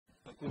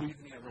Good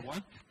evening,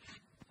 everyone.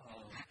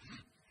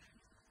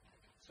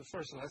 So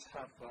first, let's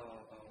have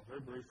a very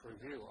brief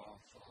review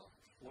of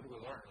what we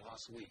learned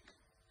last week.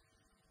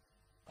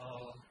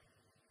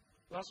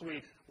 Last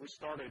week, we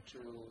started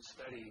to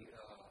study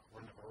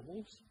random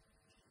variables.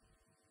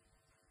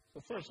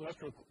 So first,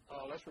 let's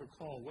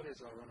recall what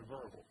is a random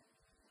variable.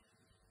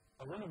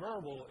 A random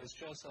variable is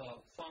just a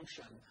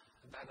function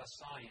that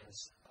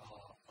assigns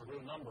a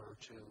real number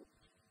to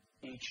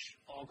each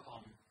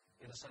outcome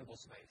in a sample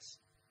space.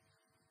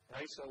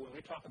 Right? So when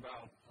we talk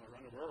about a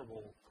random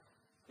variable,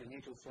 you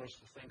need to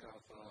first think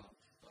of a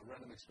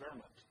random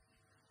experiment.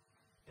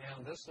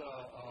 And this,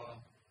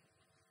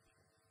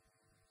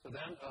 so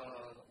then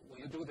when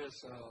you do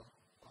this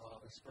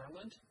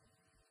experiment,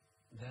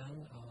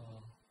 then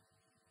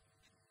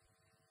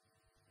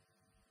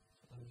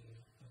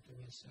give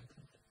me a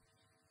second.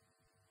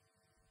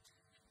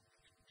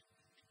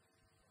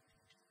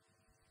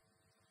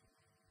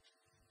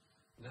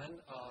 Then,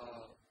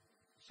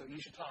 so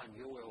each time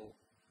you will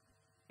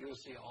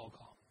see an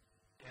outcome,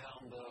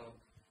 and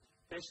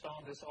based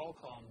on this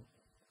outcome,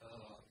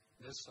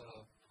 this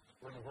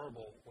random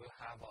variable will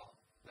have a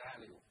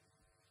value,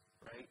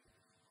 right?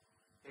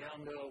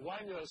 And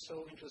why we are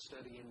so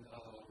interested in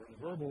random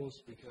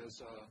variables?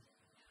 Because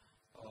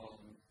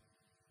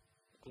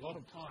a lot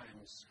of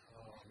times,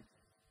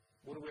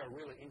 what we are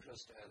really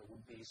interested in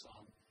would be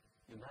some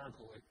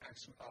numerical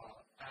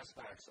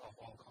aspects of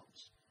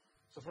outcomes.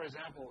 So, for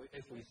example,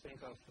 if we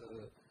think of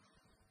the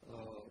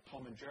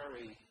Tom and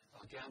Jerry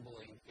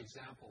gambling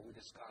example we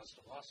discussed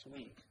last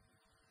week,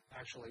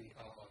 actually,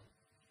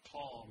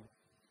 Tom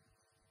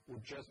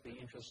would just be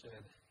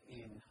interested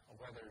in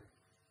whether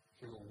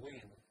he will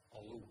win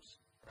or lose,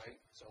 right?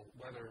 So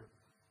whether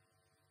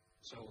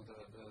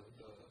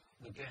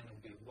the gain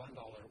would be $1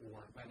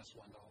 or minus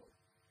 $1.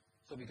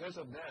 So because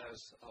of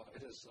this,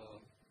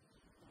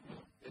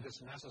 it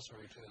is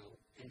necessary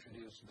to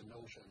introduce the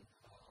notion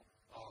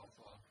of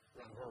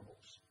random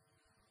variables.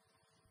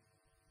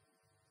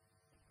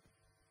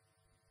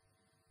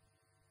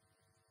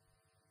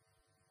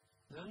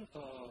 Then,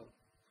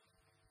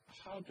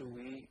 how do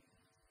we,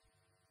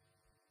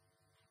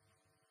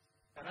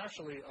 and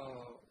actually,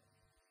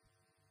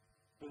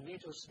 we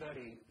need to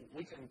study,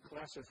 we can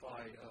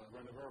classify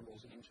random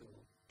variables into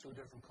two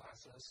different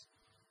classes,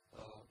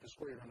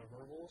 discrete random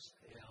variables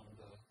and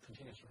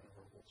continuous random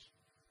variables.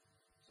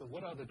 So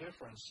what are the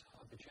difference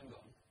between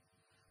them?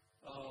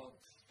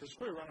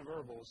 Discrete random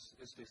variables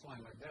is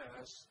defined like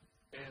this: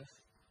 if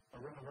a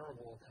random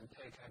variable can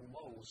take at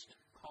most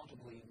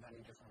countably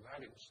many different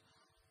values,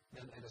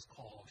 then it is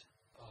called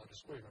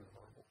discrete random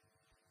variable,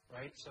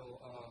 right?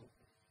 So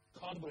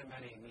countably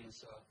many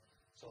means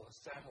so a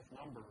set of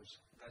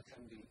numbers that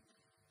can be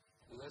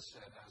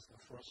listed as the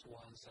first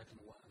one, second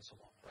one, and so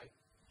on, right?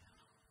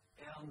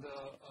 And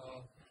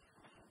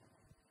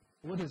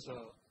what is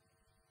a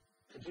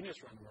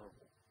continuous random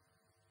variable?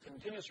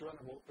 Continuous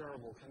random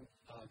variable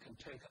can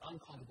take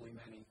uncountably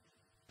many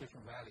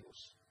different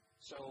values.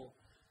 So,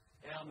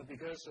 and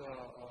because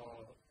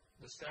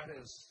the set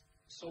is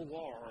so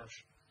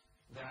large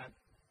that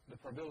the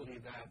probability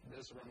that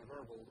this random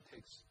variable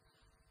takes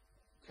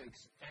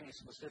any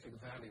specific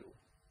value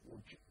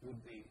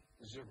would be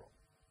 0.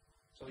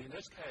 So in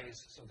this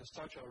case, so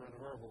such a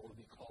random variable would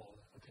be called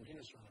a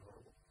continuous random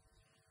variable.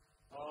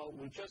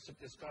 We just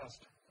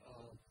discussed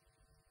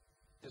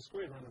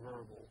discrete random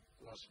variable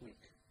last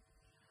week.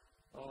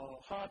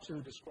 How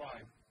to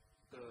describe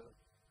the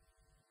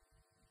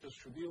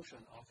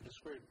distribution of a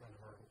discrete random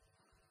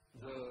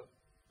variable?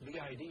 The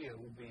idea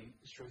would be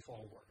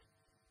straightforward.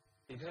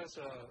 Because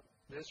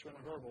this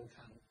random variable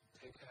can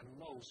take at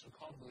most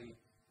countably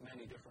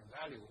many different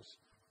values,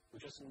 we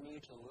just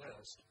need to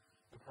list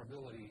the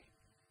probability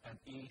at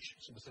each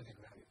specific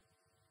value,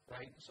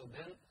 right? So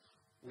then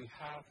we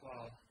have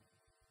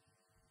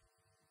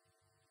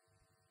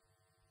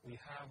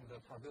the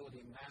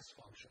probability mass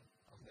function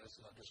of this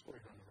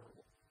discrete random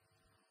variable.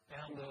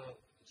 And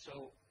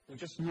so we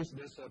just use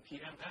this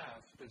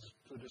PMF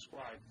to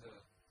describe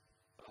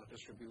the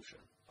distribution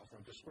of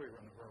a discrete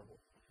random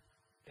variable.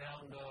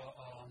 And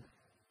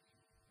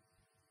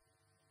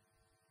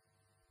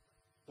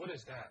what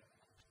is that?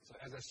 So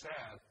as I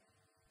said,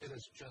 it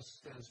just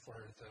stands for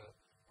the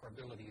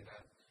probability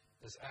that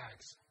this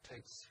x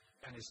takes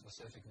any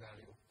specific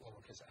value,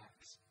 lowercase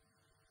x.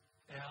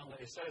 And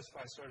it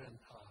satisfies certain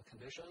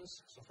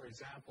conditions. So for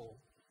example,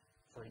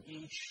 for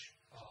each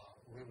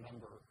real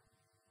number,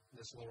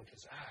 this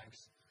lowercase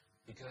x,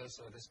 because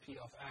this p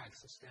of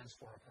x stands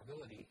for a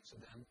probability, so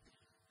then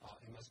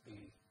it must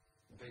be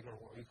bigger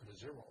or equal to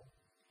 0.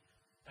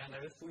 And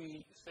if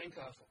we think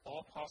of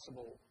all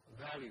possible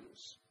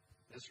values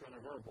this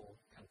random variable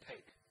can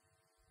take,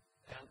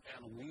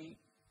 and we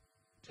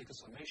take a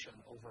summation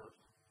over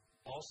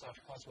all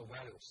such possible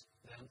values,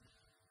 then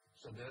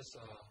so this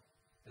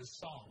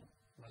sum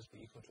must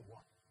be equal to 1.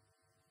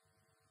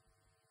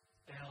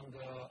 And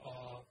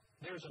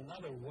there's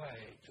another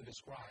way to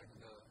describe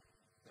the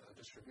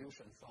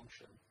distribution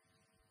function,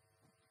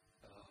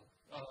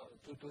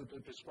 to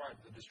describe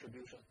the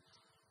distribution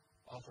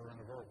of a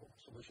random variable,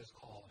 so which is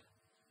called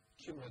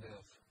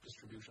cumulative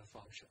distribution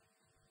function.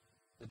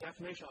 The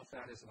definition of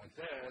that is like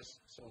this.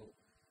 So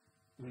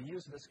we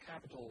use this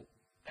capital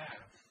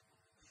F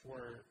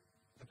for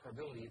the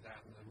probability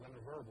that the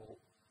random variable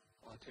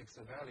takes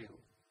a value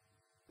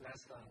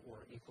less than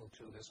or equal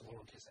to this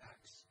lowercase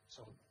x.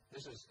 So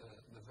this is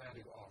the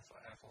value of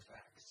f of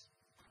x.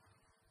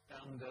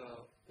 And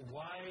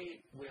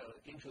why we are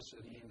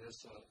interested in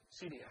this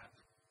CDF?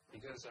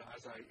 Because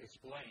as I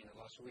explained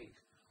last week,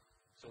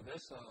 so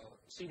this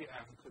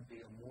CDF could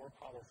be a more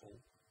powerful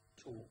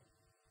tool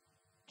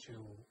to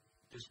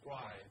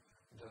describe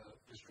the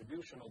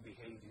distributional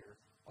behavior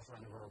of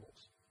random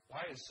variables.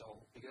 Why is so?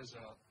 Because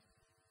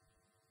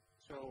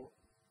so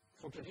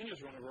for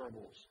continuous random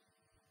variables,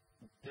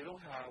 they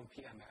don't have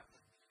PMF.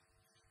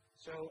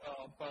 So,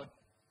 but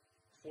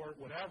for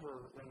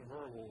whatever random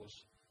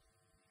variables,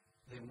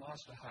 they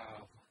must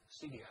have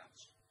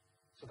CDFs.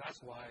 So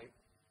that's why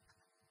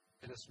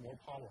it is more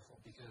powerful,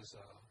 because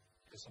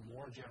it's a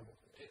more general.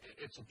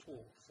 It's a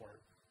tool for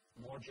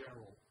more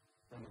general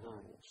random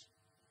variables.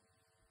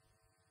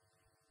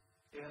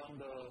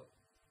 And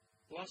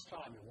last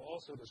time we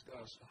also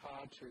discussed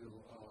how to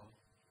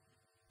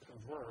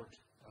convert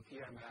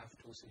PMF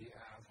to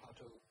CDF, how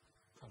to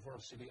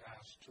convert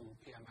CDFs to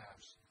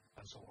PMFs,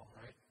 and so on,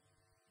 right?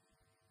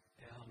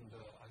 And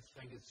I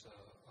think it's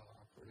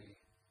pretty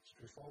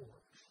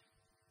straightforward.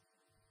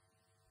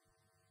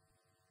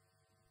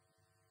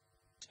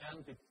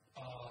 And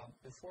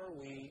before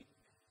we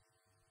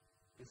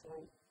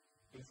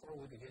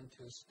begin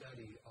to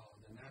study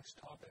the next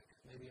topic,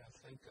 maybe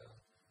I think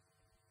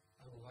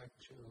I would like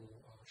to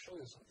show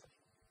you something,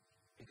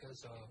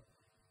 because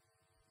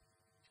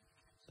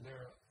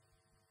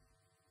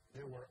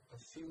there were a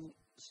few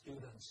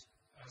students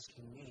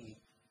asking me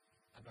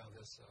about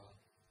this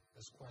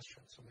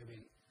question. So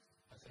maybe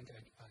I think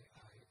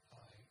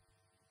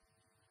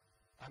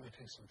I may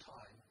take some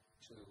time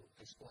to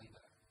explain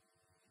that.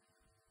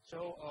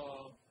 So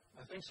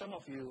I think some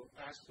of you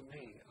asked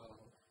me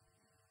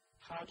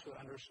how to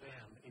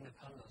understand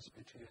independence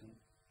between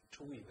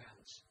two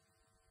events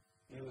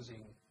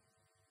using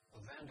a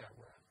Venn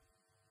diagram,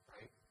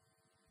 right?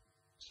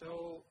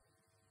 So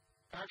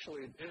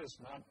actually it is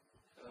not,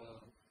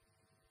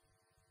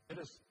 it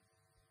is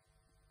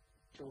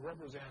to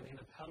represent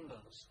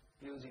independence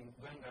using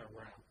Venn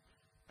diagram.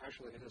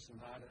 Actually it is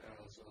not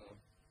as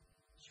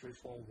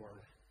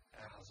straightforward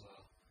as,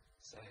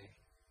 say,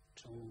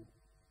 two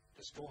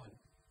disjoint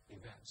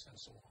events and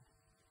so on.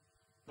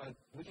 But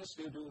we can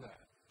still do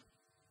that.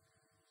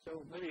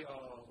 So maybe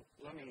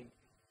let me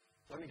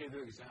give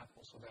you an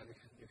example so that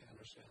you can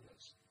understand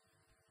this.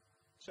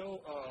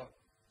 So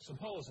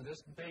suppose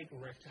this big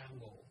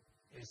rectangle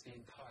is the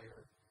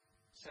entire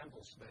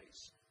sample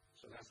space.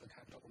 So that's the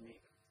capital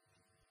mean,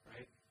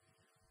 right?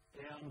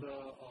 And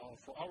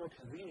for our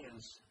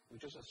convenience, we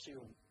just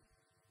assume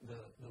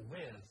the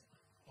width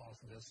of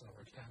this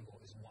rectangle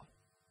is 1.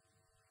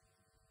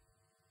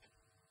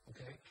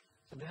 Okay?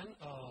 So then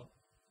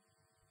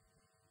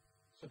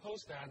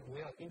suppose that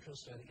we are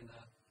interested in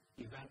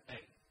event A.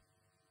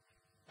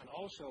 And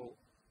also,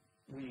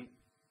 we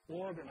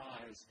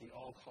organize the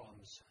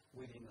outcomes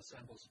within the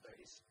sample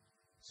space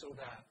so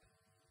that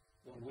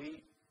when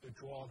we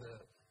draw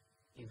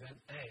the event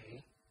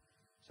A,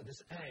 so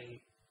this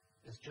A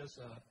is just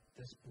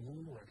this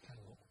blue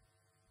rectangle.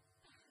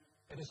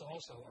 It is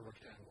also a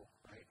rectangle,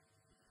 right?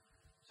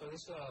 So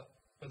this,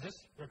 but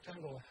this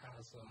rectangle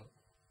has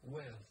a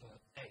width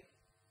A.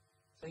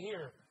 So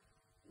here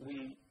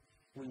we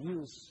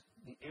use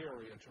the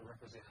area to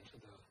represent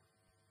the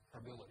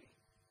probability.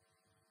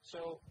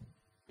 So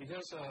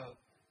because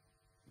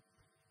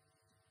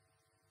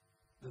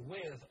the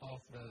width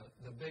of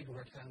the big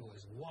rectangle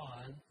is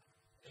 1,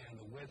 and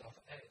the width of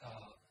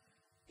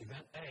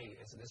event A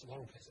is this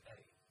lowercase a.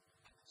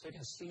 So you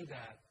can see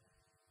that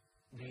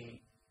the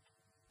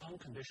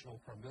unconditional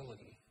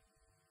probability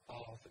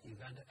of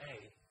event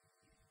A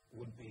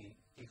would be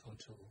equal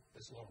to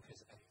this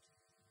lowercase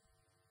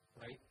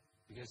a, right?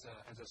 Because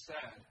as I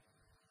said,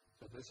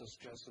 so this is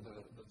just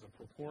the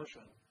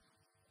proportion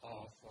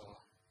of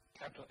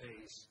capital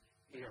A's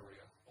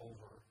area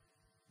over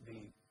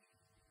the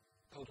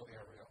total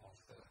area of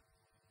the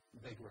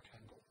big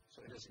rectangle.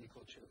 So it is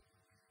equal to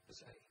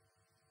this A.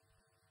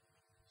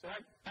 So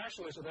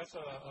actually, so that's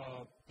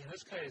in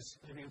this case,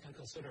 maybe you can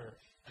consider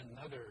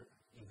another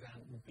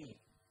event B.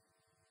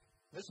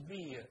 This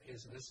B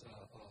is this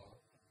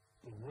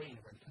green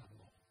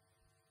rectangle.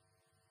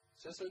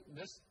 So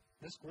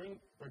this green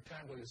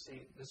rectangle, you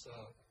see, this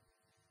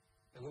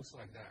it looks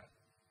like that.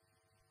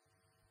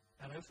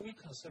 And if we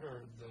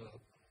consider the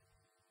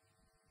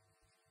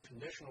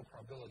conditional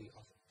probability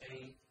of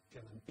A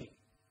given B,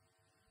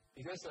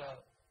 because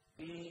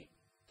B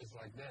is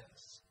like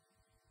this,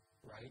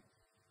 right?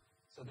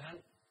 So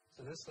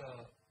this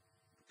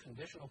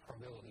conditional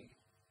probability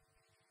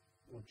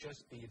would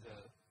just be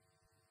the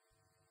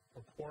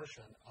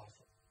proportion of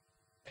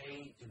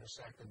A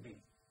intersected B.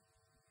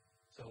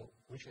 So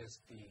which is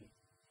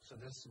so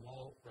this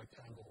small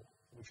rectangle,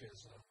 which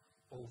is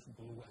both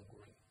blue and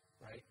green,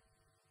 right?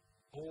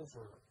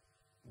 over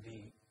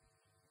the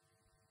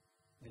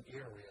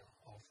area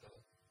of the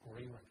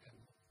green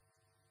rectangle.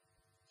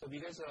 So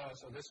because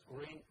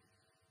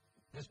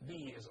this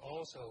B is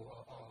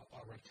also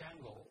a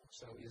rectangle,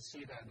 so you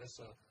see that this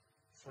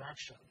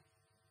fraction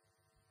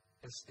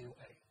is still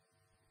A.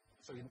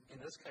 So in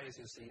this case,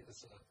 you see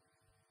it's a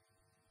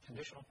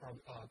conditional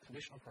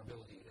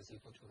probability is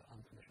equal to the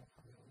unconditional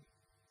probability,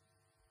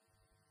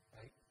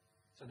 right?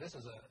 So this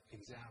is an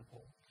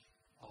example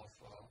of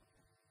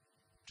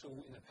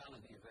two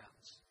independent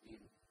events in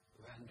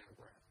Venn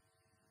diagram.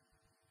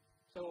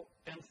 So,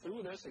 and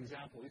through this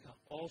example, you can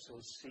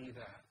also see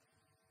that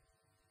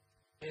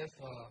if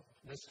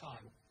this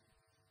time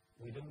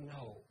we don't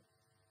know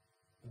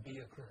B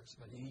occurs,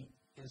 but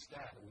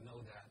instead we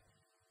know that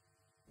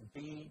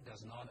B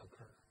does not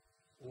occur,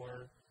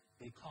 or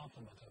B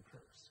complement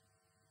occurs,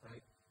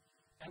 right?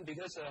 And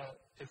because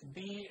if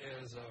B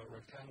is a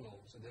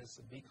rectangle, so this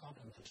B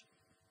complement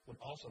would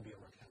also be a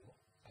rectangle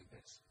like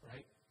this,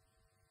 right?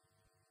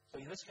 So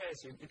in this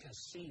case, you can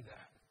see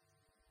that.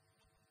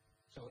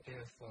 So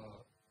if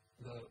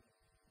the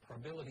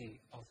probability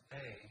of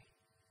A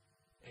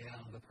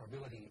and the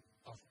probability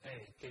of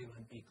A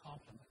given B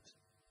complement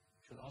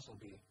should also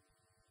be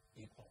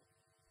equal,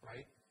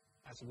 right?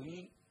 As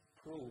we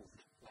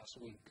proved last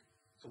week,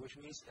 so which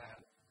means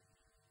that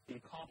B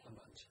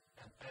complement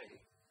and A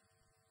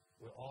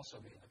will also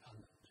be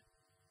independent,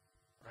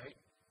 right?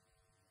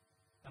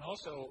 And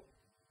also,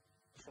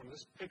 from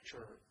this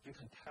picture, you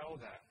can tell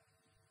that,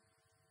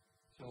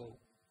 so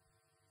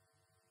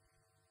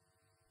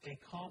A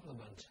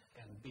complement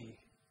and B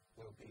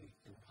will be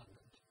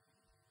independent.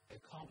 A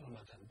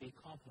complement and B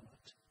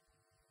complement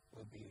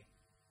will be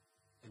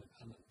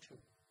independent too,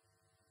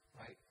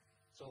 right?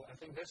 So I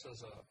think this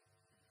is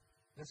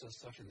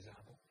such an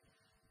example.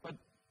 But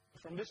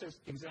from this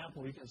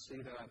example, we can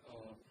see that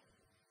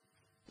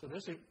so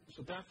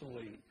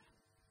definitely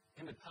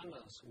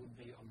independence would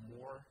be a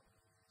more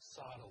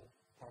subtle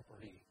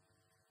property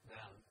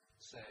than,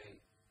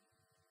 say,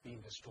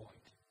 being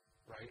disjoint,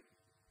 right?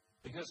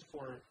 Because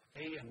for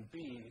A and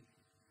B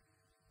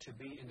to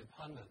be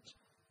independent,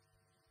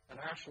 and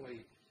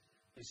actually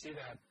you see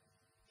that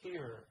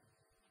here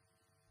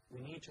we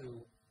need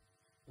to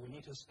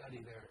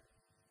study their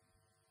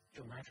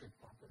geometric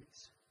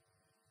properties,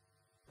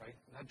 right?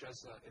 Not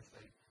just if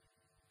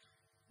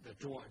they're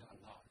joined or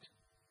not.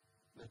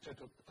 They're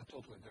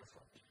totally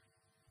different.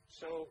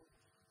 So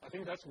I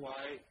think that's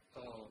why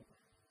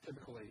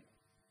typically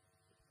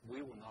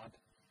we will not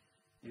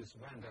use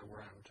Venn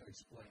diagram to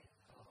explain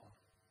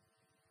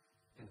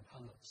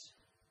independence,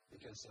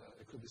 because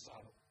it could be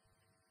subtle.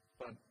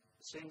 But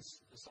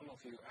since some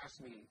of you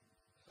asked me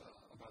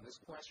about this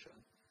question,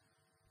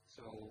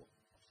 so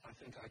I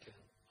think I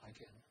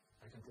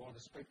can draw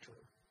this picture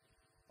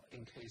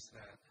in case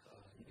that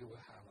you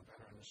will have a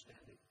better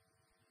understanding.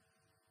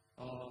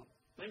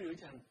 Maybe we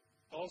can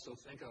also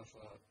think of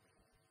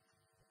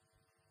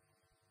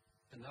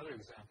another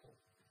example.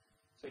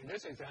 So in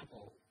this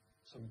example,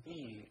 so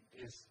B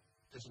is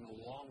no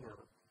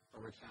longer a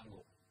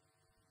rectangle,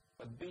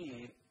 but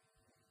B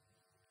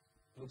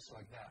looks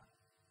like that.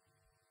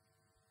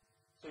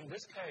 So in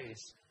this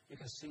case, you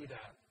can see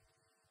that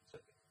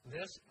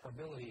this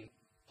probability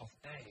of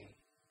A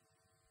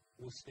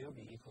will still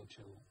be equal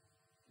to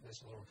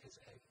this lowercase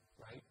a,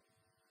 right?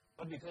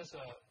 But because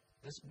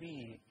this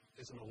B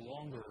is no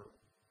longer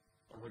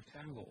a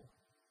rectangle,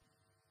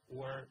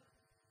 or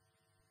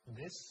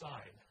this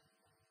side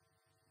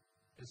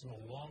is no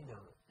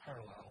longer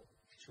parallel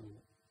to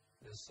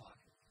this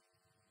side.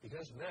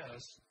 Because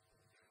this,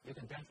 you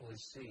can definitely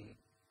see,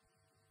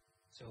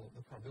 so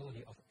the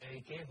probability of A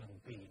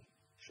given B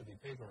should be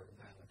bigger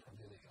than the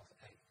probability of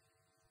A,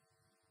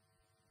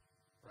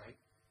 right?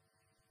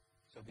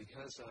 So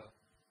because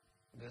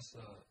this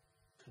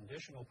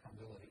conditional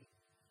probability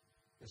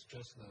is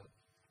just the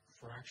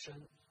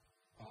fraction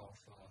of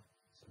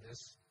so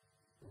this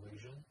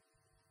region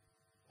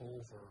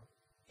over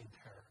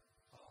entire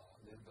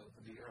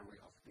the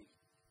area of B,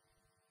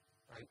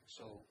 right?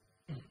 So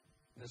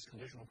this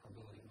conditional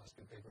probability must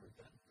be bigger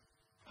than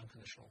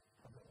unconditional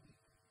probability.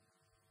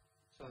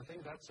 So I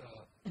think that's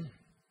an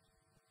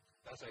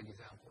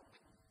example.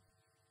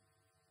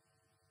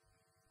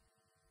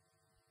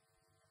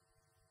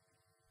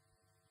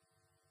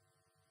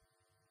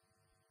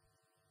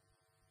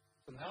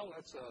 So now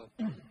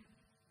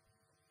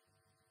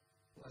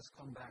let's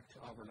come back to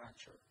our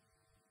lecture.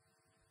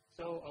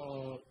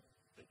 So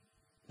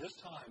this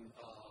time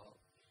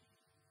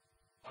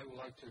I would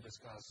like to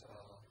discuss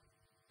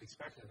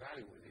expected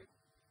value with you.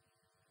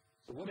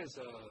 So what is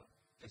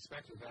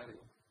expected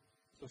value?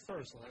 So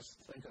first, let's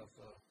think of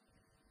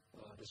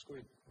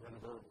discrete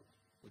random variable.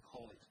 We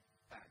call it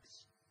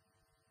x.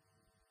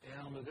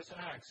 And this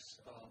x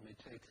may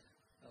take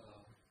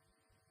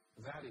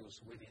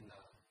values within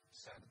a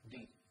set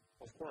D.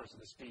 Of course,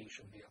 this D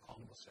should be a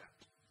countable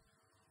set.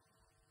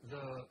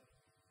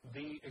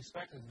 The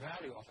expected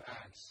value of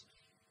x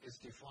is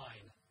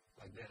defined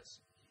like this.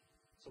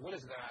 So what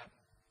is that?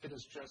 It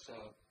is just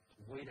a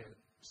weighted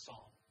sum.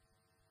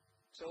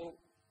 So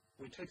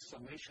we take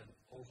summation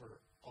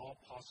over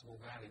all possible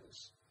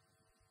values.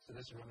 So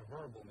this random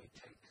variable may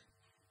take.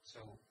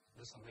 So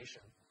the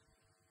summation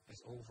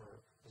is over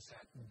the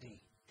set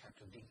D,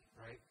 capital D,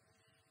 right?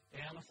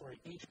 And for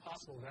each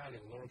possible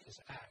value, lowercase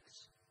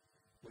x,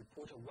 we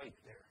put a weight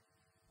there.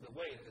 The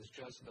weight is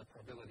just the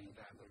probability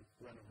that the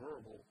random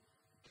variable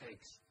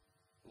takes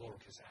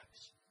lowercase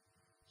x.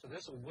 So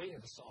this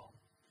weighted sum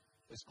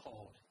is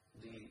called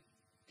the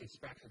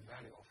expected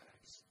value of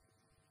x.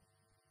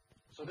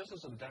 So this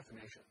is a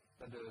definition.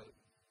 But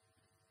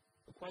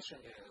the question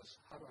is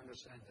how to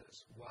understand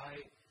this, why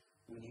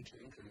we need to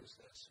introduce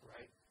this,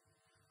 right?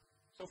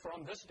 So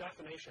from this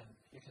definition,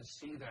 you can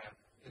see that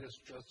it is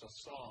just a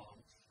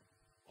sum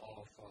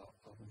of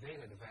a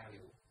weighted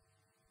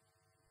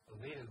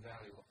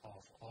value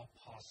of all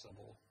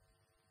possible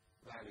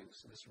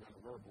values this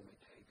random variable may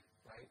take,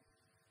 right?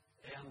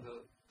 And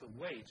the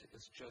weight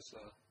is just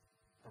a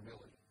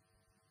probability.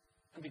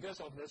 And because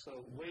of this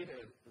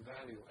weighted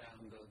value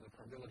and the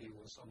probability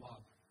will sum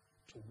up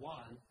to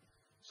 1,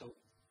 so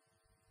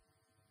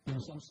in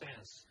some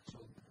sense, so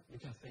you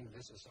can think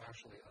this is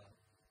actually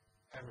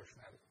an average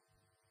value.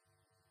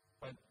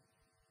 But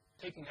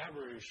taking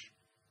average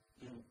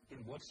in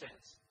what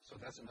sense? So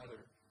that's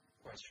another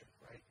question,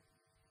 right?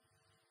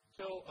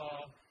 So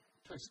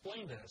to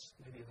explain this,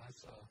 maybe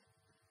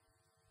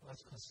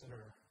let's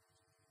consider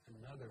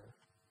another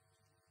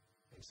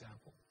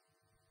example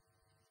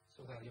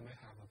so that you may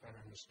have a better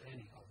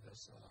understanding of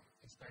this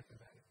expected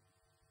value.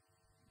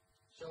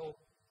 So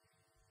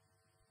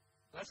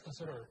let's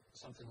consider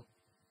something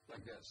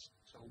like this.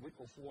 So we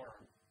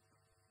perform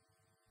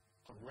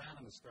a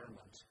random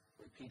experiment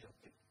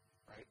repeatedly,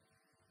 right?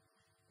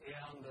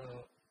 And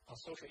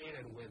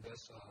associated with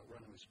this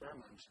random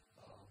experiment,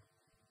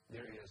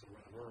 there is a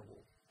random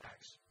variable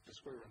x,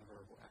 discrete random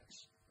variable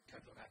x,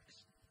 capital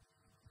X.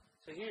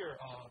 So here,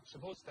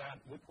 suppose that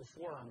we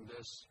perform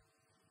this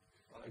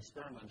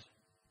experiment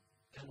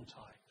n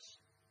times,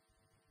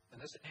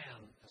 and this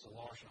n is a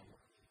large number.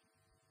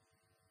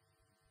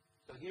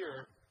 So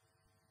here,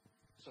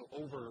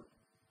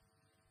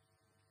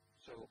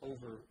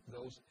 over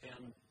those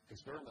n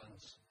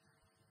experiments,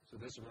 so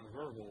this random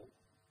variable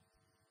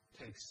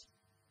takes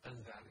n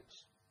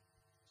values.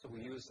 So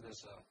we use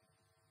this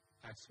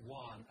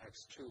x1,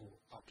 x2,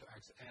 up to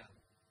xn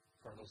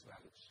for those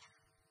values.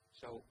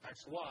 So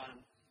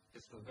x1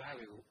 is the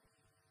value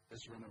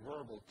this random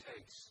variable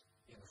takes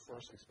in the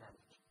first experiment.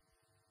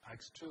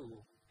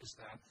 x2 is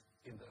that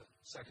in the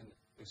second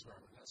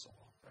experiment, and so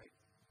on, right?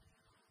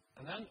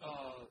 And then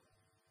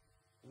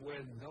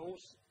with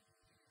those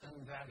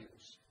n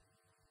values,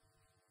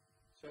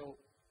 so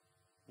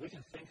we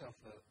can think of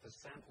the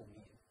sample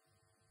mean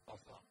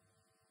of them.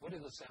 What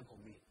is the sample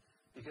mean?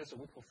 Because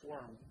we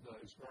perform the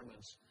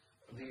experiment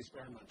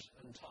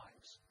n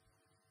times,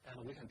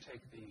 and we can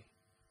take the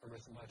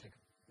arithmetic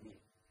mean.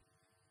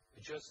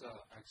 It's just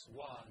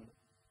x1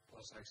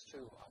 plus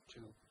x2 up to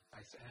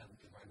xn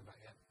divided by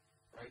n,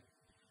 right?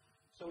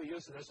 So we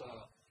use this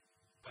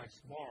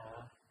x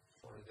bar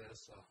for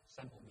this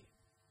sample mean.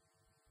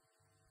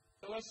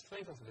 So let's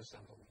think of this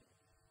sample mean.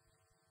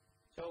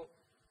 So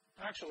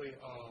actually,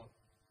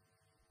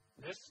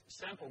 this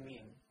sample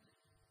mean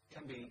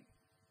can be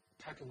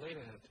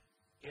calculated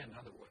in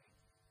another way.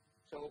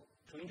 So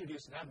to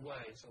introduce that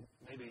way, so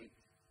maybe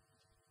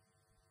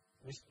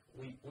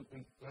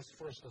let's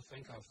first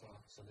think of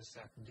the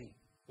set D.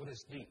 What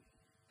is D?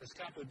 This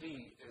capital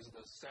D is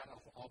the set of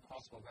all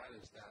possible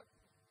values that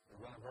the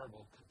random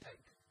variable can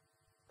take,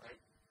 right?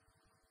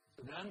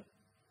 So then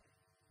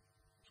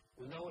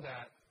we know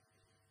that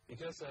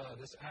because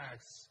this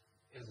x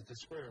is a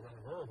discrete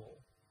random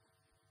variable,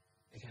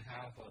 it can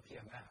have a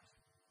PMF.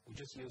 We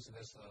just use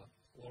this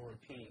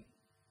lowercase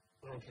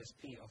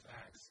p of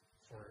x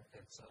for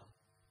its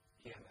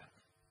PMF.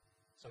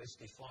 So it's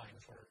defined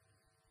for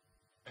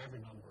every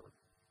number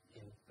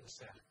in the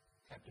set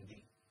capital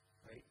D,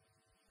 right?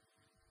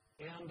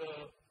 And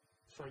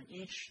for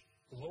each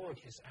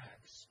lowercase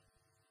x,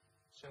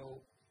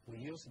 so we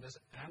use this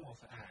m of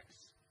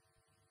x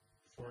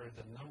for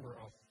the number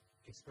of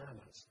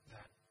experiments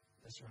that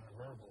this random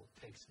variable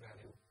takes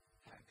value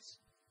x.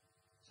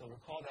 So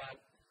recall that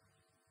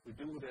we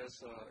do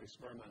this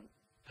experiment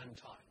n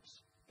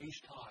times.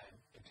 Each time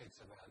it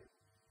takes a value,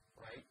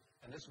 right?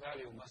 And this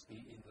value must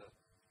be in the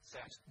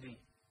set D.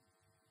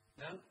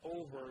 Then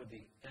over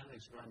the n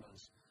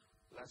experiments,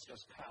 let's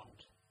just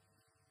count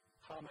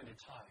how many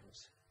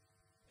times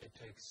it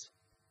takes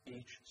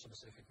each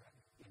specific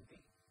value in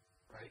D,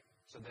 right?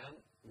 So then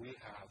we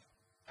have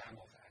m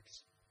of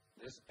x.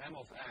 This m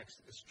of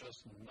x is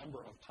just the number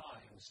of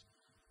times,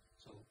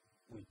 so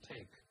we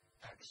take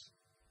x.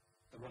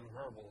 The random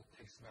variable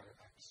takes value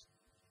x.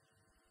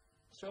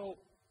 So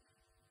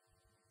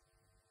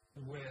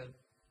with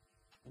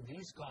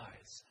these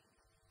guys,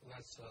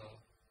 let's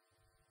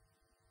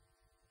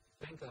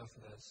think of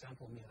the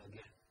sample mean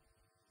again.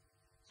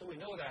 So we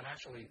know that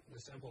actually the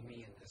sample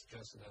mean is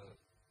just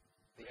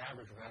the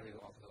average value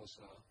of those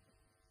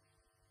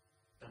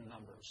n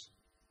numbers,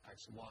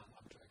 x1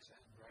 up to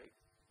xn, right?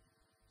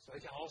 So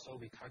it can also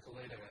be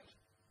calculated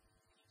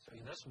So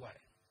in this way.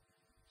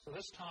 So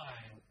this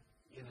time,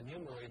 in the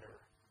numerator,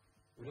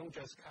 we don't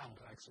just count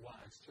x1,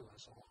 x2, and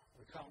so on.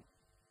 We count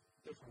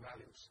different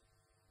values.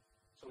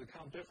 So we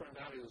count different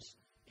values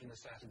in the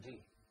set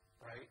D,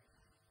 right?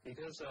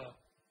 Because,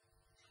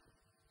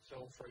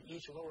 so for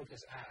each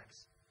lowercase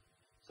x,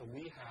 so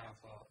we have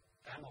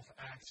m of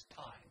x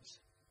times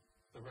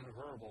the random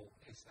variable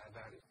takes that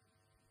value.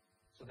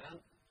 So then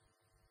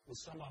we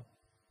sum up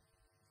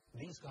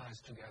these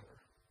guys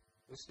together.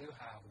 We still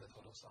have the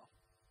total sum,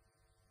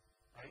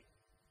 right?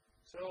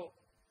 So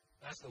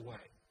that's the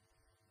way.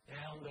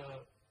 And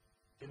the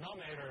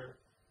denominator,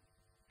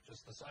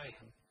 just the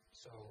same.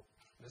 So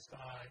this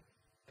guy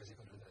is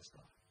equal to this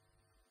guy.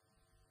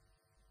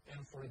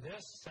 And for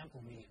this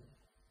sample mean,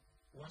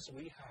 once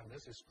we have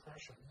this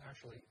expression,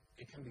 actually,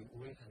 it can be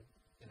written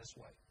in this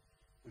way.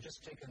 We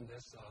just taken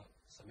this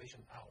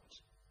summation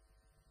out.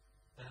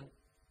 Then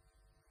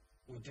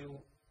we do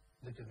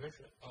the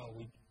division.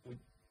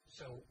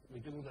 So we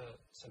do the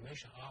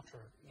summation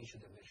after each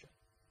division.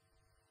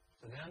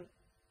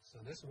 So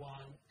this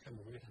one can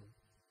be written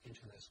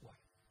into this way.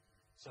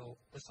 So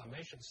the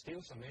summation,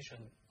 still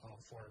summation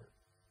for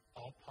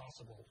all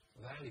possible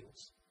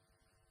values,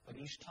 but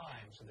each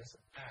time, so this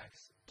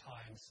x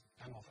times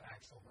m of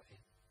x over n,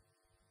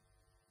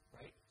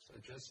 right? So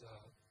just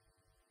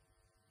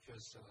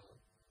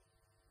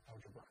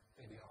algebra,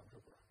 maybe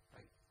algebra,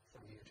 right,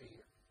 from year to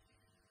year.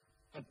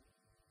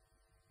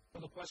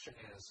 But the question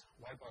is,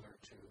 why bother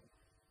to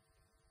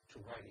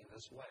write in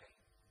this way?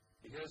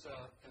 Because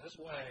in this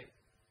way,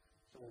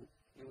 so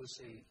you will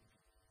see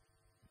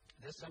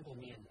this simple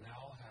mean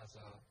now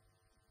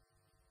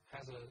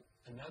has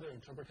another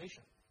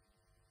interpretation.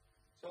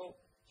 So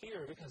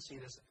here we can see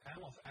this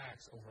m of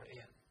x over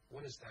n.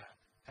 What is that?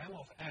 M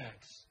of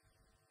x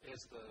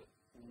is the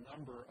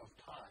number of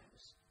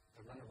times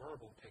the random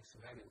variable takes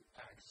value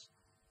x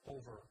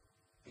over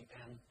the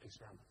n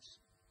experiments,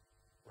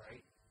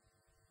 right?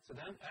 So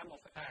then m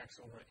of x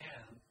over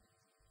n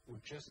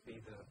would just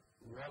be the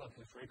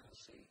relative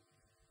frequency.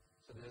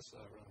 So this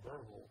random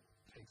variable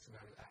takes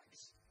value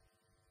x,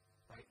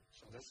 right?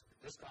 So this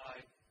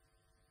guy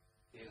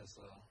is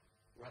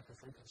relative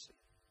frequency.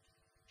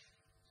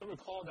 So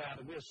recall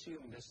that we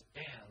assume this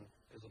n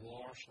is a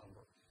large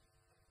number,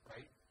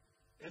 right?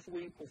 If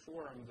we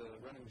perform the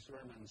random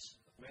experiments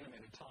many,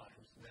 many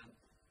times, then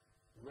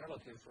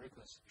relative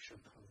frequency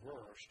should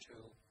converge to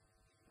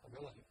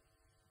probability,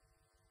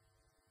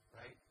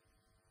 right?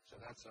 So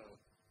that's the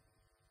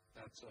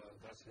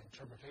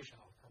interpretation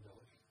of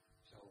probability.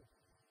 So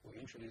we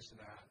introduced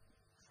that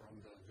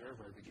from the very,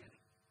 very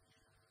beginning.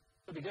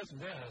 So because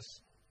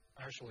this,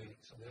 actually,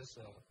 so this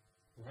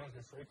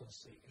relative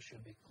frequency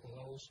should be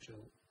close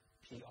to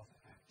p of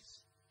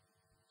x,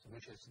 so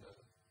which is the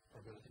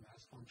probability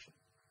mass function.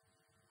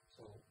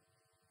 So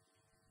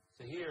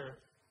here,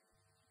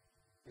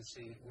 you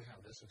see we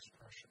have this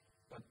expression.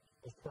 But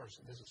of course,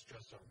 this is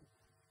just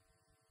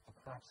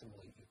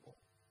approximately equal.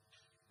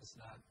 It's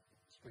not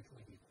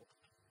strictly equal.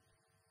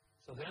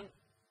 So then,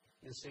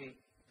 you see,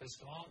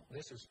 based on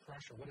this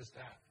expression, what is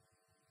that?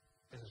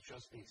 This is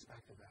just the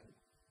expected value.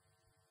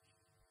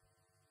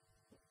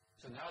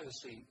 So now you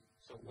see,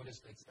 so what is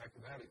the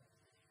expected value?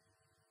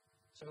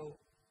 So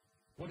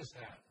what is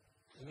that?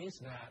 It means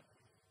that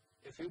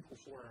if you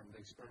perform the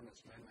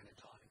experiments many, many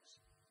times,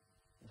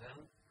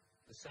 then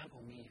the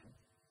sample mean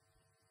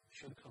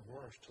should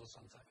converge to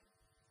something,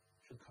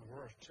 should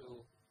converge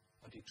to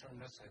a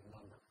deterministic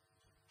number.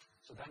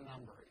 So that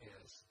number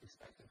is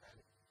expected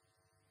value,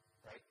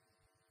 right?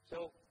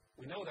 So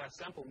we know that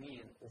sample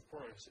mean, of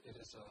course, it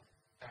is an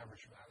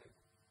average value.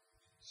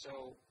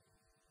 So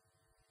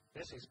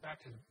this is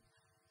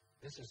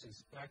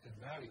expected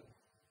value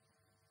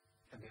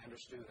can be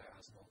understood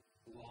as the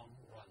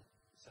long-run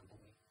sample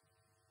mean.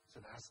 So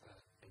that's the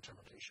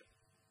interpretation.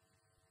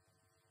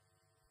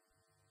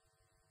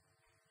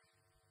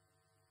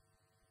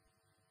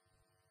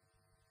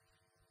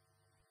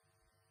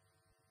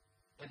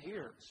 And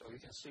here, so you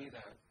can see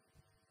that,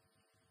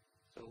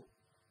 so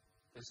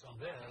based on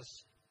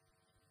this,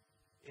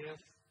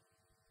 if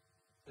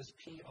this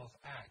p of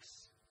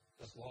x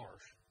is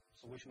large,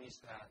 so which means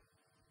that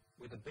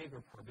with a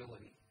bigger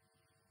probability,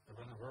 the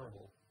random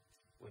variable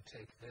would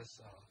take this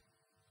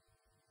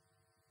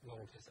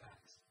lowercase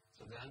x.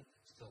 So then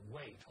the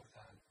weight of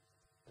that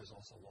is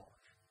also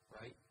large,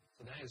 right?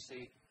 So then you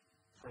see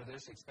for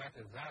this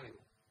expected value,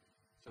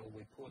 so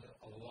we put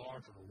a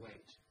larger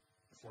weight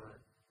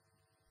for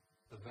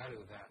the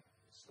value that,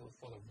 so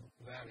for the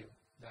value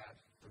that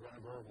the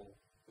random variable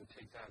would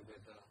take that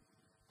with a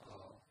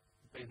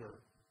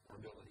bigger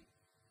probability.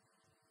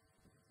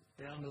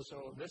 And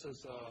so this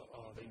is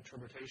the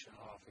interpretation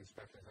of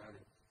expected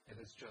value. It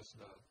is just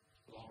the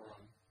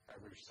long-run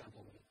average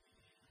sample mean.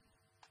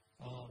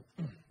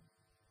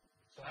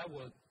 So I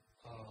would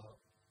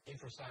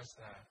emphasize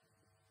that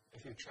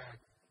if you check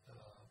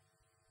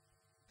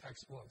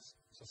textbooks,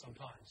 so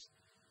sometimes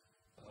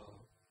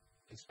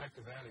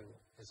expected value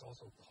is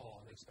also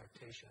called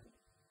expectation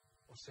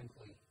or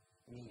simply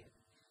mean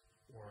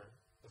or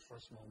the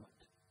first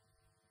moment.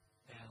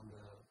 And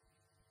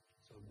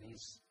so So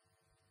these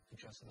are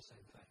just the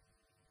same thing.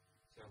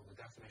 So the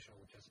definition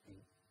would just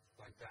be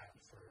like that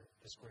for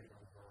discrete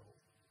universal.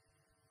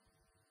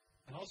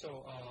 And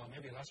also,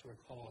 maybe let's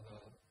recall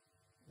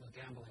the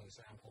gambling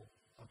example,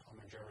 Tom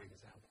and Jerry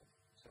example.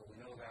 So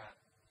we know that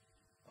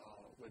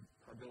with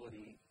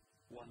probability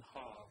 1/2,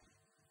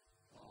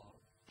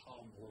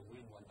 Tom will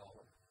win $1,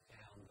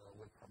 and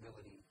with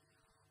probability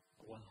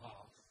 1/2,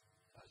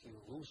 he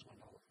will lose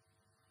 $1.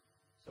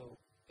 So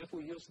if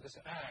we use this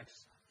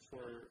X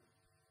for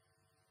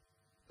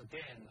the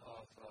gain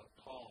of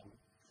Tom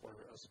for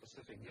a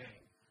specific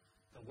gain,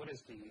 then what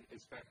is the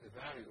expected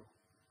value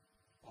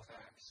of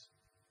X?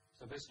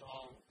 So based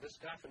on this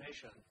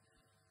definition,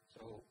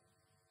 so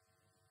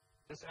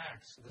this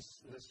X,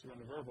 this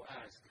universal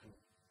X can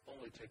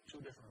only take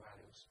two different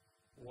values,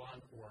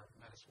 1 or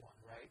 -1,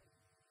 right?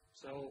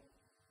 So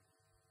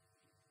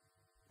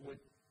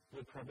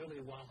with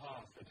probability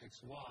 1/2, it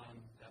takes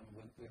 1, then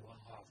with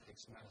 1/2 it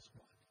takes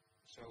 -1.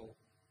 So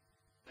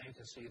then you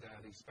can see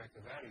that the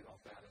expected value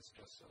of that is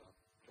just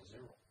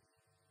 0.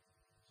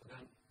 So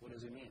then what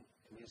does it mean?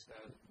 It means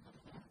that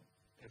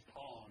if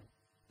Tom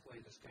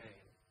played this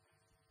game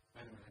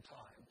many, many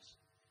times,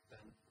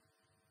 then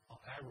on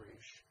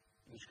average,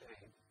 each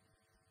game,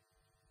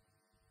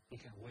 he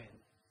can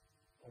win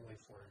only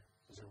for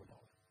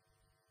 $0,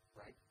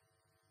 right?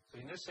 So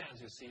in this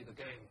sense, you see the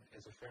game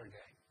is a fair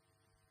game.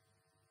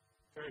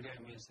 Fair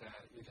game means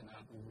that you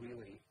cannot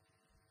really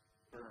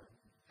earn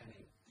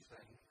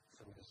anything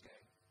through this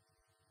game,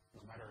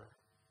 no matter,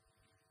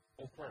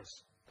 of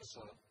course, it's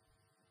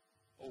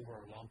over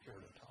a long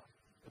period of time.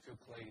 If you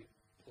play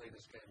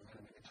this game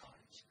many, many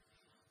times.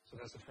 So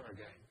that's a fair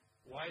game.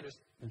 Why this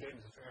game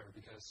is fair?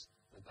 Because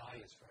the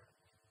die is fair,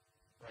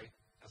 right?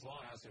 As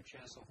long as your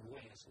chance of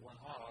winning is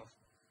 1/2,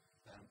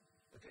 then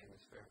the game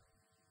is fair.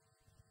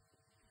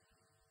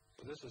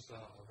 So this is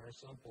a very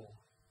simple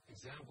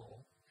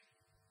example.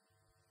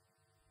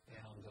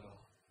 And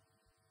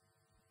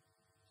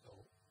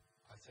so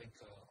I think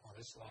on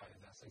this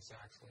slide, that's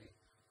exactly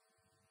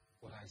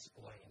what I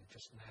explained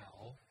just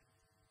now.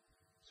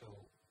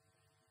 So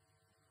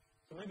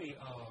maybe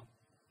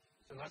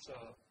so let's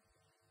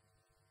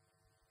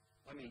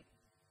let me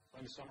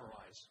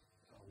summarize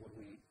what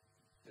we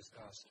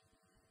discussed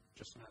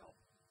just now.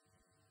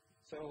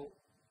 So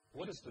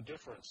what is the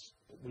difference?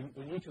 We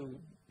need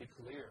to be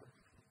clear.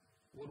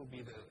 What will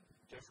be the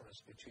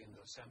difference between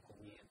the sample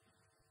mean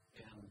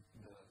and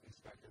the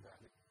expected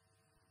value?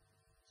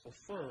 So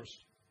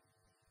first,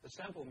 the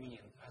sample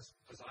mean, as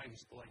I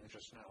explained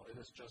just now, it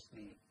is just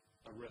the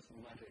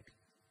arithmetic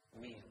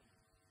mean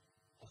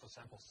of a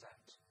sample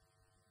set.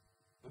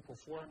 We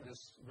perform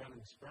this random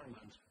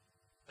experiment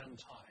n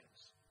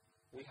times.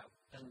 We have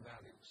n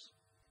values.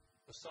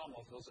 The sum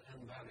of those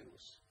n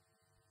values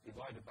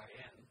divided by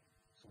n,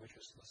 so which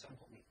is the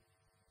sample mean.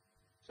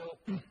 So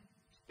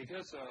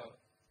because the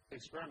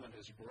experiment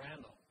is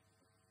random,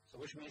 so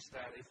which means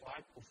that if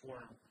I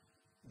perform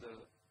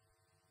the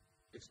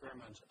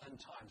experiment n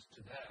times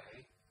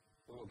today,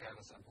 we will get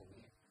a sample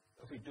mean.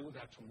 If we do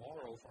that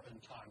tomorrow for n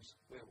times,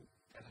 we will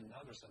get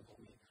another sample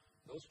mean.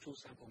 Those two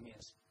sample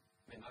means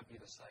may not be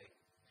the same,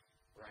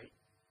 right?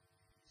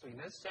 So in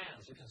that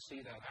sense, you can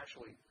see that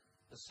actually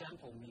the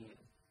sample mean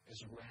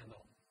is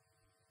random.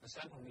 The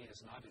sample mean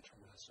is not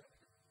deterministic.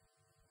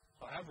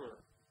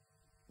 However,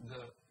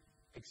 the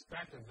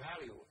expected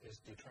value is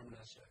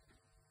deterministic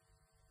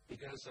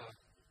because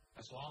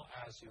as long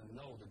as you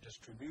know the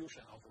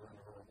distribution of a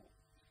random variable,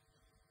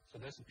 so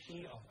this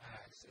P of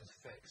X is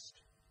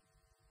fixed.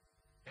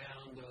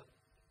 And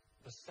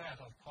the set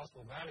of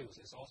possible values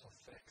is also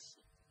fixed.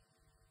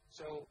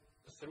 So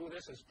through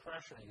this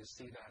expression, you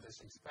see that this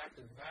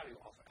expected value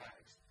of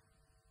X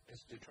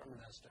is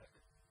deterministic,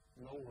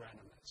 no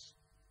randomness,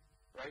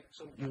 right?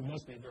 So you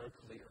must be very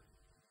clear.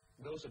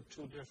 Those are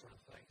two different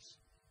things.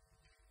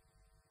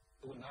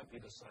 It will not be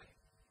the same.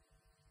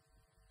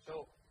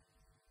 So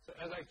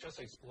as I just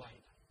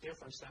explained,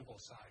 different sample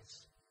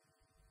size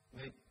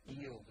may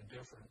yield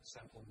different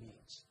sample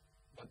means.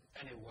 But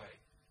anyway,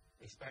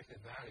 expected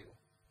value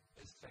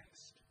is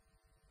fixed,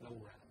 no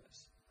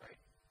randomness, right?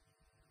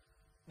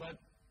 But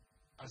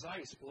as I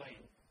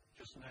explained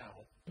just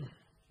now,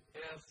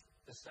 if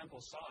the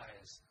sample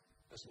size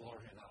is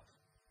large enough,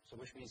 so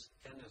which means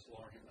n is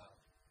large enough,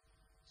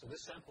 so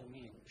this sample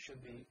mean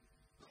should be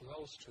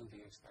close to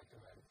the expected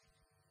value.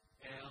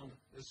 And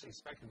this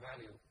expected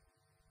value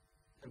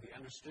can be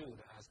understood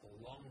as the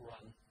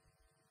long-run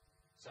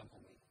sample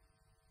mean,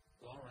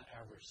 long-run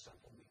average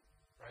sample mean,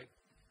 right?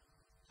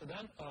 So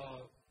then,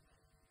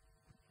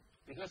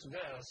 because of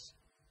this,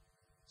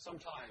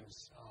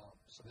 sometimes,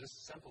 so this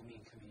sample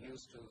mean can be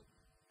used to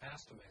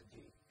estimate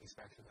the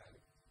expected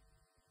value.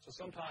 So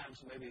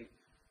sometimes maybe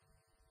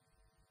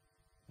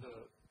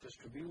the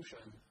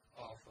distribution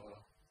of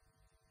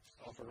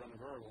a random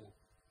variable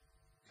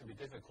can be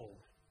difficult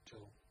to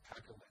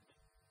calculate.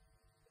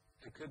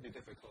 It could be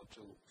difficult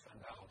to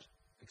find out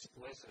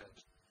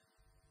explicit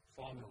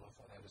formula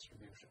for that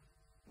distribution,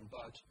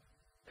 but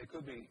it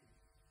could be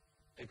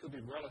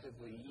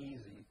relatively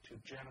easy to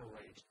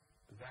generate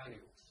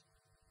values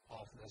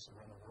of this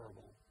random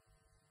variable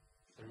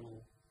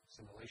through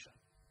simulation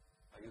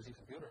by using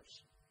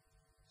computers.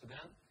 So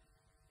then,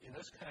 in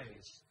this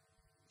case,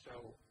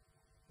 so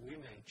we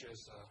may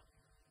just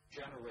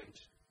generate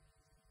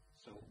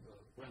the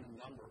random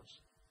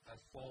numbers that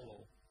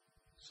follow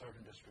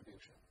certain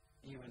distribution,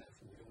 even if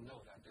we don't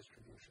know that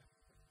distribution,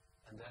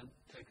 and then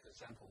take the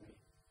sample mean.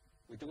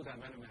 We do that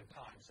many, many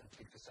times and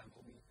take the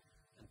sample mean,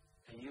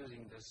 and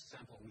using this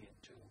sample mean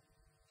to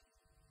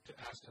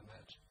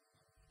estimate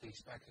the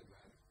expected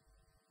value.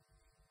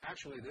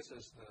 Actually, this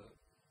is the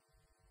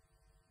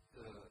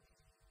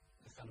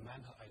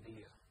fundamental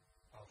idea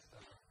of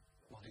the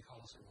Monte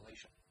Carlo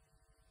simulation.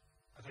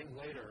 I think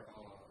later,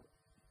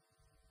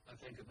 I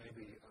think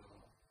maybe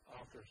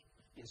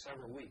in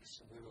several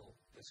weeks, we will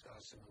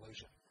discuss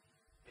simulation,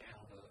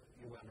 and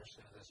you will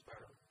understand this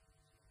better.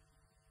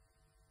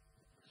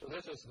 So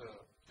this is the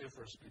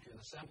difference between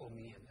the sample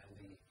mean and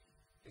the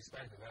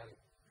expected value.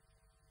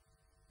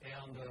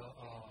 And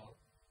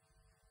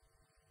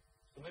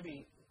so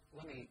maybe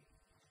let me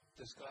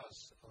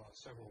discuss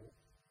several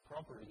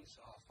properties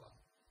of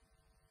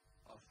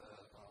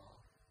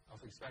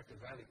expected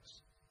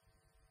values.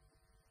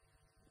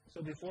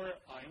 So before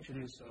I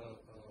introduce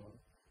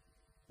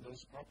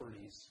those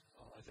properties,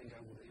 I think I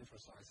would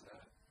emphasize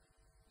that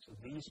so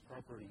these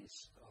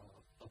properties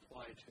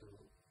apply to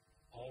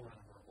all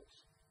random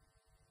variables.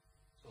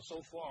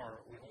 So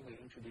far, we only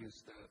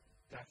introduced the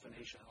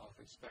definition of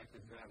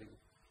expected value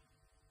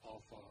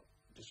of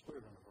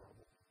discrete random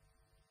variable.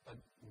 But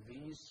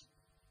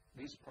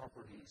these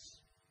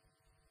properties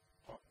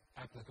are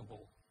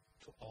applicable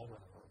to all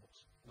random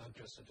variables, not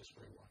just the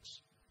discrete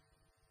ones.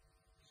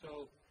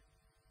 So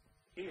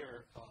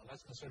here,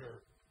 let's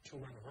consider two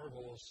random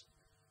variables,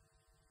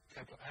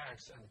 capital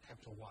X and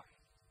capital Y.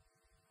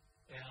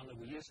 And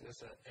we use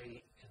this A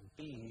and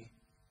B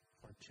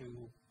for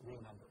two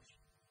real numbers.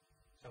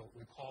 So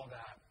we call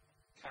that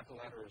capital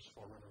letters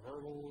for random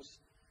variables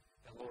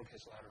and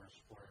lowercase letters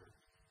for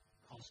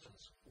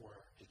constants or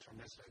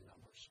deterministic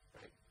numbers,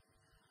 right?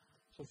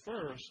 So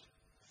first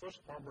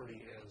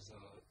property is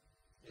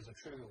a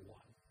trivial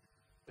one.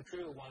 The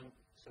trivial one,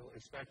 so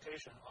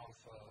expectation of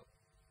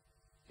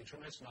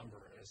deterministic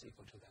number is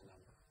equal to that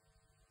number.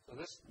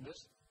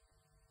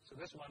 So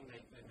this one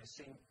may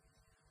seem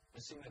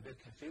a bit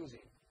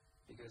confusing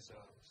because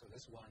so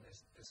this one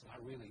is not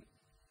really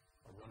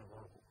a random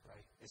variable,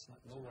 right? It's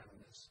not no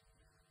randomness.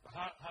 But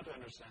how to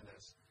understand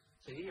this?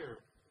 So here,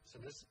 so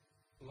this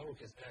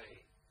lowercase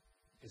a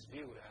is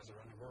viewed as a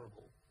random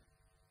variable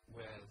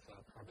with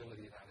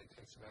probability that it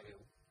takes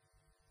value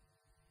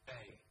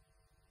a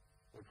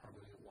with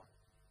probability 1,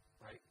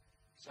 right?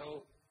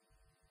 So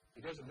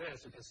because of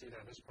this, you can see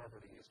that this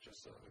property is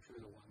just a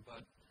trivial one,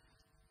 but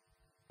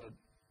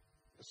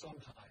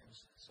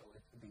sometimes, so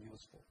it could be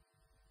useful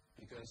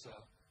because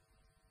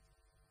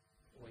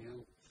when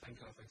you think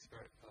of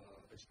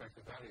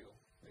expected value,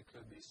 there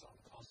could be some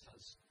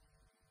constants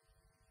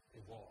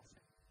involved.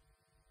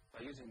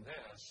 By using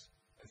this,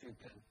 if you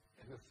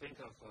think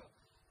of a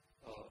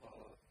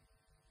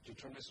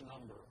deterministic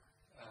number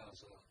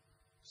as a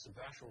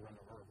special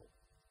random variable,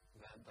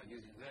 then by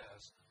using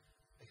this,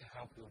 it can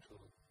help you to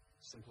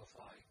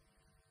simplify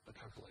the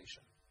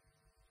calculation.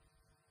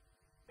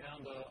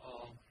 And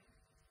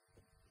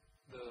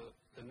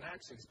the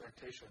next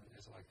expectation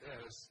is like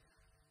this.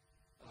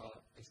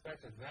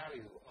 Expected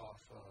value of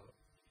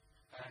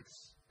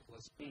x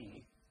plus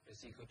b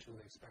is equal to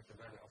the expected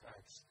value of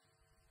x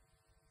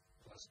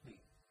plus b.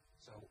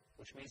 So,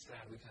 which means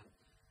that we can,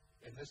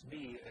 if this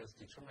b is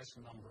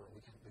deterministic number,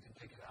 we can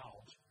take it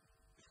out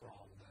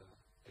from the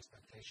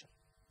expectation,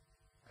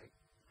 right?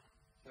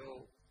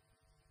 So,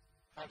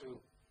 how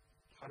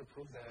to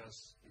prove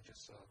this? You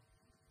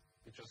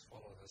just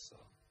follow this.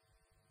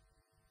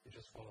 You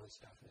just follow this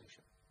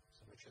definition,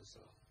 so which is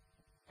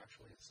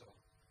actually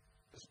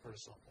it's pretty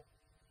simple.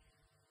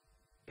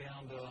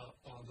 And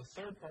the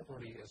third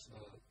property is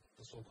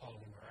the so-called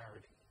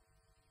linearity,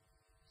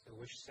 so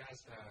which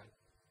says that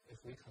if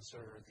we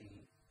consider the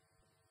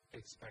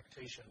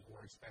expectation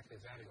or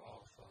expected value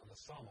of the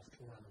sum of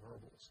two random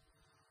variables,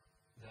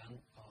 then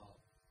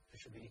it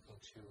should be equal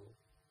to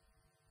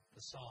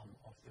the sum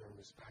of their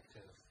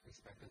respective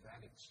expected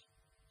values.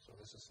 So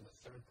this is the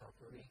third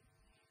property.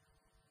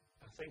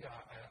 I think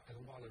I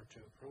don't bother to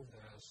prove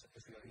this.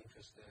 If you are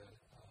interested,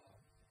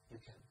 you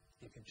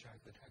can check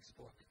the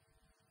textbook.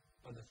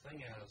 But the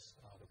thing is,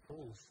 the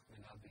proof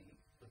may not be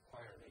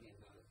required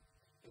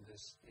in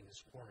this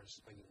course,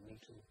 but you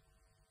need to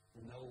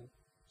know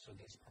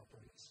these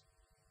properties.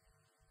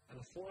 And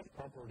the fourth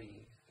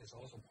property is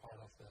also part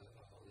of the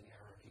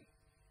linearity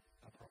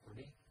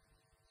property.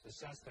 It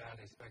says that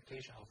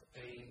expectation of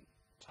a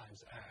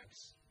times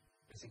x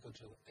is equal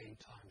to a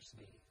times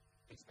the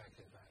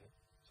expected value.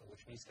 So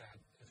which means that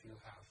if you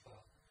have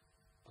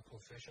a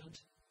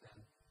coefficient, then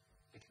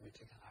it can be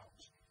taken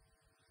out.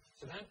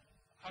 So then,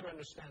 how to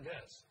understand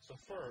this? So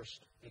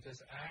first,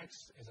 because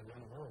x is a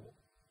random variable,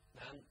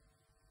 then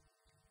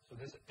so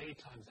this a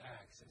times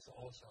x is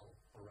also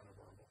a random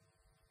variable,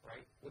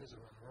 right? What is a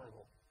random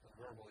variable? A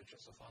random variable is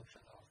just a function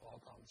of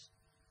outcomes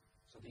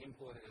So the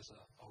input is an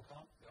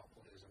outcome, the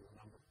output is a real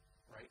number,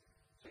 right?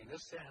 So in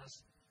this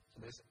sense, so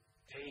this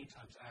A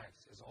times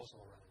X is also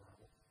a random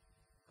variable,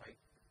 right?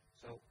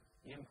 So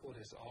the input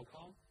is the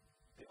outcome,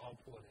 the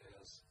output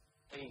is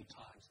A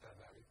times that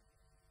value,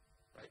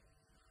 right?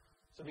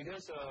 So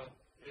because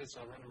it's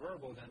a random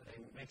variable, then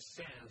it makes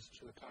sense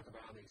to talk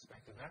about the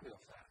expected value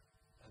of that.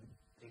 And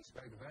the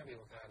expected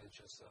value of that is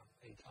just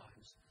A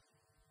times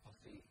of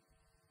the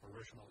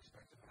original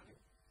expected value.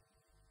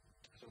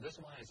 So this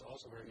one is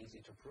also very easy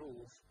to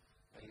prove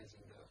by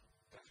using the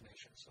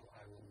definition. So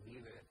I will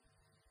leave it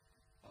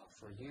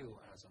for you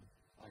as an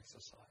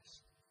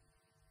exercise.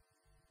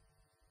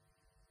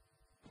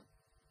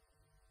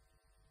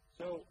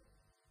 So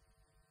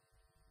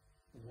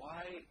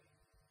why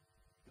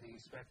the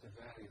expected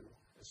value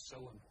is so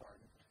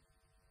important?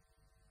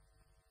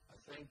 I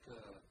think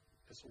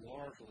it's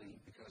largely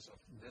because of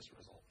this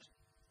result.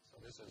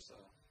 So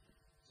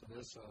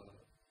this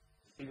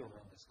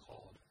theorem is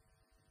called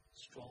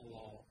strong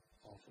law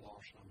of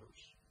large numbers.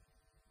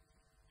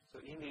 So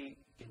in the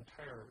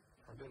entire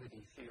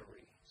probability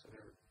theory, so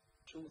there are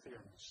two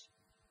theorems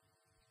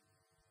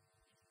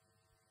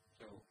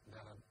so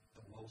that are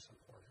the most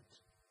important.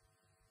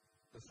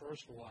 The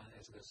first one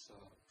is this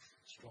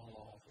strong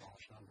law of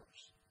large numbers,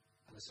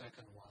 and the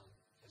second one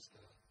is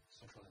the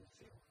central limit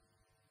theorem,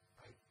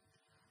 right?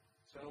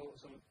 So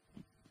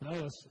now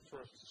let's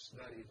first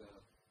study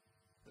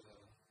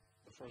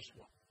the first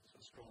one,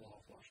 so strong law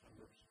of large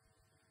numbers.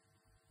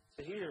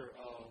 So here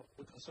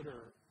we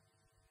consider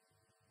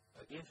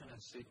an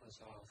infinite sequence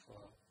of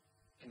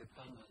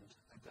independent,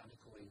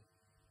 identically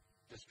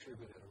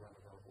distributed random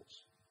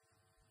variables.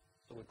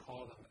 So we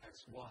call them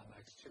x1,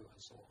 x2,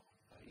 and so on,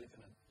 an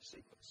infinite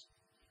sequence.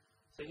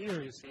 So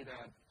here you see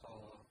that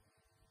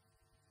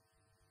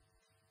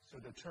so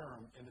the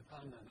term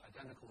independent,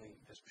 identically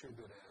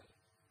distributed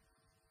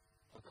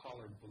are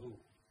colored blue.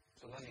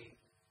 So let me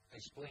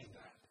explain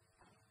that.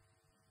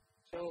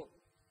 So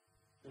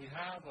we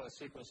have a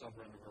sequence of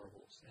random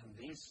variables, and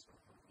these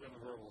random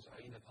variables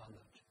are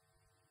independent.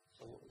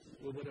 So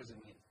what does it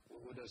mean?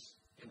 What does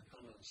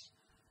independence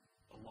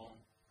among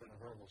random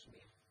variables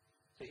mean?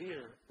 So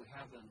here we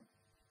haven't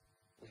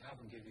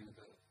given you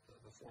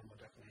the formal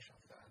definition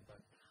of that,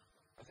 but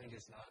I think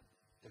it's not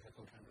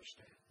difficult to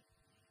understand.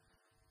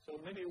 So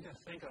maybe we can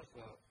think of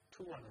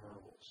two random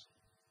variables,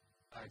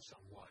 x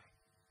and y.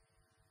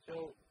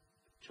 So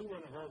two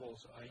random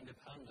variables are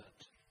independent,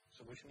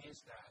 so which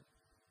means that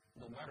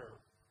no matter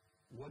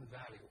what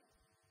value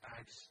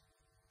x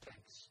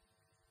takes,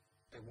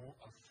 it won't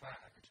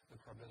affect the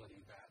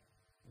probability that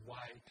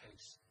y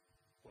takes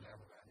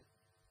whatever value,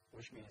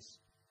 which means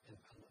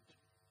independent.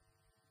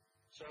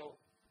 So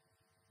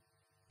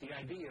the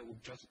idea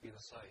would just be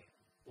the same.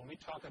 When we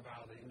talk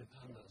about the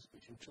independence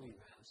between two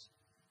events,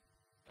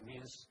 it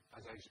means,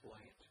 as I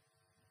explained,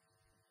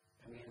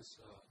 it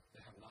means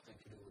they have nothing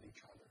to do with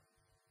each other.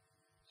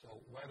 So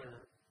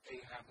whether A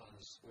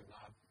happens will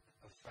not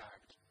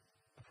affect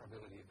the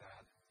probability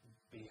that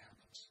B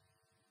happens,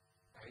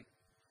 right?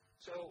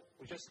 So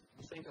we just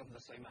think of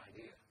the same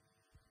idea.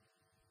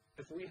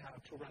 If we have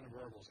two random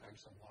variables,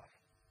 x and y,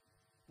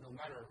 no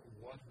matter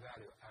what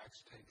value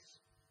x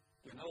takes,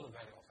 you know the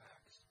value of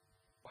x,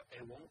 but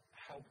it won't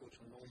help you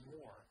to know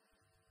more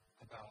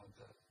about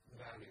the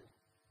value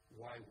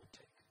y would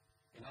take.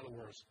 In other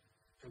words,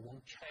 it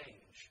won't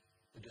change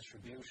the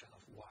distribution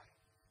of y.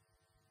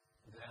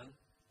 Then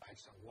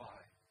x and y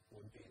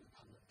would be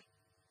independent.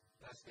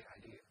 That's the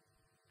idea.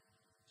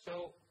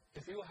 So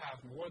if you have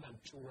more than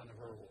two random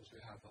variables, you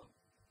have a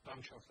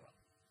bunch of them.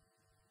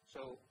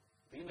 So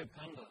the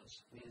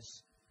independence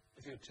means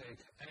if you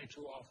take any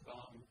two of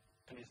them,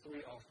 any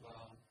three of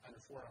them, any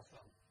four of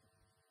them,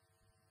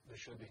 they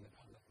should be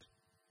independent.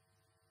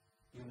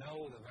 You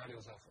know the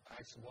values of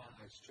x1,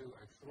 x2,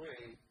 x3,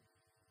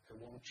 it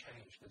won't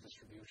change the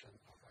distribution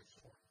of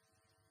x4,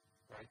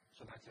 right?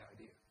 So that's the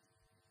idea,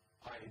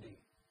 IID.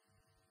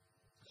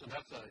 So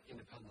that's the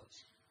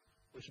independence,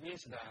 which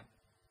means that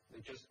they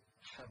just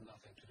have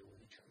nothing to do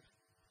with each other.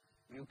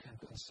 You can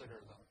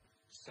consider them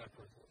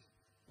separately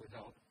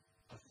without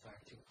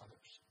affecting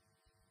others.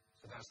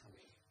 So that's the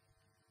meaning.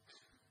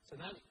 So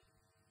then,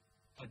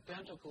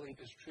 identically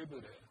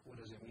distributed, what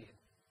does it mean?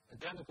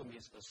 Identical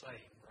means the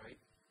same,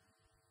 right?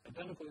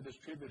 Identically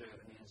distributed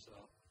means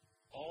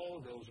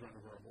all those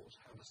random variables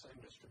have the same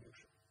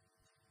distribution.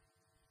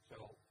 So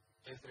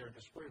if they're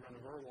discrete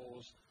random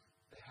variables,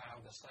 they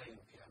have the same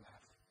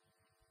PMF.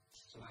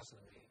 So that's the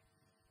meaning.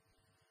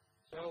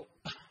 So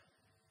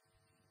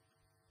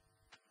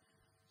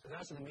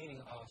that's the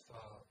meaning of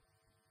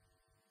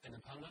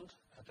independent,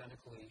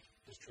 identically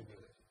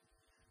distributed.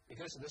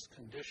 Because this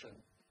condition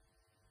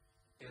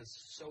is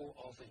so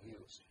often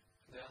used,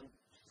 then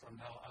from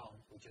now on,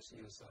 we just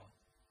use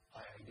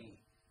IID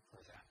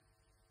for that.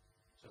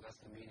 So that's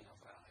the meaning of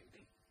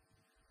IID,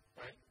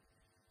 right?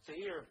 So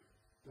here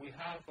we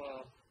have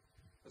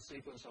a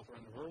sequence of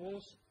random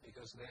variables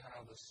because they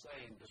have the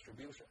same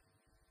distribution.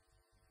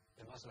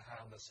 They must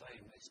have the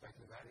same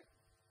expected value,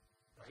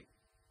 right?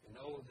 You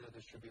know the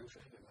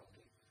distribution, you know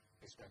the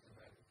expected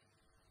value.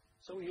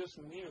 So we use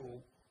mu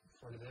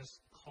for this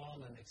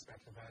common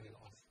expected value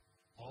of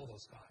all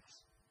those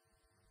guys.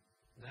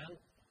 Then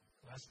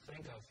let's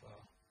think of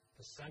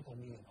the sample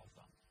mean of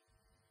them.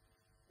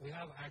 We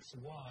have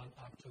x1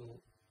 up to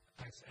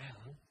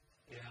xn,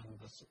 and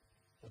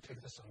we'll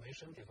take the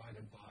summation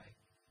divided by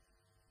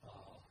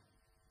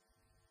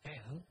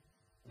n.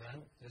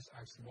 Then this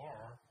x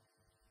bar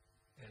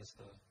is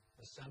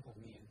the sample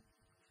mean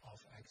of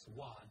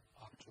x1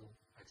 up to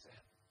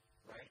xn,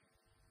 right?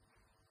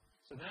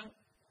 So then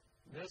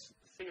this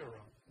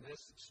theorem,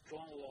 this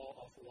strong law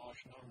of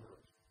large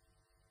numbers,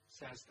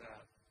 says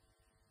that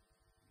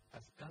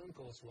as n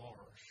goes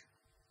large,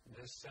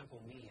 this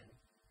sample mean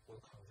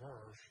will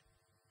converge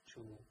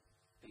to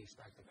the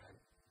expected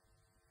value,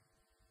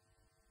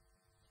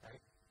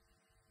 right?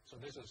 So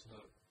this is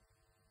the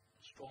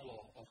strong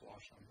law of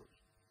large numbers.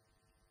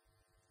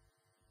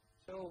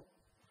 So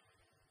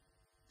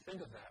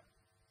think of that.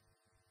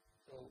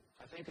 So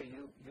I think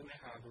you may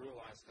have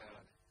realized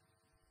that.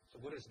 So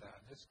what is that?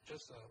 It's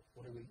just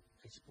what we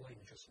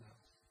explained just now,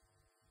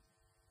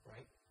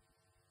 right?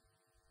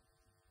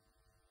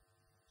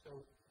 So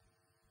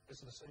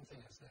it's the same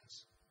thing as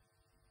this.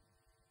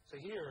 So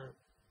here,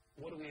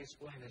 what we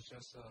explain is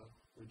just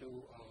we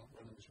do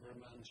random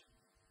experiment,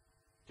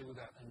 do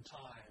that n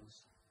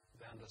times,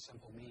 then the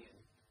sample mean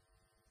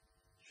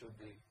should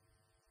be,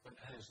 when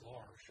n is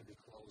large, should be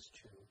close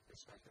to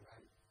expected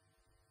value,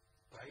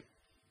 right?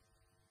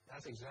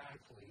 That's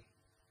exactly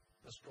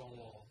the strong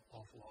law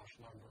of large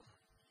number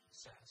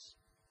says.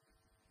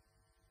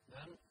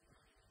 Then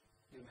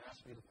you may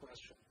ask me the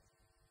question,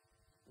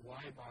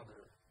 why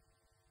bother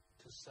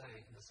to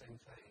say the same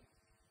thing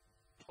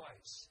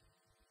twice?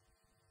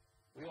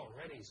 We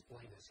already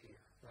explained this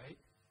here, right?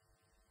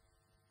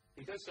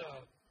 Because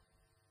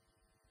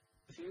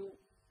if you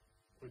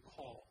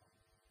recall,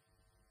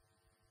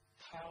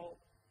 how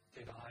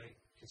did I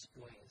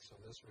explain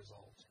this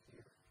result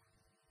here?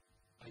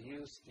 I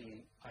used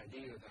the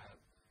idea that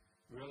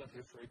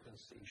relative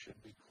frequency should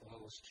be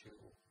close to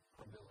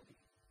probability,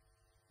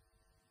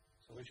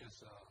 so which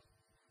is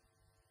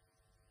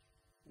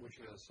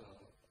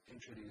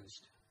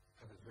introduced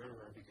at the very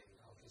beginning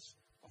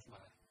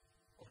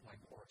of my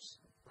course,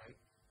 right?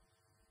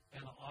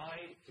 And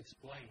I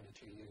explained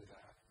to you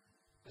that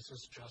this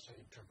is just an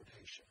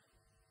interpretation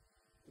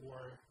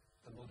or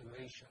the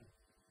motivation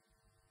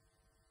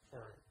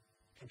for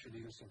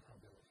introducing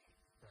probability,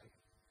 right?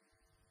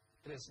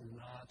 It is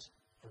not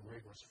a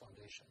rigorous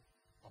foundation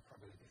of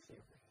probability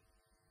theory.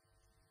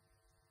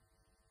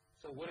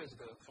 So what is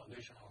the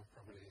foundation of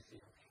probability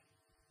theory?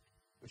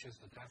 Which is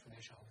the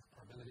definition of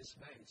probability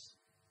space.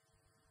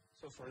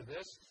 So for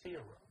this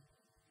theorem,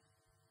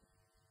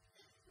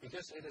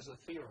 because it is a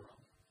theorem,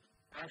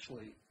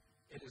 actually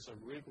it is a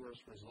rigorous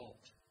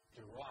result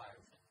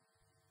derived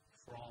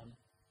from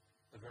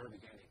the very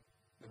beginning.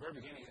 The very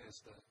beginning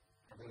is the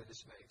probability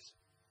space,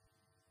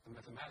 the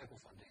mathematical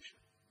foundation.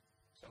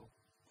 So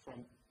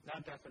from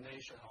that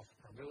definition of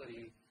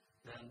probability,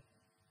 then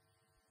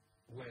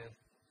with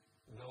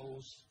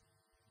those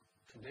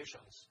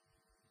conditions,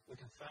 we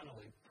can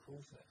finally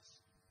prove this.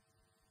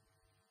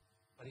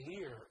 But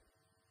here,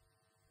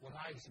 what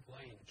I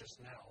explained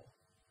just now,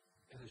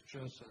 it is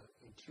just an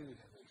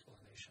intuitive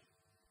explanation.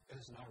 It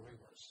is not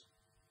rigorous,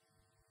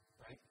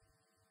 right?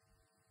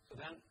 So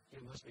then you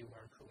must be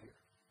very clear.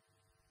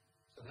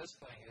 So this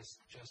thing is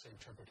just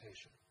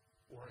interpretation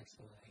or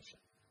explanation.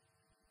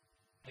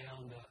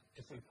 And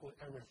if we put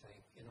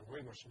everything in a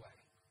rigorous way,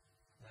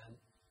 then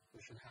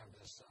we should have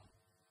this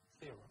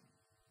theorem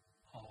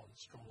called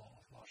strong law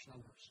of large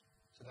numbers.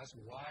 So that's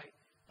why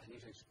I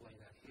need to explain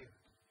that here.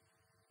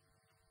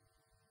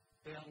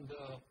 And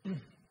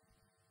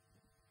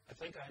I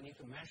think I need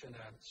to mention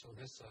that, so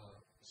this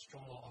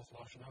strong law of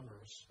large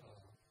numbers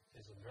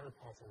is a very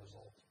powerful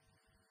result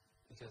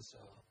because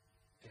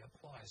it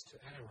applies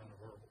to any random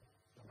variable,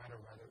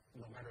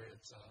 no matter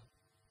it's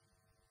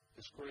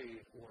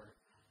discrete or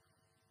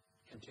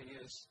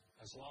continuous,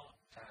 as long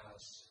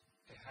as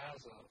it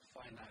has a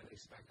finite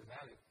expected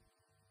value,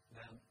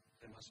 then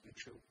it must be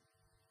true,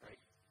 right?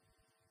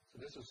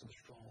 So this is the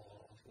strong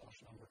law of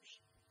large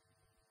numbers.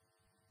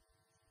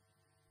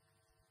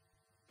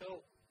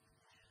 So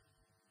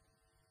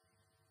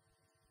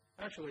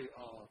actually,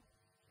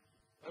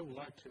 I would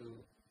like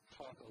to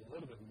talk a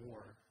little bit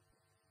more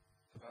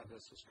about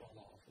this strong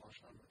law of large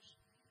numbers.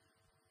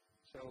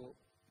 So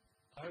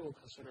I will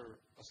consider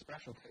a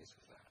special case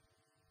of that.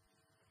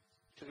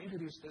 To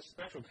introduce this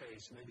special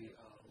case, maybe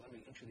let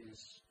me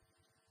introduce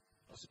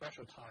a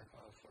special type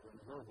of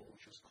random variable,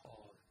 which is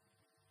called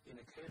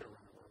indicator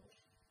random variable.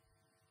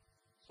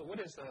 So what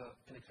is an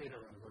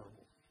indicator random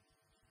variable?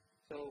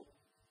 So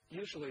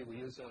usually we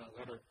use a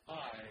letter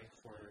I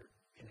for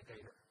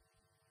indicator.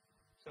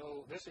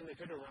 So this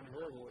indicator random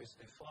variable is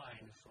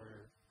defined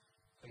for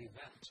an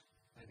event,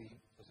 maybe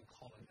we can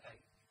call it A.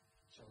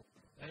 So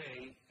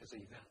A is an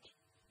event.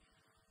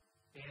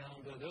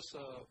 And this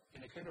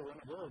indicator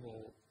random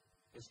variable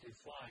is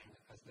defined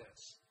as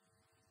this.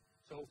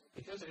 So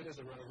because it is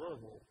a random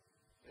variable,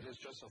 it is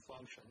just a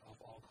function of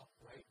outcome,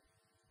 right?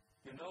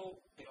 you know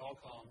the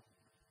outcome,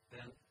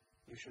 then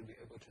you should be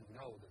able to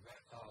know the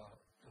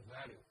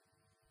value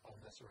of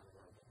this random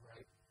variable,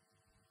 right?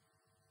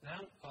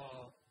 Then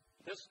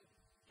this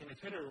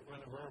indicator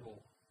random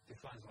variable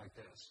defines like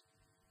this.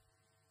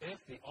 If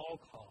the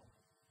outcome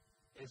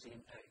is in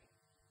A,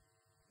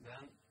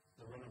 then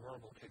the random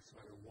variable takes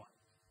value 1.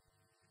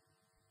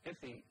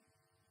 If the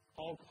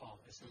outcome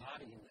is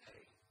not in A,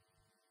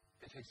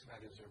 it takes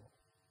value 0.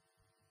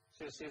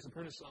 So you see, it's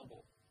pretty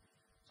simple.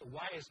 So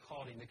why is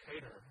called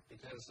indicator?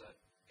 Because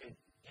it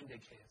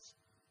indicates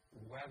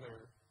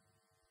whether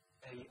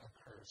A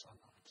occurs or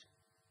not,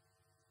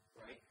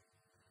 right?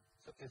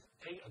 So if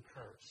A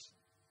occurs,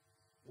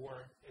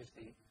 or if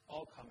the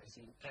outcome is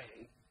in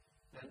A,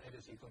 then it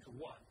is equal to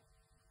 1.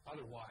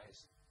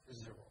 Otherwise,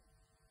 it's 0.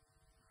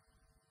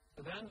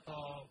 So then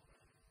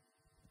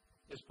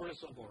it's pretty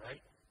simple,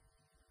 right?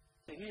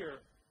 So here,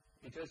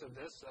 because of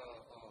this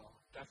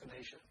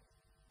definition,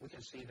 we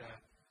can see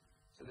that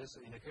this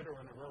indicator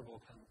random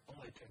variable can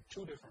only take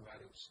 2 different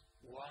values,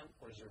 1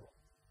 or 0.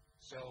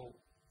 So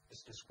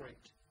it's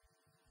discrete.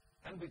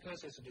 And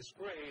because it's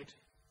discrete,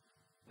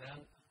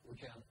 then we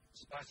can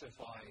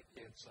specify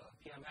its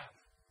PMF.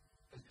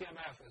 Its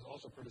PMF is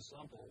also pretty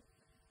simple.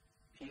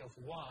 P of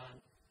 1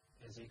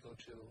 is equal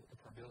to the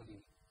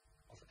probability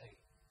of A,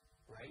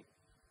 right?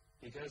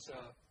 Because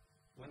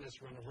when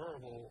this random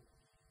variable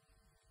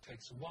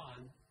takes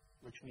 1,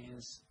 which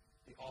means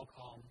the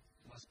outcome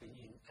must be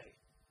in A,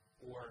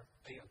 or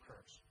A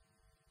occurs.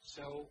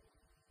 So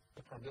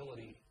the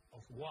probability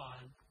of 1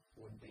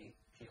 would be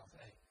P of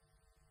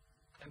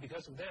A. And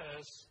because of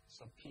this,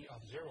 so P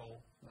of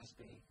 0 must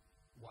be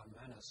 1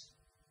 minus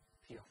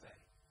P of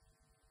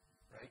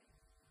A, right?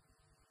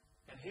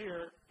 And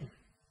here,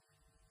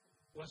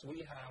 once we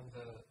have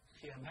the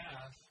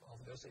PMF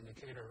of this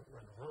indicator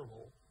random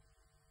variable,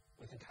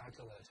 we can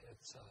calculate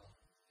its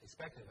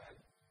expected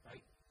value,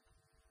 right?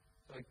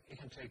 So it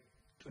can take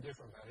 2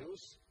 different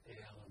values,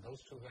 and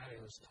those 2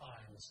 values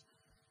times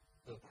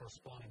the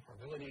corresponding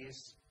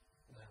probabilities,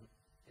 then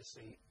you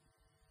see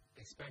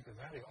the expected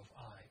value of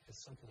I is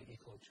simply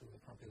equal to the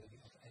probability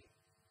of A.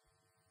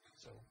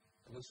 So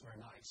it looks very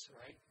nice,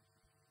 right?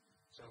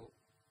 So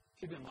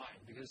keep in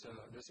mind, because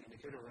this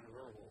indicator random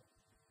variable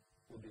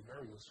will be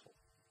very useful.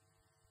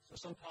 So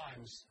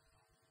sometimes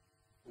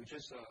we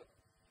just,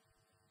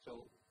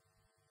 so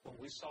when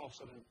we solve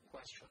certain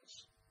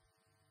questions,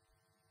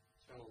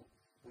 so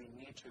we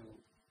need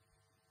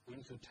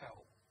to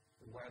tell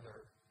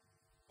whether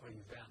an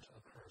event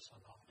occurs or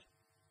not.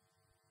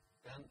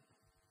 Then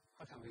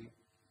how can we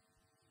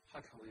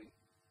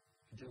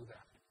do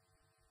that?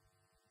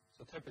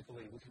 So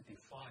typically we can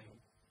define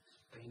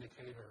the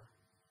indicator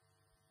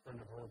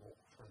random variable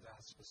for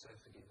that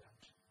specific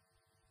event.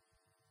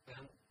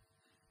 Then,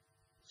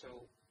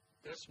 so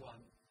this one,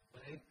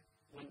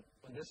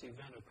 when this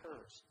event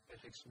occurs,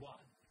 it takes 1.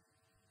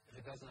 If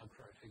it doesn't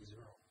occur, it takes 0.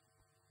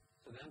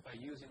 So then by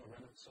using a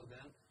random, so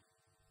then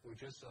we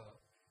just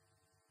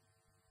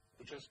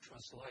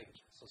translate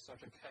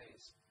such a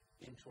case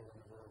into a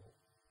random variable.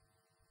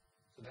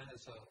 So then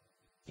it's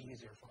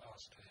easier for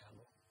us to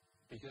handle.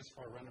 Because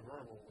for a random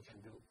variable, we can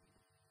do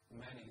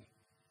many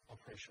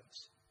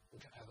operations. We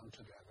can add them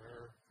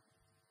together,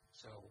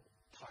 so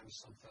times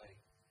something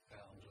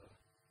and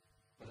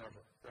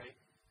whatever, right?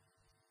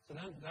 So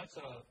then that's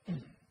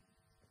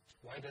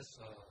why this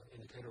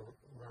indicator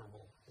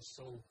variable is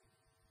so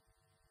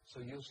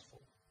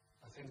useful.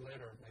 I think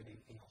later maybe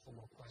in your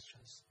homework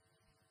questions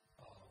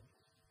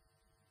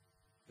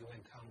you'll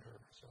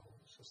encounter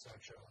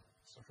such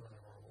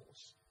random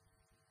variables.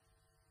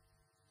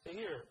 So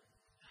here,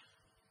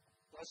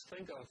 let's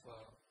think of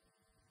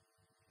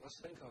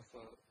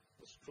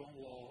the strong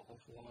law of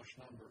large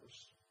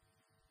numbers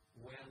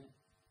when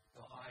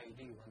the IID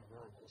random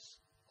variables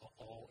are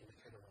all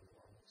indicator random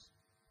variables.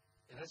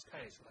 In this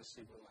case, let's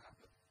see what will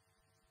happen.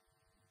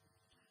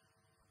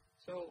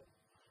 So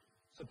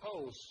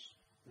suppose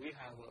we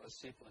have a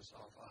sequence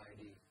of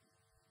IID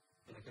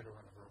indicator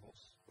random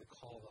variables. We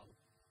call them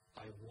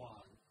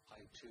I1,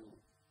 I2,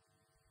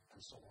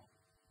 and so on.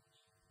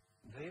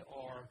 They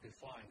are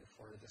defined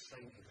for the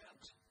same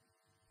event,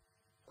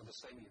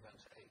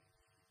 A.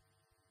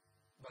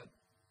 But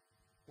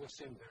we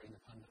assume they're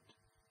independent,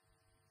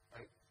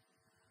 right?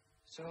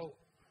 So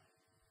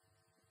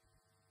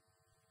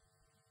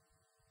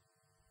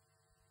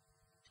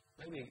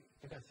maybe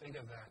you can think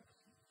of that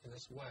in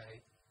this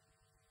way.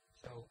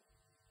 So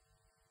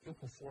you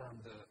perform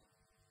the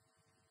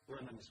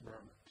random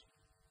experiment.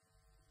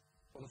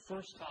 For the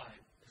first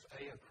time, if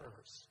A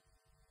occurs,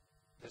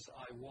 this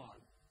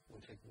I1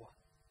 will take 1.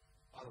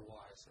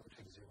 Otherwise, it will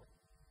take 0,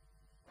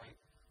 right?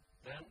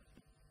 Then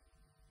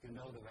you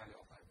know the value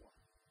of I1.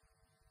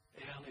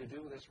 And you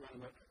do this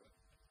random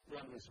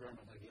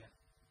experiment again.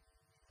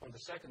 For the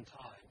second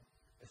time,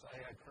 if A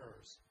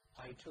occurs,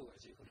 I2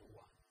 is equal to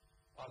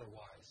 1.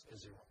 Otherwise,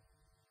 it's 0,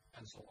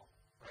 and so on,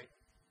 right?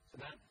 So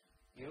then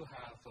you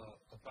have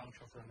a bunch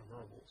of random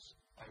variables,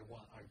 I1,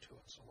 I2,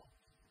 and so on.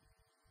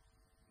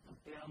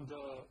 And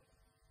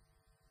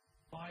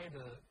by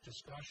the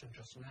discussion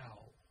just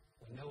now,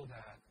 we know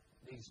that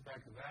the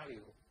expected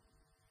value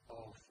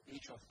of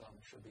each of them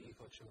should be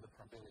equal to the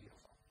probability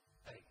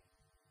of A,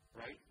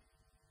 right?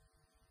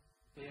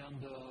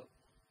 And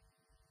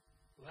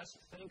let's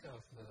think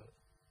of the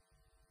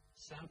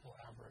sample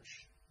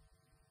average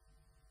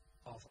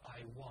of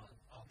I1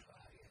 up to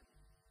In.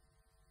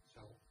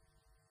 So,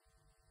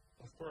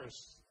 of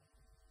course,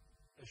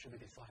 it should be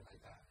defined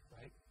like that,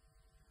 right?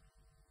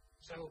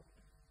 So,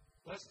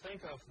 let's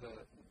think of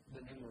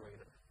the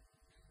numerator,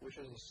 which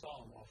is the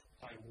sum of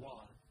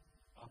I1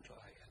 up to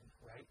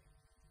In, right?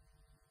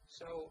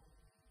 So,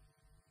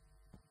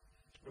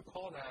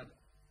 recall that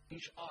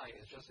each I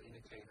is just an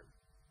indicator.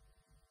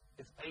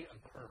 If A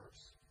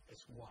occurs,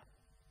 it's 1.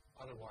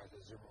 Otherwise,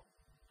 it's 0.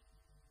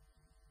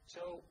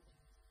 So,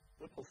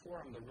 we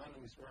perform the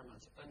random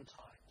experiments n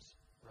times,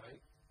 right?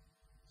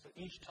 So,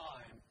 each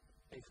time,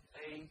 if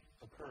A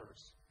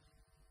occurs,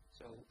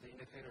 so the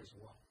indicator is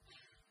 1.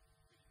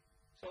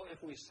 So,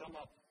 if we sum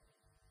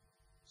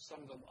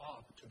them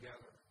up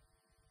together,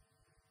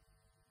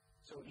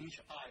 so each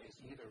I is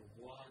either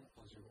 1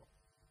 or 0.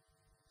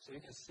 So,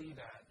 you can see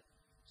that,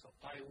 so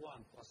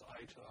I1 plus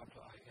I2 up to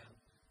In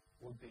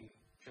would be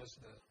just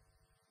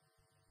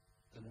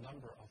the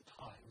number of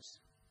times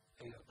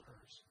A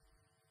occurs,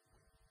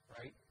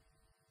 right?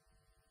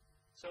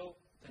 So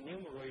the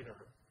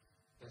numerator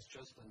is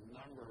just the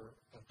number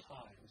of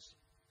times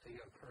A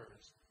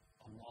occurs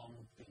among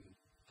the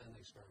N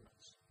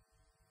experiments.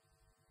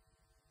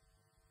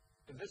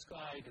 If this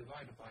guy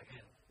divided by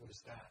N, what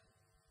is that?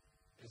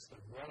 It's the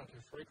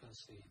relative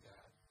frequency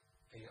that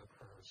A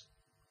occurs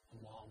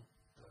among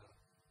the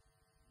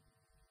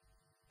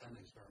N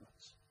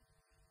experiments,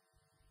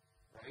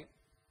 right?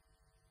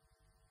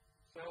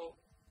 So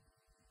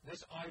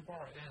this I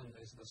bar N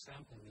is the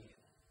sample mean.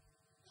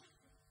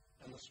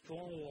 And the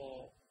strong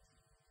wall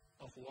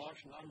of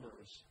large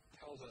numbers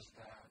tells us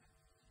that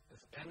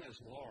if N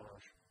is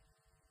large,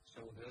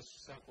 so this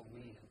sample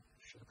mean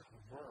should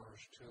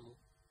converge to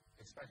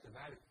expected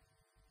value.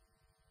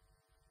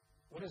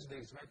 What is the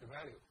expected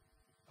value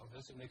of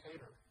this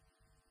indicator?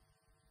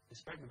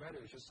 Expected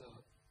value is just a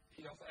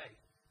P of A,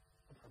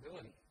 a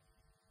probability,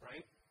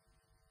 right?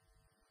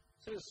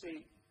 So you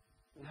see,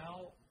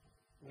 now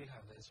we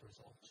have this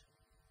result.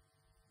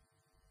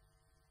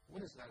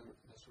 What is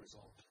this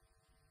result?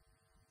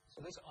 So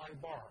this I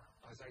bar,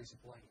 as I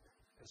explained,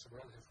 is a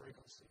relative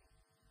frequency.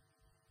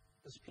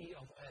 This P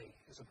of A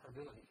is a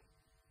probability.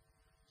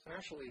 So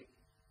actually,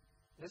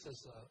 this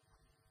is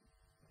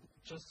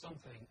just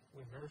something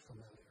we're very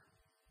familiar,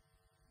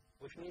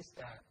 which means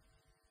that,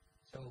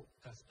 so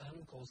as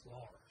N goes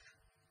large,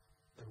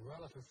 the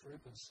relative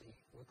frequency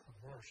will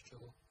converge to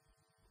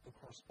the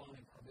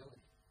corresponding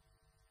probability,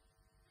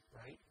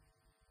 right?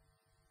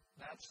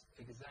 That's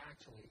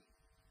exactly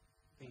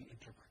the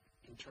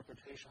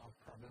interpretation of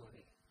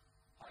probability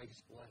I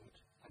explained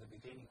at the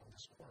beginning of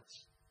this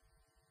course,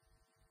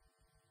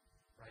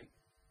 right?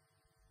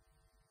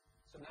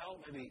 So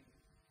now maybe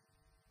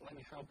let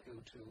me help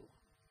you to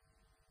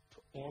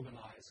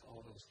organize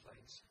all those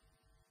things.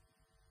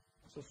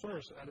 So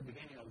first, at the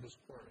beginning of this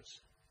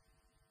course,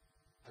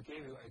 I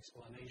gave you an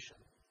explanation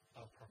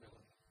of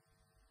probability.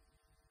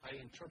 I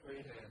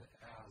interpreted it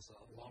as a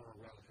longer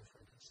relative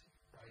frequency,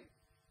 right?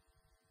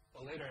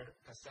 But later,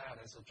 I said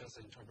it's just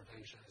an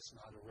interpretation. It's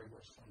not a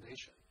rigorous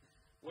foundation.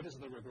 What is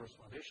the rigorous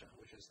foundation?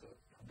 Which is the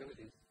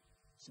probability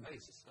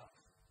space stuff,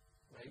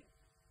 right?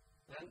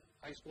 Then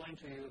I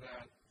explained to you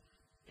that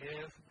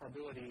if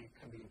probability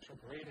can be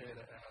interpreted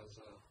as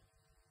a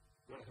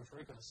relative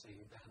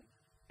frequency, then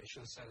it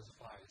should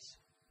satisfy,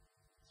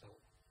 so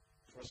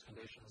first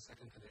condition,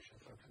 second condition,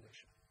 third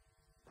condition,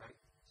 right?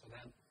 So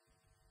then,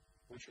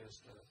 which are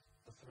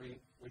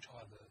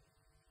the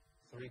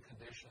three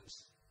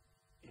conditions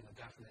in the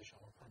definition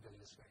of a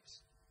probability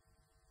space,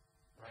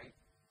 right?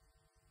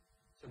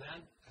 So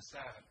then I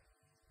said,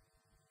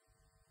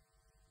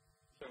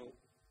 so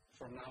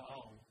from now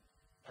on,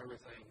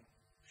 everything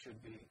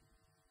should be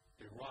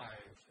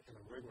derived in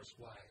a rigorous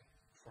way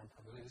from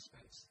probability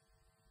space.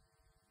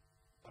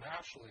 But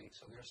actually,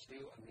 so there's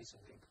still a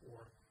missing link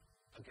or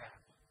a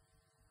gap.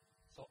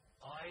 So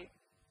I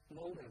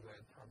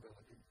motivate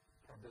probability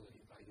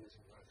by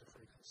using relative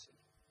frequency.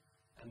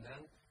 And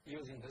then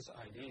using this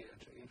idea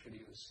to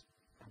introduce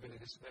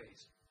probability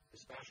space,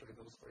 especially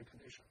those three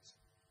conditions.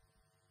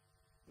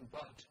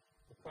 But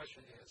the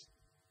question is,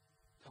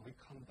 can we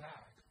come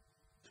back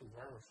to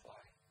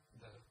verify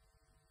the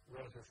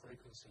relative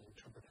frequency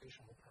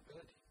interpretation of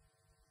probability,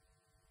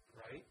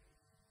 right?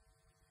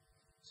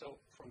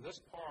 So from this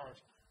part,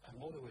 I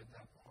motivate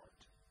that part.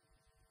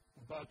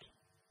 But,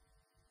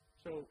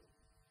 so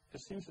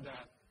it seems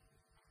that,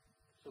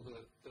 so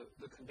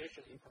the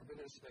condition in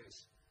probability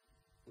space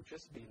would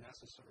just be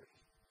necessary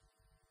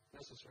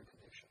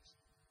conditions.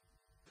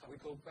 Can we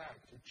go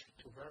back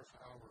to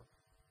verify our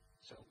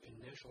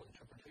initial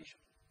interpretation?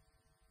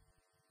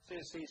 So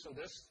you see, so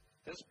this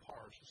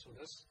part, so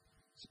this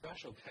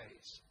special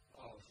case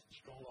of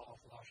strong law of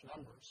large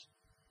numbers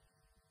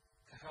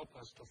can help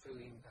us to fill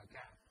in that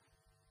gap.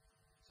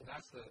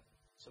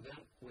 So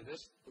then with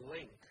this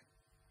link,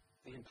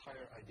 the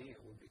entire idea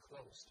would be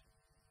closed,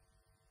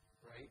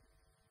 right?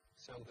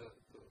 So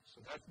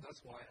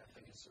that's why I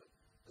think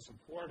it's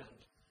important.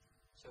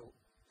 So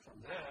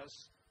from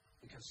this,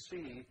 we can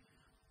see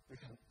we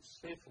can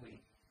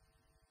safely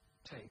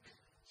take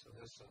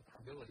this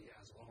probability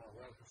as our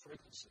relative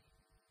frequency,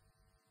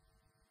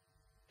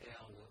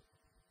 and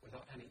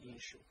without any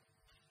issue,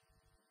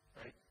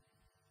 right?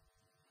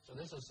 So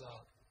this is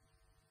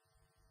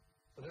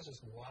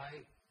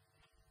why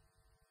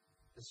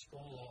this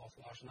strong law of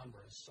large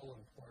numbers is so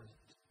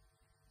important,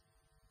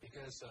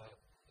 because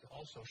it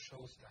also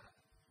shows that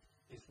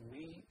if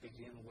we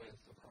begin with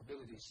the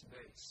probability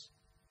space,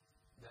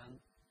 then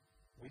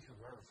we can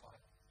verify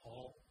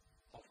all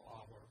of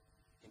our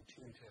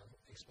intuitive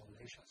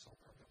explanations of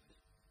probability,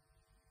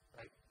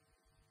 right?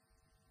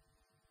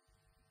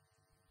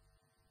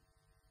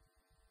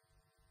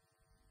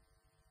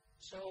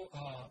 So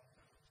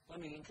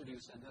let me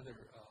introduce another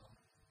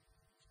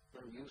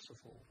very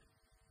useful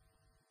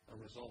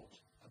result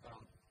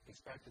about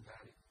expected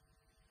value.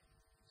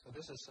 So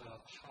this is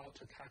how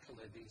to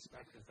calculate the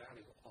expected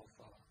value of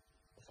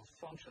a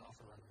function of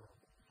a random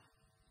variable.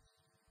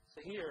 So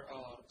here,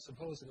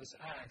 suppose this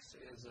x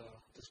is a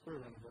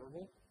discrete random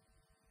variable,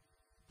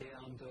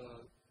 and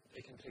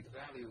it can take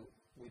value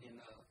within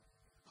a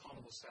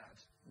countable set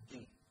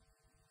D.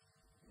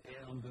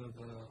 And the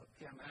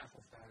PMF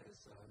of that is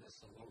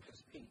this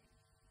lowercase p.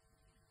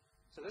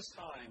 So this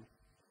time,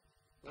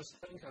 let's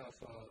think of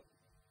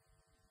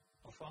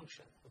a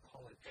function. We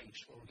call it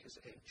h, lowercase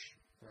h,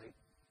 right?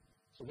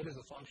 So what is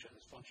a function?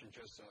 This function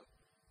just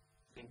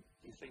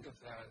you think of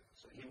that.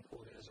 So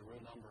input is a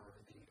real number,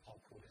 the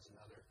output is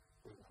another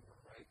real number,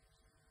 right?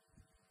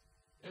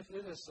 If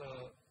it is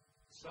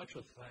such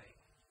a thing,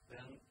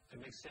 then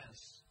it makes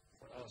sense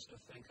for us to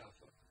think of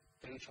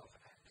h of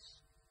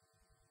x,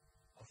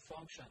 a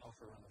function of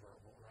a random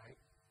variable, right?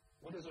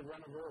 What is a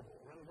random variable?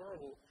 A random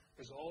variable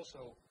is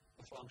also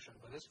a function,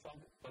 but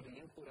the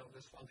input of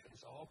this function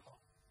is outcome.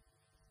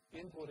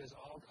 Input is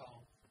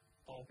outcome,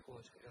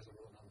 output is a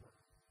real number,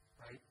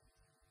 right?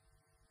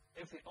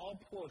 If the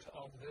output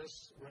of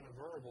this random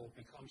variable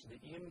becomes the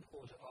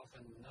input of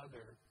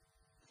another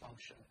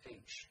function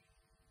h,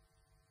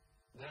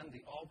 then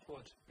the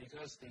output,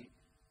 because the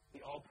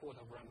output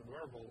of random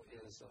variable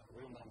is a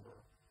real number,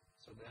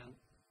 so then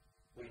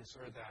we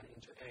insert that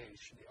into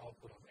h, the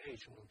output of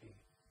h will be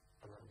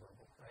a random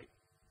variable, right?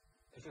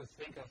 If you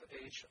think of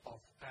h of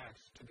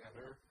x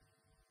together,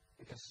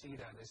 you can see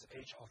that this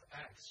h of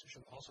x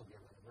should also be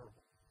a random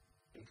variable,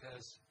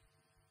 because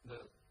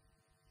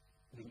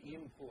the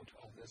input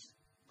of this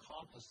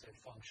composite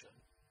function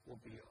will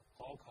be an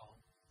outcome,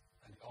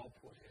 and the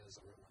output is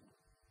a real number,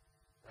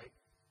 right?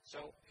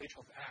 So h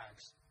of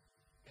x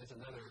is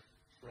another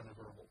random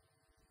variable.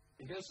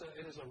 Because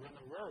it is a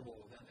random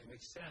variable, then it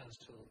makes sense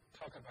to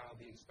talk about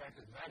the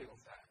expected value of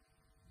that,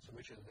 so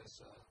which is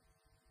this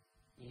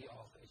e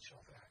of h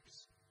of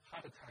x. How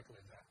to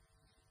calculate that?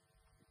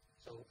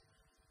 So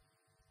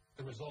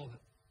the result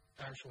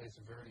actually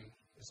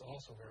is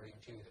also very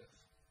intuitive.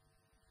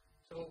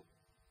 So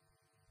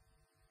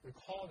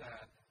recall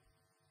that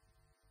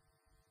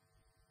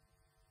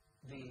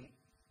the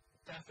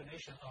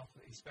definition of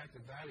the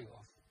expected value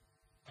of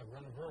a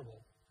random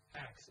variable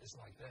x is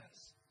like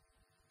this.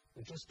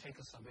 We just take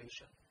a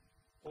summation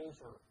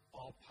over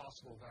all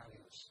possible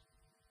values,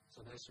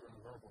 so this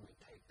random variable may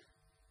take,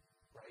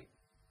 right?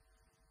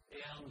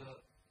 And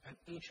at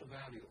each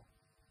value,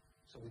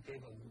 so we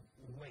gave a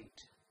weight.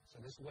 So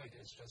this weight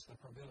is just the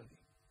probability,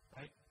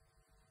 right?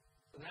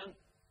 So then,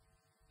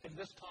 if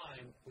this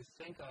time we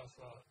think of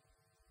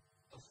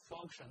a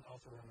function of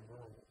a random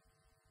variable,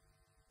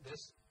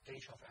 this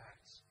h of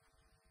x,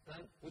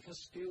 then we can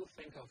still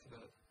think of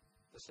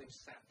the same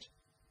set,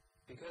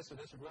 because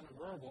this random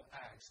variable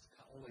x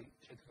can only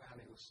take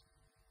values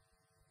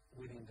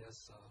within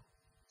this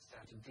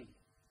set D,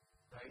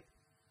 right?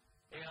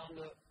 And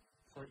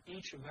for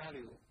each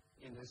value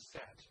in this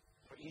set,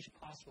 for each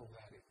possible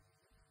value,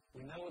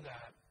 we know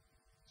that,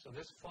 so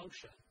this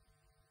function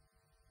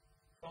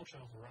of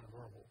a random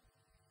variable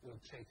will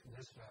take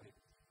this value,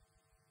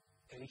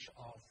 h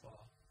of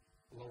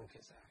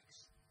lowercase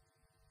x,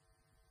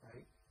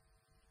 right?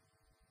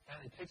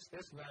 And it takes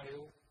this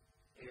value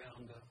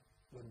and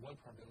with what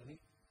probability?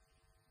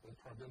 With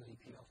probability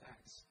p of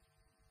x,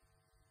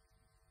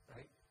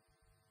 right?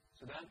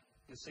 So then,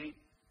 you see,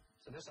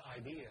 so this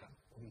idea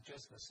will be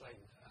just the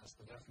same as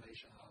the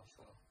definition of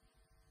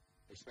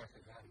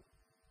expected value.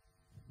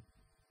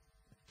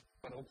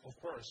 But of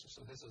course,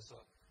 so this is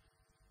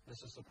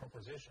a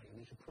proposition. You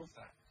need to prove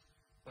that.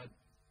 But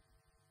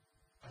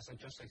as I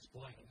just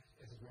explained,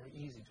 it is very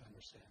easy to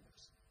understand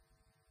this.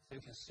 So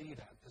you can see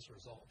that this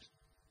result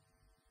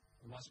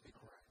must be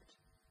correct.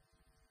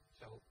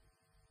 So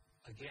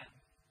again,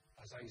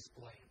 as I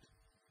explained,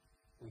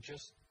 we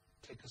just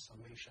take a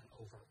summation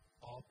over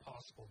all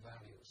possible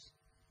values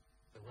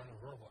the random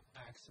variable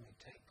x may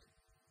take.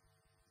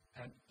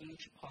 At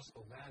each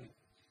possible value,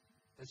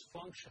 this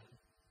function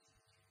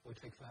will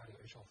take value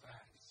h of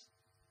x,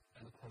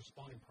 and the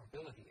corresponding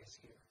probability is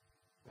here,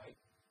 right?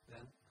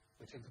 Then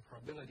we take the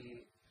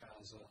probability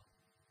as a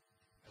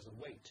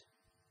weight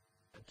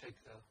and take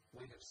the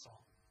weighted sum,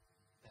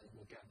 and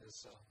we'll get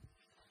this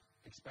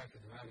expected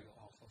value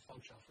of a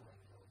function of a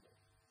random variable.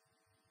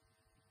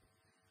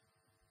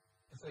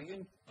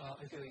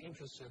 If you're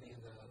interested in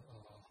the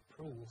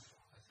proof,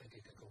 I think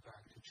you can go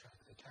back to check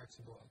the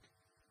textbook.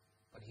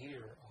 But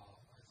here,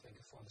 I think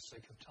for the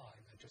sake of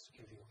time, I just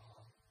give you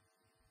a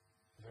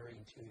very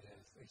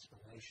intuitive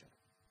explanation.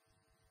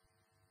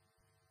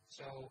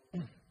 So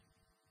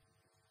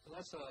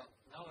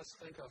now let's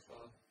think of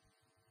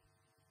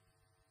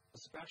a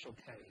special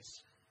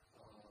case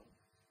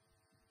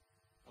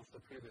of the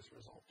previous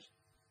result.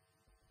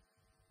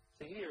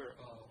 So here,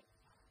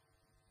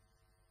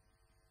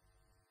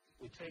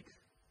 we take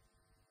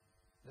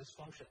this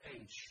function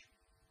h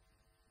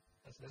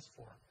as this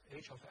form.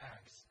 H of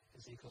x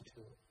is equal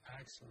to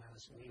x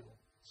minus mu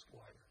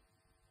squared.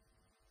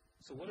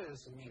 So what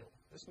is mu?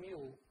 This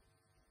mu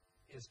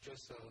is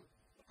just a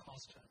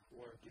constant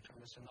or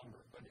deterministic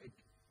number, but it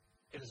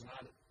is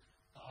not an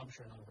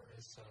arbitrary number.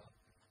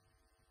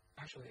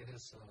 Actually it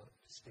is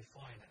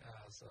defined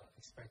as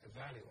expected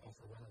value of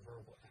a random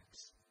variable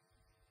x.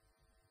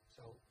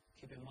 So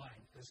keep in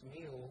mind, this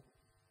mu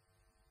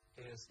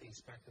is the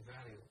expected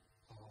value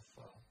of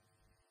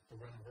the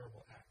random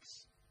variable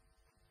x.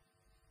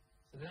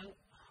 So then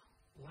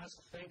let's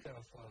think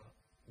of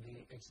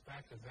the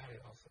expected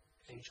value of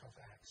h of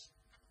x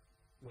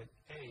with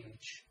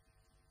h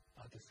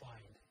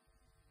defined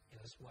in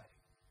this way.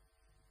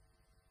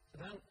 So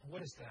then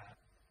what is that?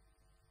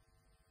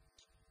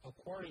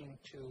 According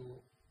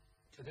to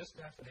this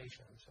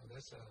definition, so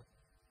this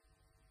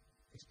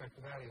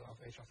expected value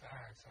of h of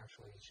x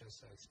actually is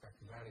just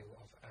expected value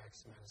of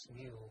x minus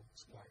mu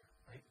squared,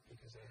 right?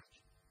 Because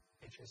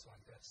h is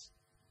like this.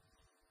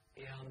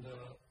 And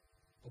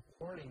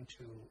according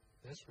to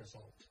this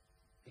result,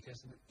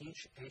 because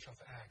each h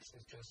of x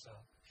is just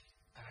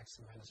x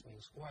minus mu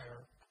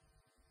squared,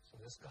 so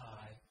this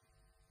guy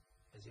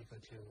is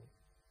equal to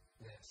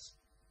this,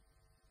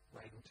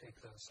 right? You take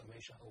the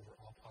summation over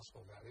all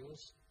possible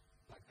values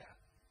like that.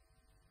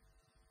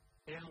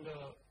 And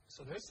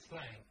so this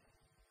thing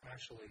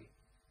actually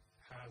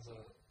has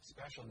a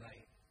special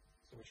name,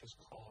 so which is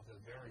called the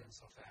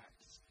variance of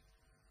x.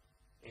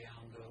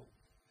 And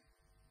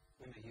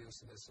we may use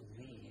this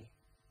v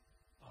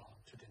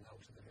to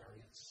denote the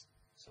variance.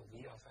 So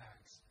v of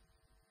x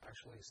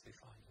actually is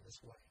defined in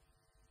this way.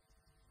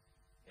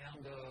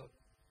 And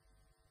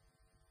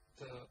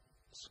the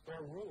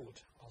square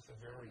root of the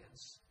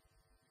variance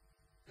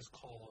is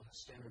called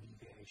standard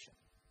deviation,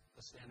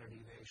 the standard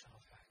deviation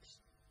of x.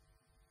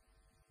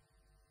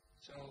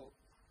 So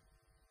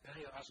then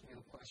you ask me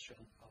the question,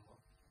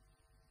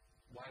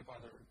 why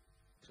bother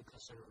to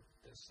consider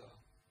this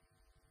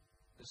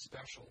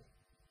special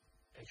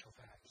h of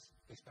x,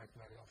 expected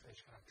value of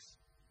h of x?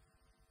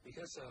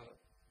 Because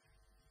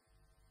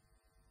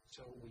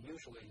so we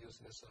usually use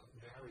this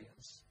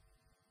variance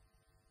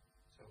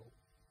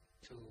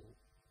to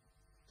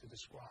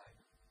describe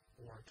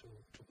or to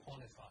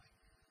quantify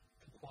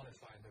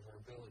the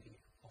variability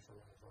of a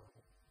random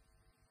variable.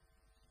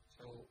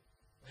 So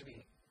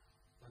maybe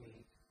let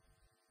me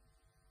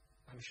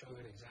show you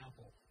an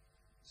example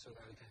so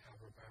that you can have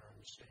a better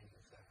understanding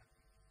of that.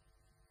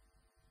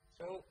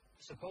 So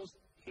suppose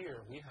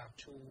here we have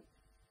two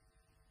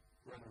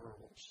random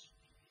variables.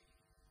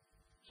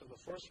 So the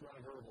first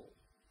random variable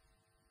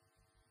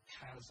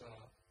has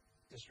a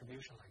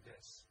distribution like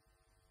this.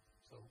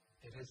 So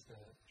it is the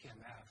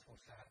PMF of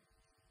that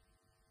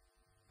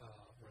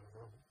random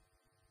variable.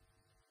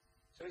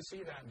 So you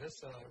see that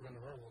this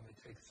random variable may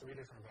take three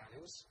different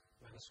values,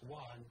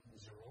 -1,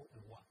 0,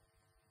 and 1.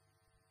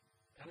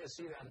 And you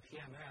see that the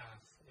PMF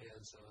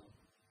is,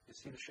 you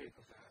see the shape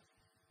of that,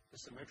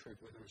 is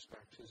symmetric with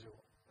respect to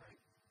 0, right?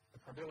 The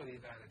probability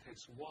that it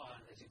takes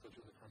 1 is equal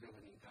to the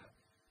probability that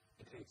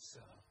it takes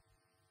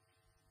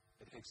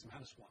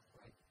 -1,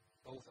 right?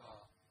 Both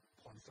are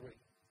 0.3.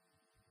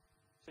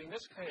 So in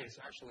this case,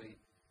 actually,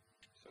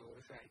 so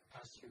if I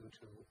ask you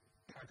to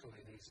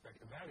calculate the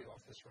expected value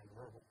of this random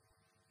variable,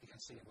 you can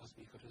see it must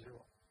be equal to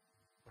 0,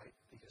 right?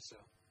 Because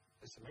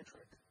it's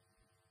symmetric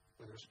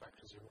with respect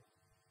to 0.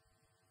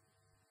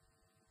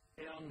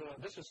 And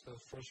this is the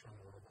first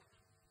random variable.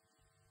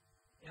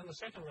 And the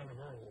second random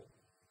variable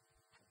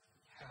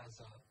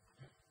has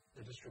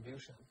the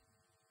distribution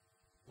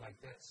like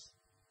this.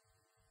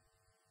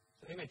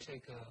 So it may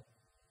take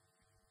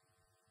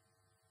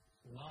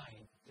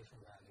 9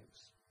 different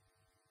values,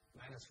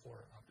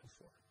 -4 up to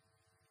 4,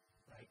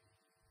 right?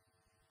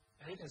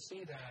 And you can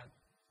see that,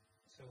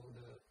 so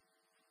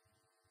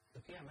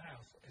the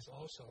PMF is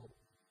also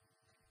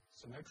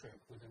symmetric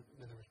with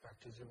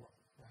respect to 0,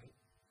 right?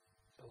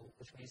 So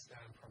which means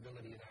that the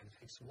probability that it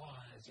takes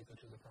 1 is equal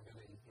to the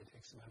probability it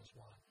takes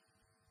 -1,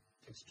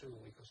 takes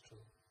 2 equals to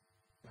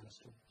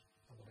 -2,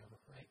 or whatever,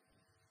 right?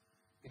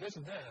 Because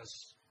of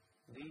this,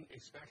 the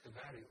expected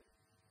value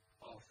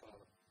of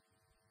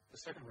the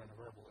second random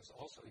variable is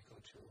also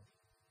equal to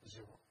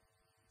 0,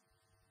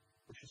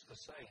 which is the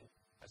same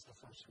as the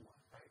first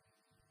one, right?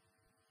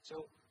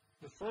 So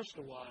the first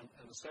one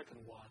and the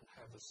second one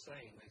have the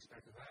same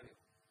expected value.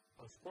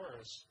 Of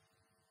course,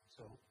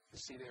 so you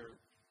see their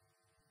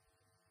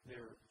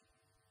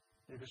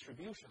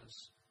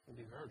distributions will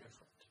be very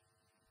different.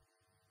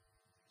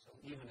 So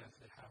even if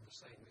they have the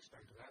same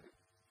expected value.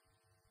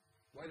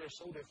 Why they're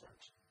so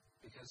different?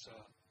 Because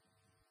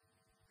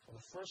for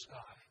the first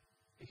guy,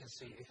 you can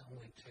see it can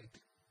only take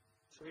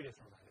 3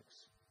 different values.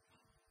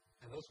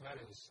 And those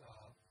values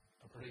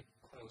are pretty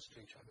close to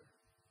each other,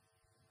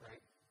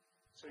 right?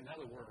 So in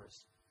other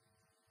words,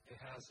 it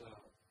has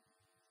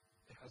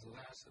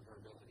less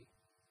variability.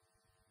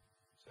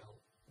 So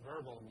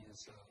variable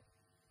means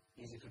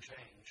easy to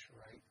change,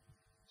 right?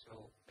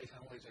 So it can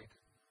only take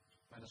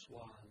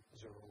 -1,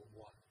 0,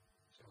 1.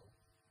 So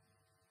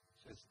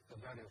it's the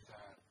value of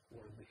that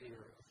or the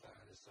behavior of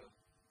that is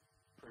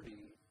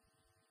pretty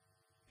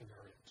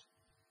invariant.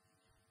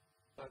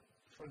 But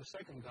for the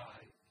second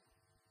guy,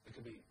 it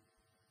could be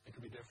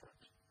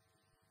different.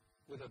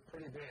 With a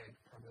pretty big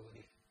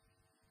probability,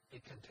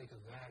 it can take a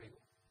value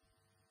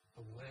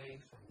away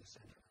from the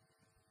center,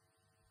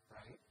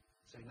 right?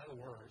 So in other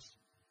words,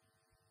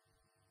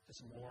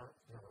 it's more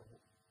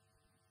variable,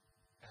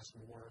 has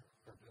more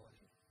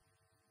variability,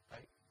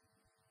 right?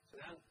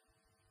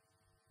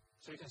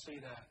 So you can see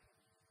that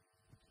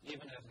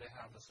even if they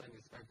have the same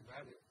expected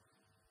value,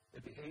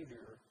 the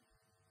behavior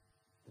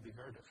will be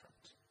very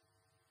different.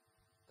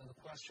 Then the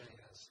question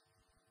is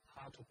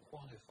how to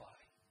quantify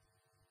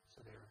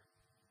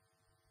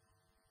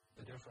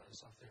the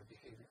difference of their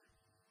behavior,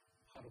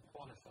 how to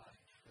quantify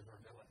the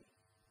variability.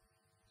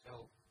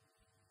 So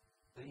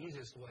the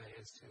easiest way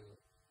is to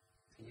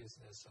use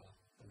this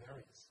the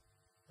variance,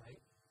 right?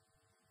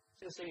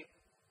 So you see,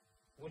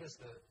 what is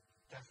the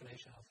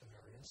definition of the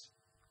variance?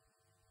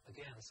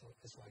 Again, so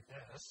it's like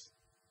this.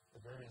 The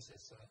variance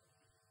is a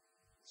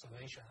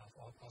summation of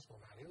all possible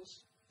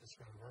values. This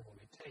variable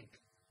we take.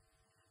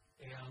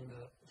 And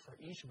for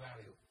each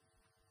value,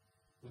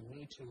 we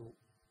need to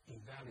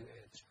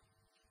evaluate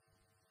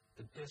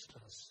the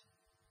distance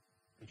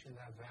between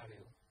that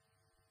value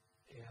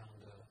and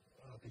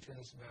between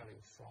this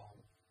value from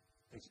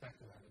the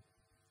expected value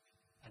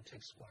and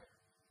take square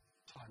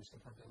times the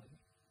probability,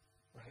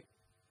 right?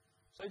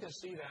 So you can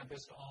see that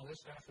based on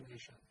this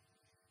definition,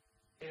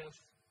 if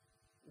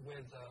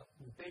with a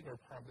bigger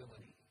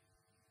probability,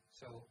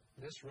 so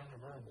this random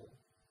variable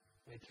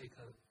may take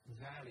a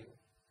value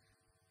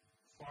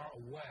far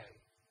away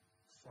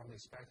from the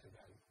expected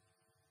value,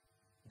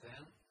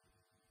 then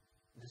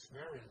this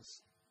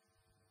variance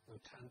will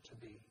tend to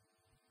be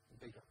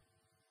bigger,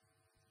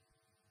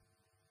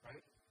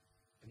 right?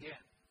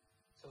 Again,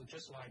 so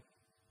just like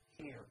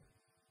here,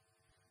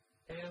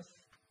 if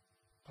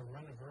a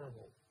random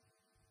variable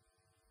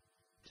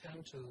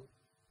tend to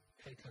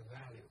take a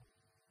value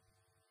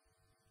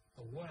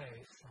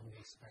away from the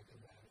expected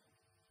value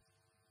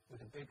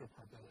with a bigger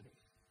probability,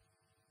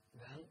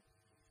 then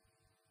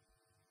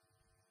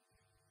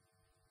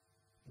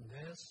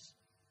this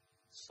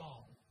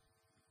sum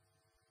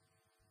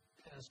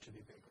tends to be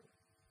bigger,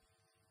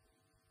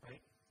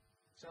 right?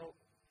 So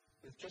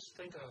just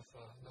think of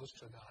those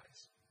two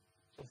guys.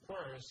 So of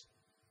course,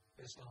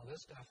 based on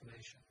this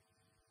definition,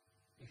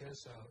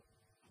 because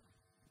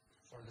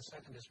for the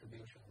second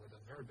distribution with a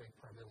very big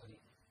probability,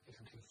 it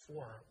can take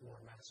 4 or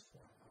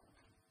 -4.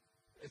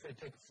 If it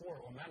takes 4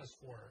 or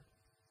 -4,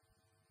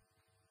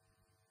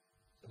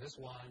 so this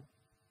one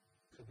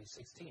could be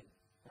 16,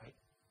 right?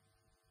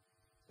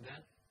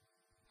 Then it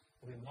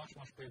will be much,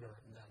 much bigger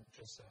than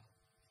just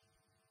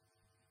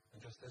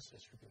this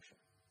distribution,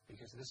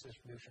 because this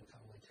distribution can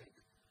only take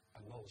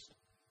at most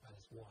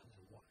 -1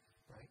 and 1,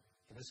 right?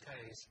 In this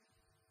case,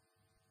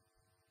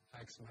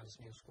 x minus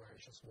mu squared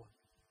is just 1,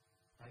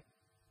 right?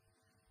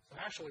 So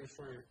actually,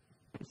 for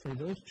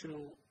those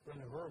two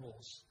random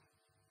variables,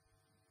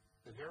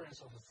 the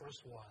variance of the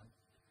first one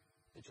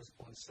is just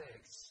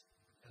 0.6,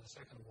 and the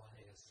second one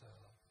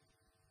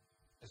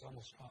is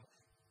almost half,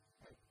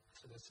 right?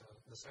 So this,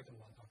 the second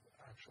one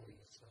actually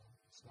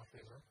is much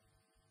bigger.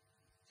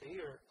 So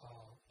here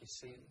you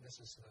see this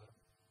is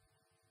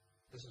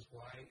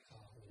why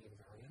we need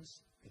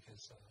variance,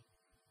 because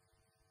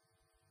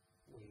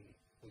we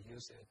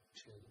use it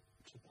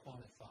to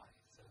quantify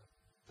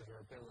the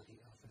variability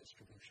of the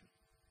distribution.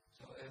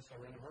 So if a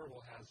random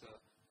variable has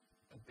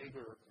a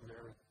bigger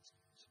variance,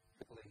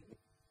 typically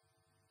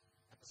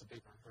has a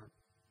bigger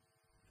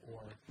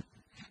or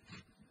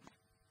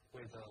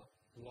with a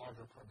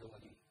larger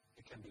probability,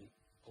 it can be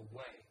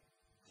away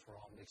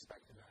from the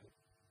expected value,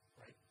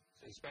 right?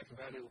 So expected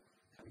value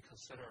can be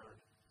considered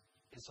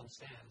in some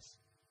sense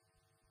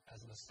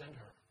as the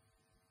center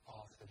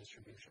of the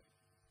distribution.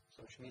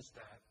 So which means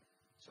that,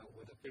 so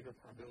with a bigger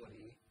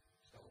probability,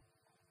 so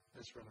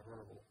this random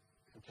variable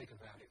can take a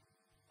value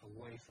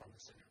away from the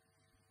center.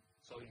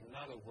 So in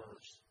other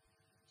words,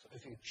 so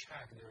if you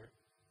check their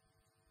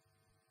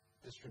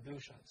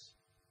distributions,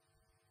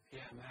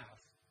 PMF,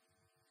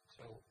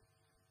 so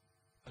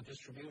a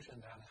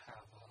distribution that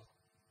have a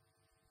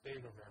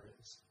bigger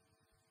variance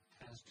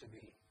tends to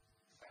be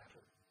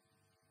fatter,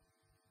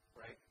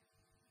 right?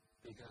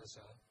 Because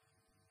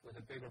with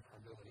a bigger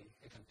probability,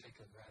 it can take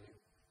a value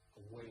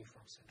away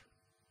from center.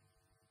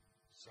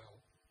 So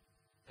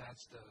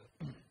that's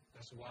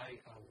why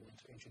we need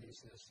to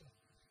introduce this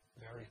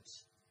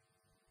variance.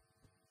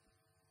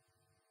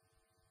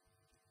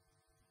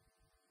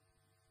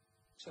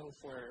 So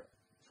for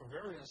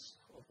variance,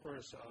 of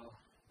course,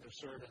 there are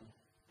certain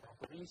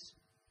properties.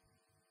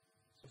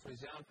 So for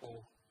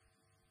example,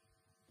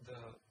 the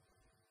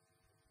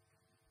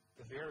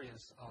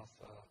variance of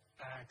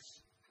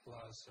x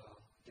plus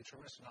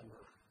determinist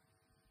number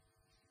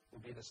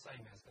will be the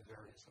same as the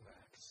variance of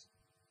x.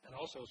 And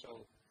also,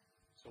 so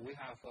we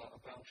have a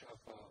bunch of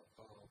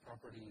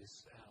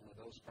properties, and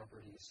those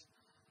properties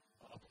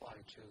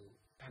apply to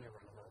any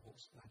random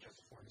variables, not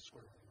just for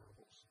discrete random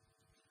variables.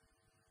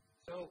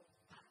 So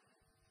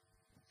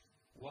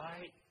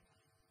why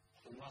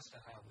we must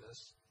have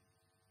this?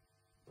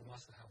 We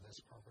must have this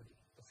property,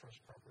 the first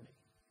property.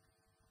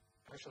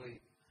 Actually,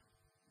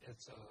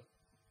 it's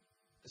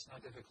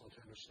not difficult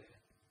to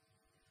understand.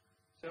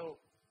 So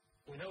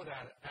we know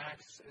that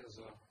x is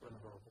a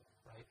random variable,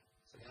 right?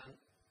 So then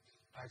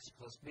x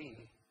plus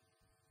b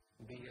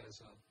as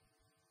a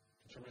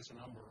determinist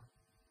number,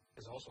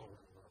 is also a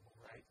random variable,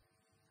 right?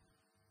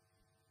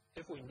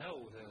 If we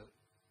know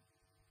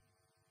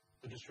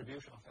the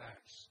distribution of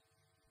x,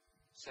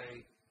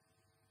 say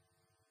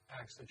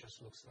x that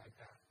just looks like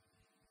that,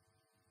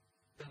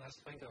 then let's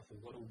think of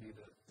what would be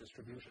the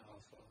distribution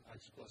of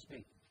x plus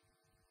b.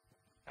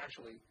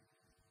 Actually,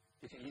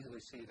 you can easily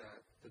see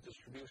that the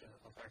distribution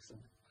of x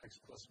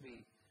plus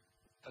b,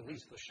 at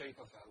least the shape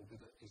of that will be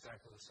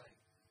exactly the same.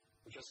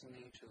 We just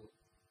need to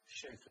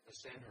shift the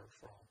center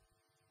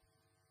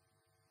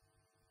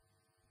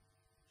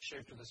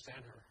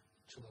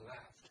to the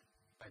left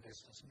by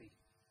distance b,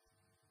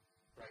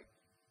 right?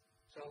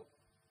 So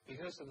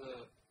because of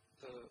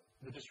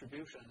the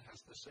distribution has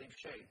the same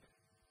shape,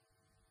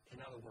 in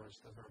other words,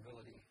 the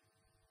variability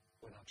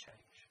will not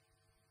change,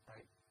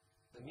 right?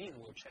 The mean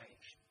will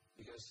change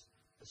because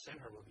the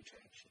center will be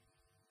changed,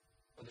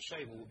 but the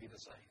shape will be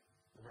the same.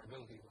 The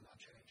variability will not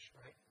change,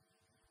 right?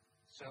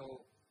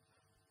 So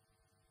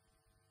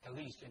at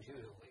least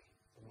intuitively,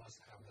 we must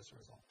have this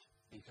result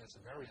because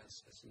the variance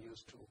is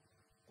used to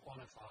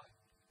quantify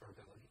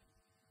variability.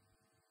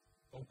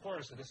 Of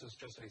course, this is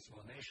just an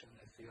explanation.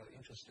 If you're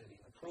interested in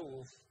the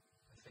proof,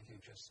 I think you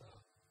just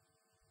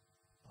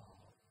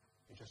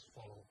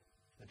follow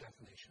the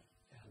definition,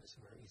 and it's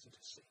very easy to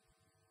see.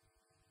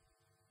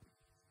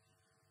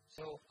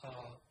 So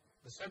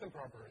the second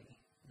property,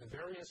 the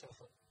variance of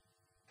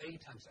a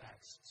times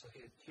x. So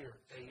here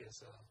a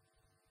is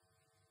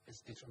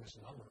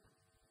determinist number,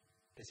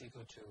 is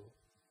equal to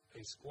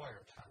a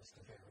square times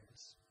the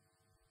variance.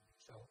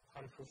 So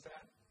how to prove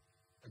that?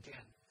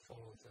 Again,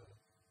 follow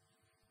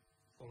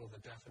the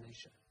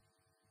definition,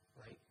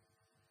 right?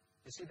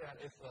 You see that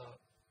if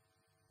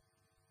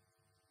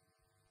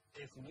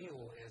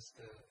mu is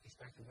the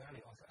expected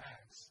value of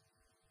x,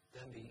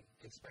 then the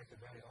expected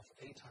value of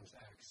a times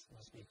x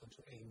must be equal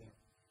to a mu,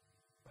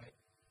 right?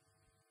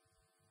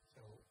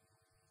 So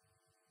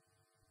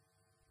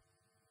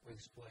we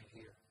explain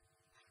here.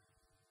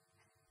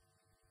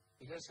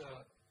 Because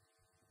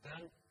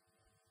then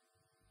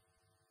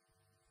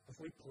if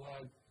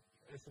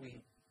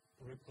we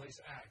replace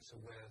x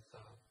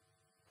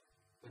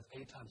with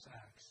a times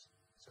x,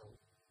 so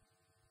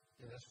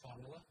in this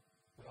formula,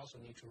 we also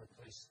need to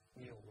replace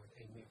mu with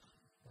a mu,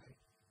 right?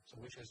 So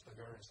which is the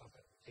variance of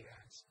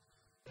ax.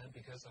 Then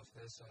because of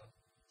this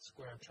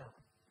square term,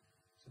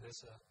 so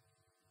this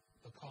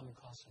the common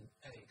constant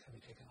a can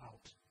be taken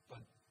out.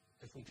 But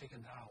if we take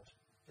it out,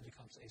 it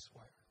becomes a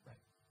square,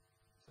 right?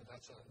 So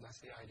that's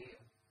the idea.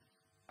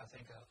 I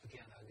think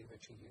again I leave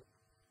it to you.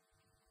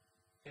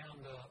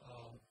 And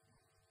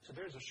so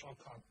there's a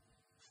shortcut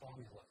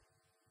formula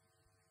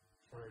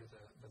for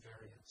the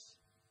variance.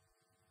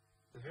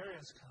 The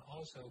variance can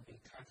also be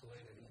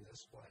calculated in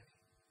this way.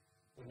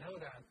 We know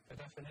that the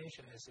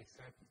definition is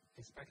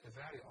expected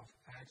value of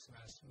x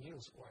minus mu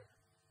squared,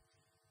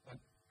 but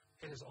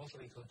it is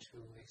also equal to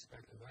the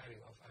expected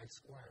value of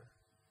x squared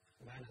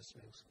minus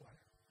mu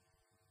squared.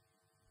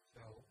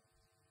 So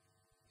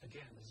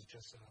again, this is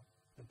just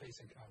the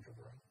basic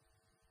algebra.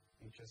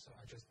 You just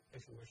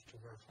if you wish to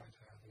verify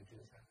that, you do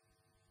that.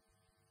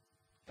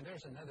 And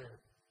there's another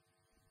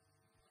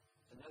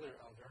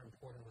very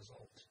important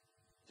result,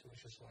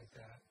 which is like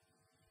that.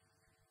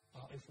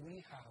 If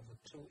we have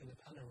two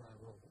independent random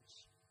variables,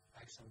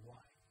 x and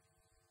y,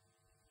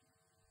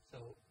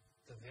 so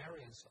the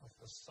variance of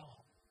the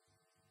sum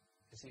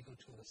is equal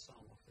to the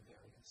sum of the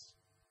variance.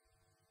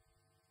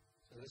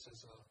 So this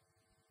is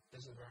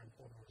a very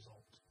important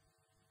result.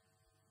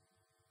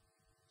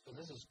 So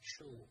this is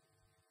true.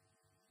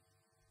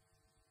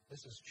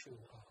 This is true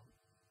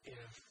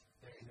if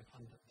they're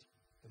independent.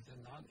 If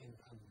they're not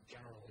independent,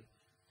 generally,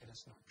 it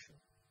is not true.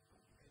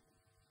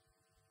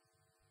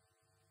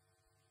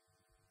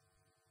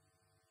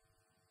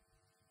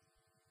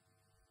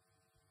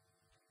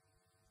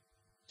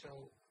 So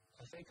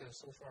I think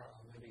so far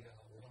maybe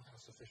we don't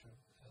have sufficient.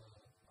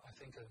 I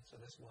think so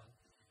this one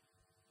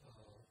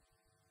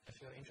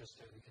If you're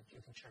interested,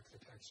 you can check the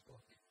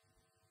textbook.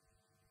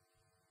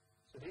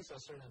 So these are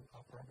certain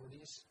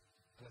properties,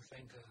 and I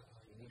think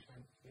you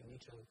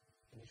need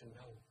to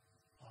know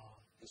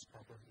these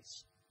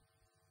properties.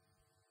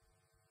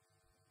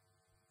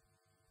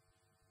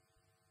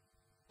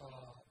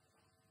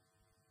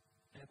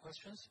 Any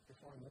questions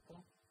before I move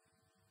on?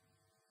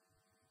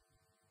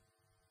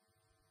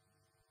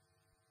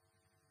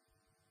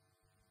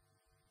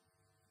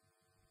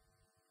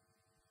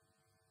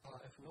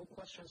 If no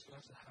questions,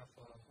 let's have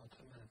a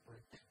 10-minute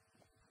break.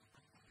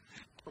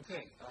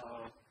 Okay,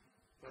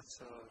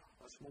 let's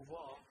move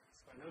on.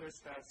 So I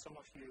noticed that some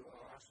of you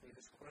asked me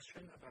this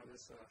question about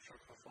this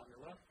shortcut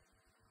formula.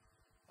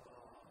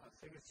 I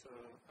think it's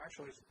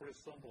actually it's pretty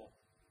simple.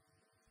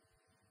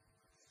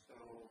 So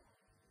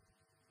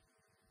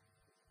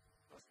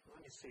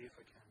let me see if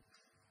I can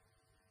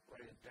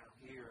write it down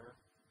here.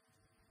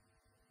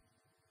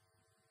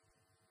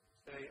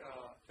 Say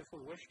if we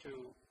wish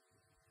to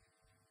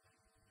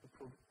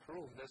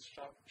prove this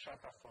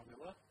shortcut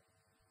formula,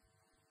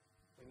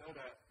 we know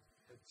that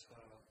it's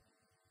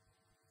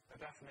the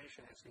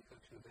definition is equal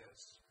to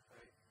this,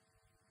 right?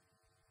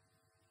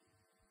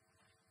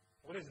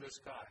 What is this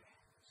guy?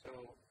 So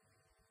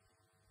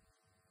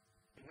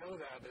we know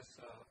that this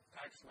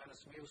x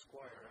minus mu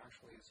squared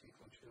actually is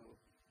equal to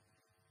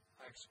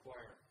x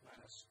squared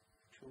minus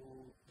 2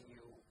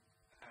 mu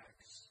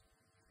x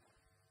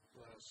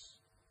plus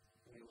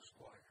mu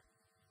squared,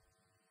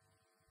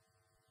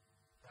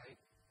 right?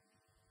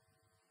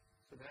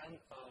 So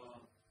then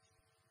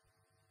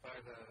by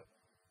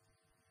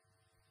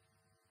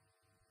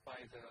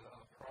the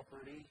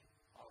property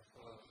of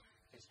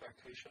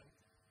expectation,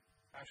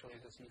 actually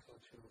it is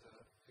equal to the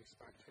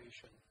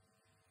expectation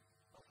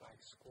of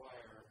x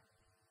squared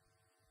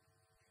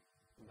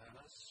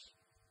minus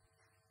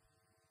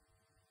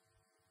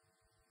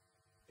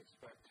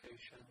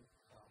expectation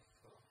of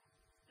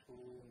 2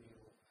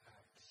 mu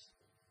x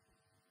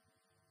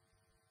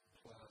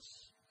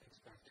plus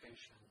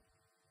expectation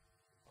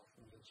of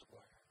mu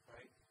squared,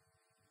 right?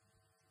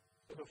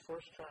 So the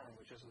first term,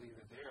 we just leave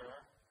it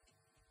there.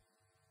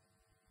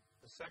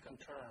 The second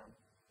term,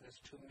 this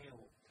 2 mu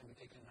can be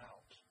taken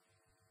out.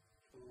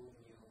 2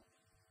 mu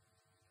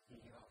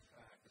e of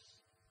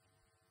x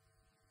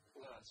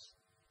plus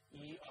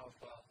e of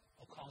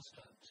a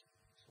constant,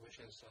 which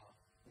is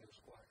mu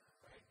squared,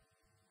 right?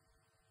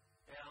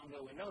 And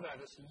we know that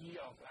this e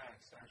of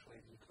x actually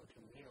is equal to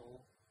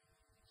mu,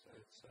 so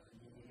it's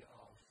e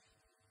of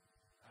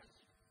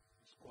x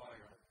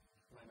squared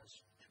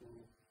minus 2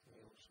 mu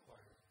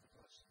squared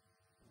plus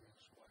mu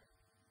squared,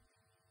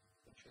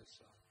 which is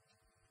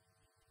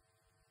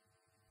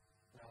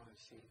now you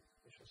see,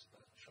 which is the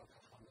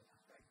shortcut formula,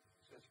 right?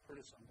 So it's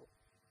pretty simple.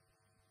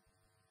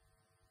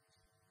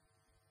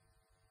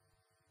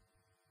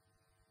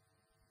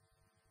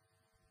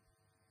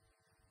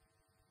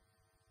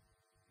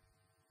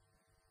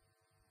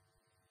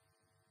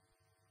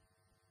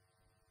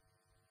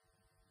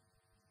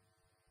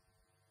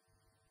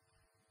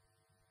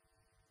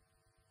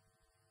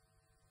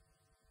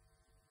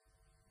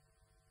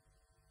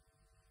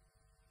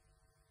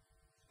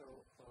 So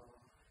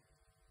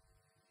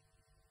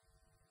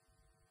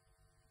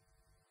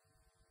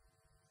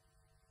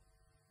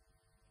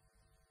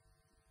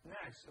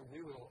next,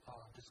 we will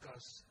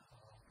discuss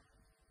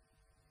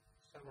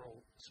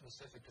several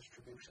specific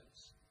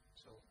distributions,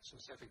 so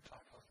specific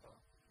type of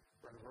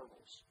random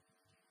variables.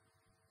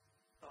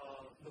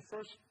 The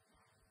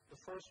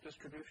first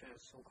distribution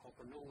is so-called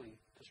Bernoulli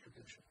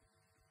distribution,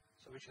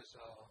 so which is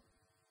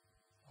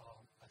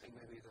I think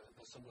maybe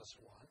the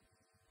simplest one.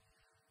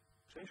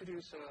 To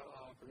introduce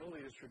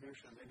Bernoulli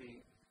distribution,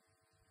 maybe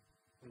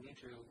we need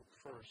to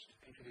first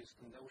introduce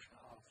the notion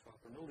of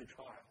Bernoulli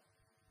trial.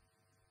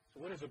 So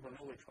what is a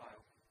Bernoulli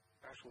trial?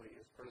 Actually,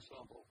 it's pretty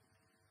simple.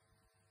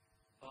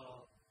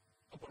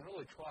 A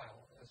Bernoulli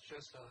trial is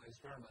just an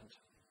experiment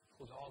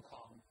whose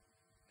outcome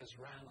is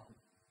random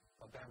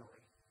or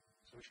binary.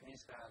 So which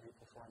means that you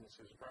perform this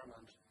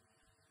experiment,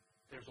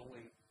 there's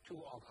only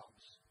two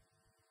outcomes.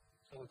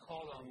 So we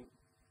call them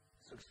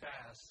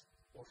success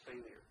or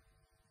failure.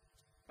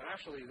 But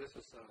actually, this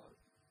is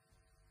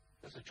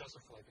just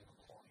a flipping a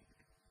coin.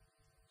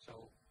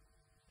 So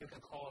you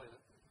can call it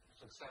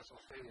success or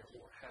failure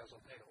or heads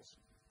or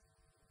tails.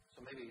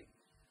 So maybe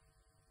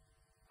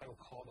I will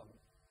call them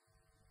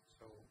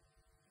so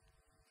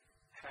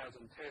heads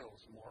and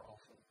tails more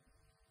often.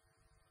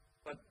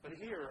 But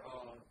here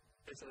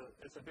it's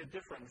a bit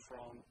different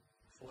from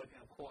flipping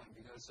a coin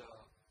because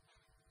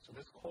so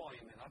this coin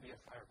may not be a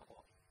fire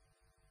coin.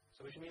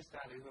 So which means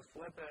that if you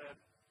flip it,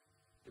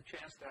 the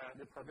chance that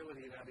the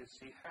probability that it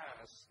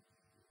has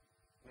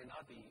may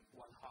not be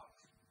 1/2.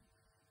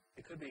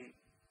 It could be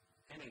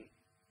any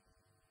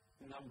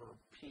number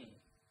p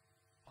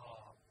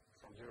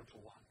from 0 to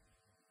 1.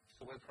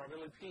 So with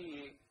probability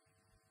p,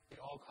 the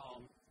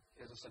outcome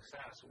is a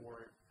success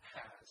or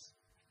has.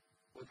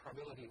 With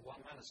probability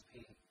 1 minus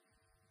p,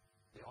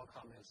 the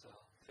outcome is a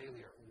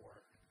failure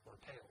or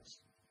tails.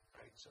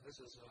 Right? So this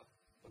is a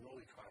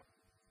Bernoulli trial.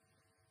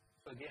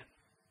 So again,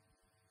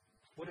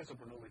 what is a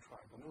Bernoulli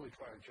trial? Bernoulli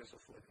trial is just a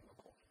flipping a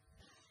coin.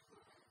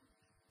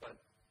 But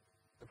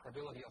the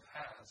probability of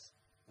has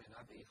may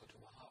not be equal to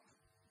 1/2.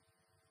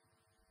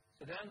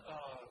 So then,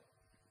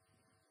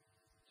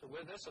 so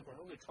with this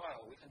Bernoulli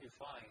trial, we can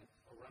define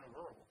a random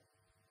variable,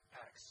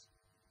 x.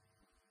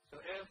 So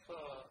if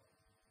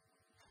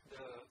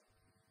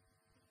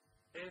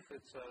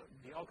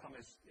the outcome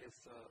is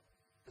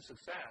the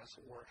success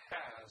or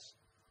has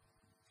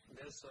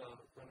this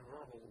random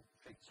variable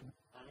takes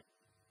 1,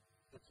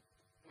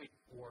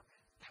 or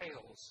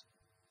tails,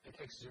 it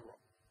takes 0.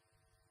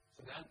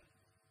 So then,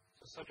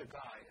 such a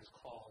guy is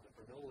called a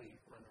Bernoulli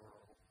random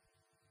variable.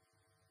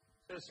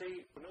 So you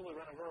see, Bernoulli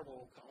random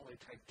variable can only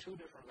take 2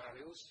 different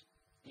values,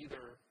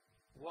 either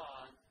 1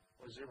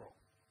 or 0.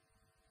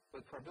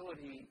 With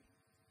probability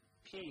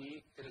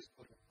p, it is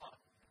equal to 1.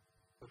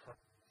 With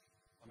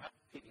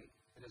probability p,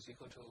 it is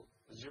equal to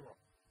 0.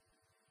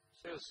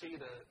 So you see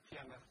the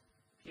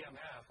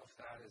PMF of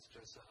that is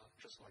just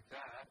like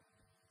that.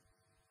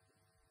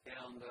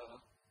 And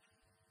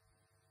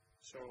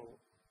so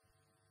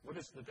what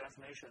is the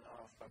definition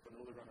of a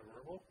Bernoulli random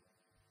variable?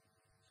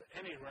 So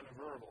any random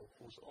variable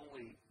whose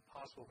only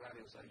possible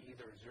values are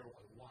either 0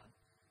 or 1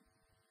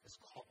 is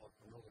called a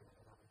Bernoulli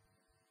random variable.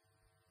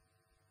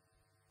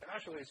 And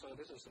actually, so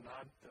this is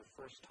not the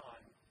first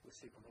time we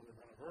see Bernoulli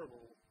random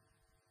variable,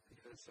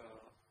 because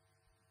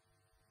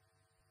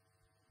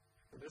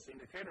this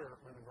indicator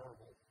random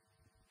variable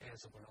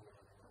is a Bernoulli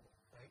random variable,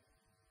 right?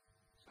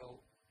 So,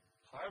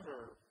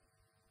 however,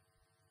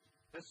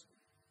 this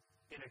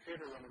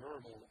indicator random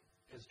variable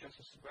is just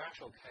a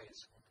special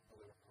case of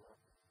Bernoulli random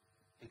variable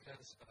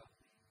because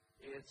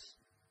it's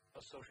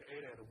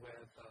associated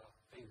with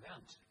an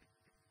event,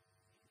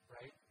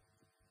 right?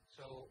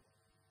 So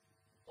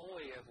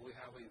only if we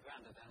have an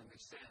event, then it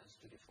makes sense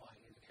to define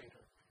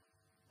indicator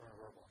random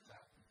variable of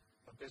that.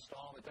 But based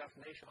on the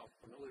definition of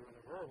Bernoulli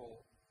random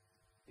variable,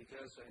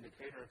 because the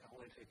indicator can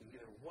only take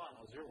either 1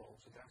 or 0,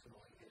 so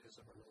definitely it is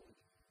a Bernoulli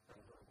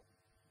random variable.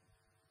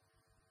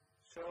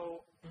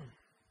 So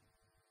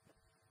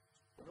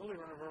Bernoulli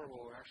random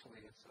variable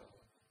actually it's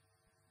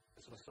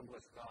the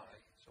simplest guy,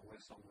 so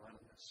with some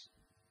randomness.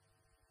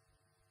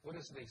 What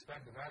is the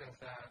expected value of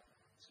that?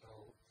 So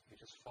you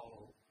just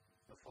follow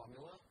the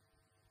formula.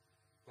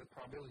 With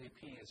probability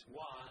p is 1,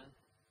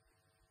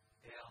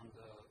 and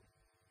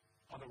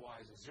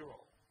otherwise 0.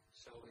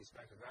 So the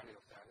expected value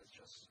of that is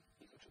just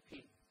equal to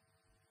p.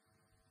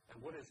 And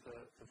what is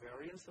the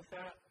variance of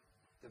that?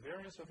 The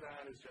variance of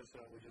that is just,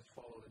 we just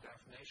follow the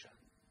definition.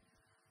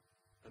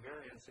 The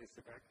variance is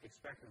the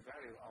expected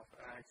value of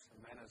x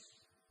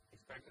minus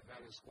expected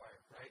value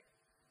squared, right?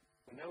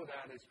 We know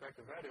that the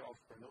expected value of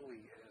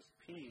Bernoulli is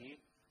p,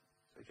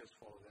 so just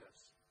follow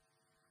this.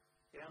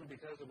 And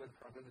because with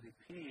probability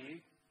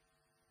p,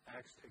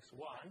 x takes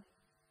 1,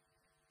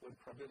 with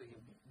probability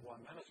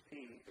 1 minus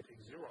p, it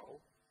takes 0.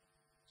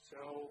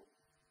 So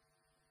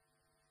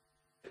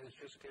it is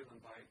just given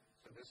by,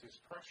 so this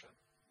expression.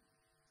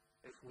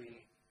 If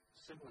we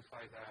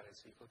simplify that,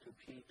 it's equal to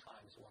p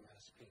times 1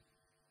 minus p.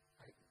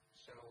 Right?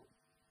 So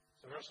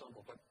very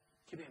simple, but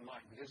keep in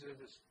mind, because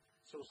it is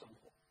so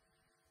simple,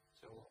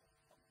 so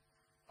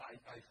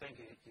I think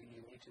you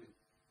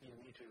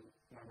need to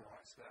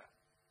memorize that.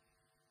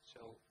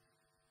 So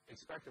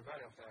expected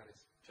value of that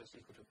is just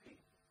equal to p.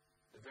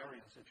 The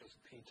variance is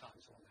just p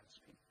times 1 minus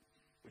p,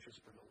 which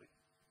is Bernoulli.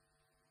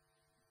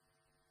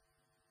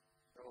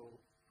 So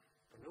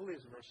Bernoulli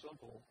is very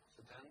simple.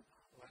 So then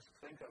let's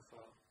think of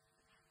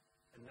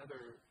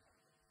another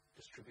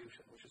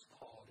distribution, which is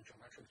called the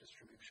geometric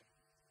distribution.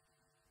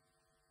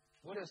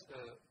 What is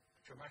the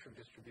geometric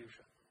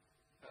distribution?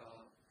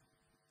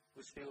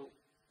 We still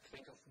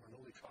think of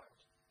Bernoulli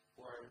trials,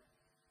 where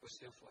we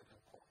still flip a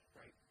coin,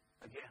 right?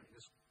 Again,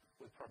 this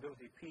with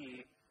probability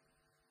p,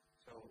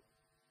 so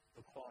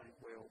the coin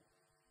will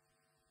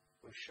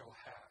show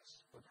has.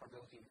 With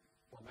probability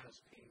 1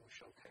 minus p will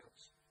show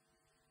tails.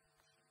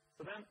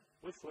 So then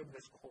we flip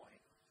this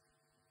coin,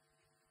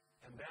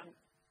 and then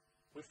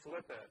we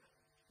flip it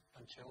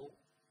until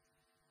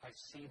I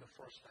see the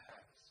first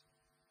has.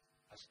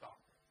 I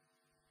stop.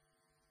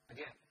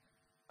 Again,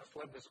 I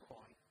flip this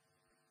coin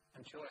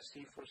until I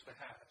see first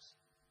has.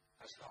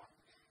 I stop.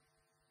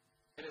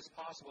 It is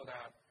possible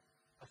that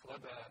I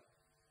flip it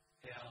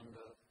and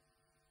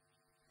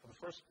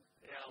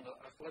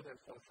I flip it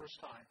for the first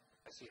time,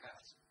 I see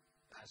has,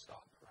 and I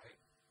stop, right?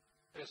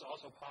 It is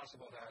also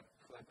possible that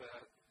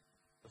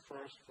the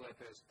first flip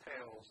is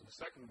tails, and the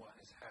second one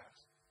is has,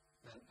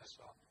 then I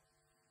stop.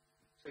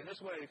 So in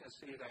this way, you can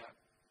see that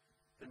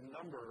the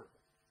number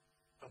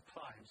of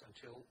times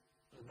until,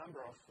 the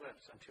number of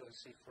flips until I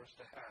see first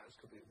the has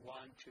could be 1,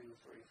 2,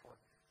 3, 4,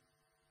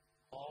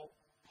 all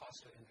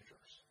positive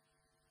integers,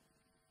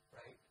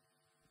 right?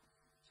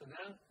 So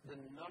then the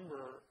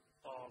number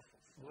of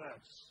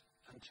flips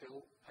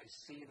until I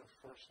see the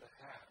first the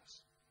has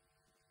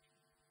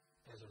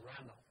is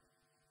random,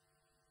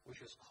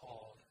 which is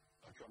called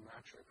a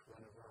geometric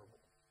random variable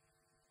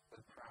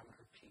with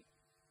parameter p.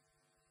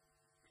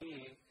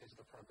 P is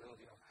the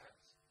probability of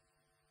has.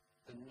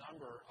 The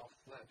number of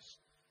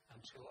flips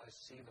until I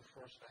see the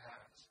first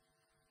has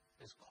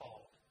is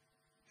called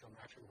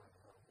geometric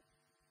random variable.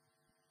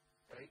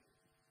 Right?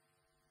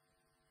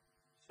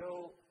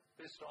 So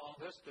based on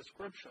this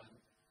description,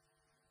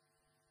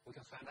 we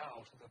can find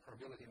out the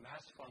probability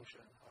mass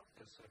function of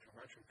this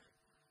geometric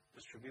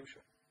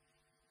distribution.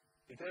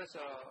 Because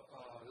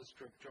this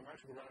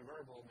geometric random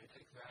variable may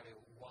take value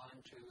 1,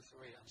 2,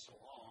 3, and so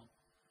on,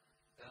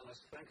 then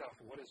let's think of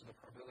what is the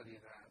probability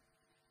that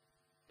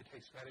it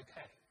takes value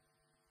k.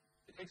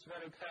 It takes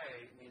value k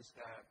means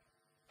that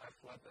I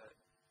flip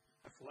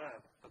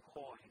the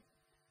coin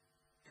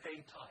k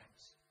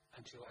times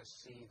until I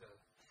see the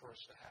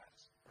first has,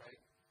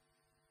 right?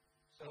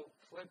 So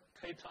flip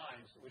k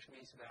times, which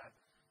means that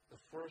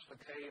the first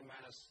k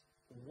minus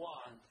 1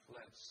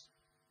 flips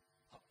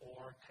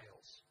or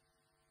tails.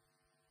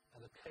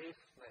 And the k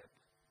flip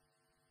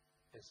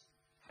is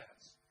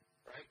heads,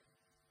 right?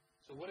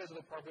 So what is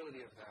the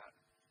probability of that?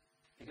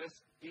 Because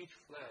each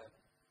flip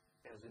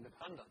is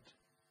independent,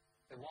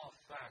 it won't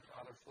affect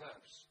other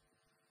flips.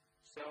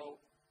 So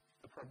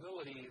the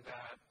probability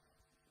that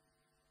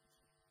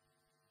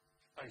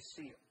I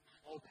see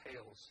all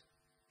tails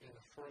in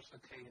the first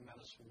k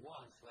minus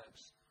 1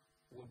 flips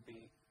would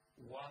be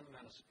 1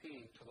 minus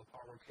p to the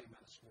power k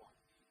minus 1,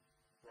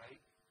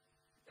 right?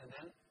 And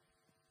then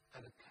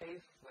at the k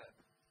flip,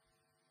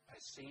 I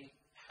see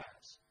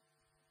has.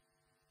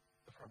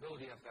 The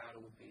probability of that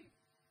would be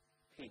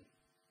p.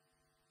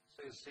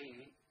 So you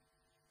see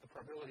the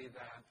probability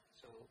that,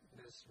 so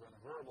this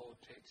random variable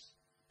takes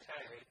k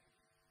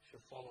should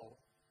follow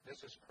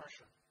this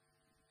expression,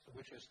 so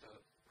which is the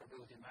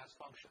probability mass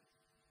function,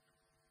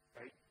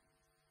 right?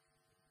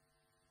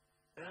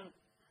 Then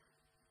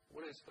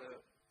what is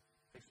the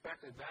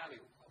expected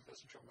value of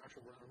this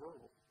geometric random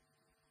variable?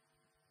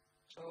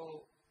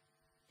 So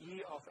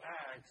E of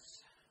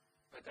x,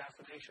 by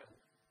definition,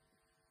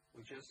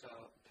 we just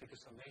take a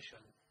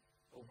summation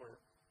over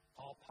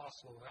all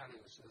possible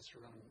values this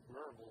random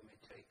variable may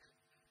take.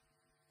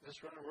 This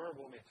random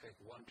variable may take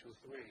 1, 2,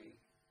 3,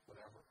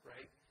 whatever,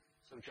 right?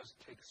 So just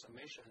take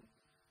summation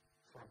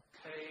from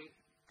k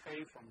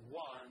from 1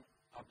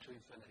 up to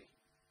infinity,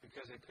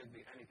 because it could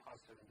be any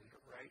positive integer,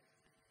 right?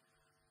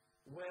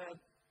 With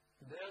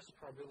this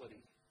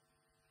probability,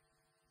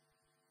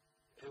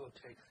 it will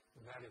take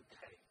the value k,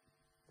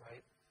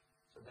 right?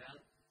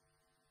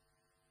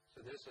 So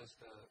this is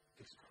the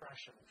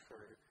expression for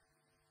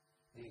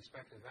the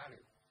expected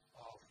value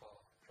of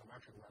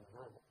geometric random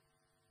variable.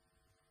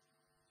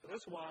 So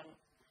this one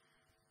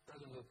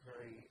doesn't look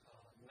very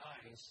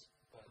nice,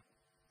 but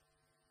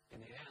in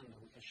the end,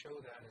 we can show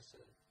that it's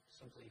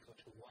simply equal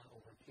to 1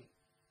 over p,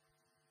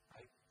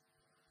 right?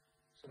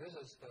 So this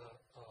is the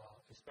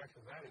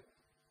expected value.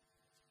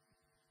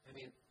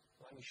 Maybe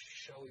let me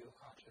show you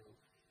how to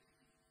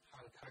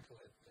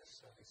calculate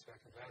this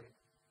expected value.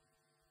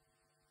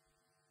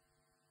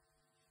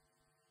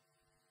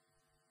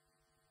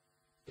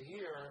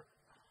 Here,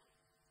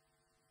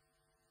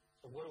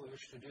 so what we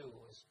wish to do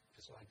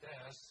is like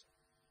this.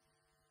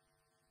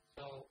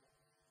 So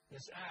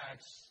this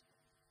x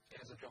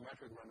is a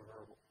geometric random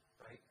variable,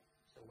 right?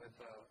 So with,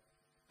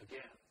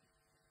 again,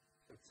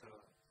 it's a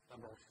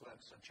number of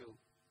flips until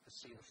I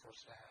see the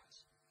first has.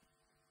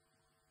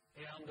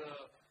 And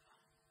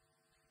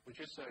we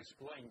just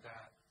explained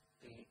that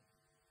the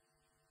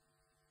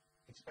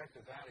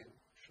expected value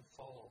should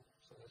follow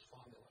this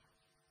formula,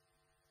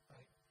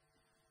 right?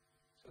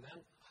 So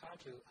then how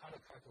to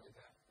calculate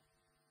that?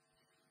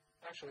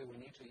 Actually, we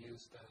need to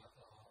use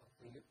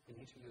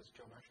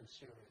geometric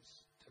series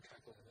to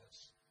calculate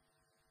this.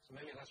 So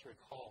maybe let's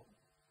recall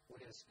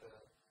what is the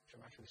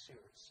geometric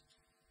series.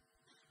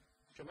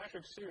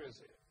 Geometric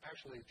series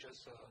actually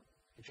just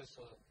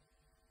a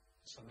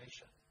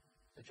summation.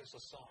 It's just a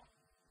sum.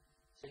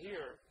 So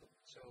here,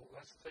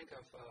 let's think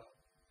of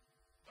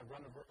a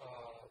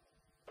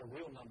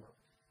real number,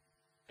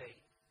 a,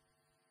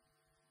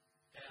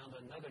 and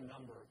another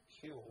number,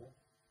 q,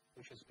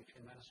 which is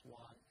between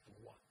 -1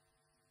 and 1.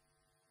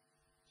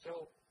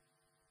 So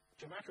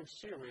geometric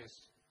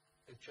series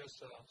is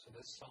just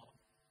this sum,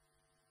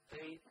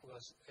 a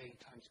plus a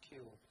times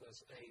q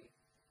plus a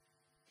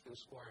q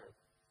squared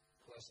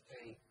plus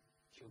a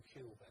q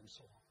cubed and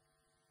so on.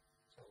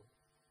 So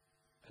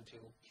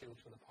until q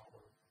to the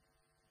power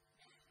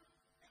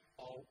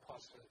all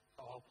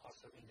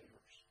positive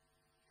integers.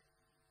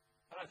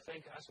 And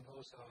I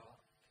suppose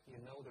you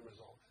know the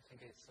result. I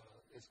think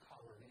it's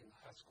covered in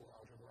high school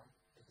algebra.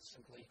 It's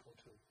simply equal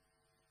to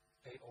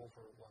a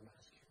over 1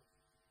 minus q.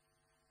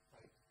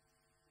 Right?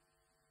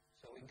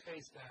 So in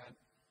case that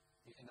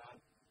you cannot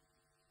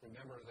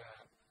remember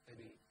that,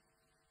 maybe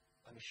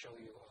let me show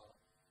you a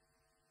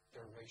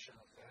derivation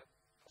of that.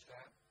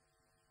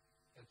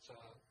 It's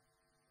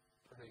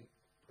pretty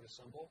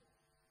simple.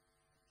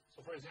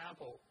 So for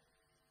example,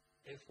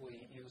 if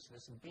we use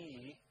this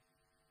b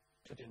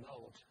to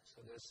denote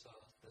this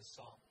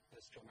sum,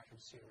 this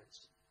geometric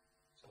series,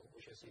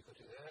 which is equal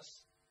to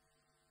this,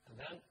 and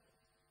then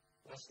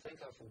let's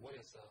think of what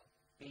is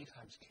b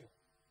times q.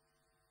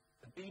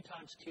 The b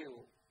times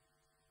q,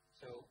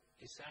 so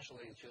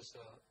essentially it's just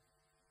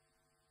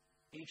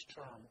each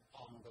term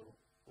on the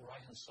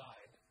right-hand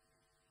side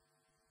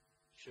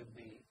should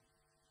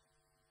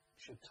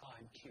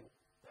time Q,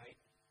 right?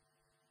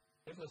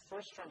 If the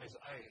first term is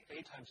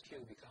A times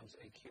Q becomes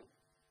AQ.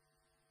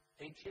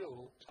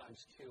 AQ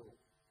times Q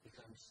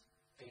becomes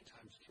A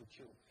times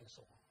QQ, and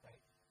so on,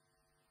 right?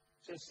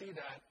 So you see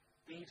that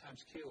B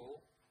times Q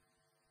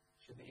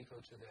should be equal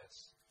to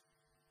this,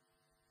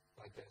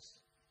 like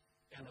this.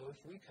 And if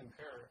we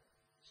compare,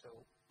 so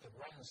the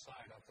right-hand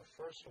side of the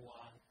first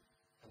one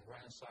and the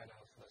right-hand side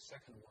of the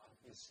second one,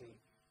 you see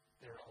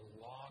there are a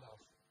lot of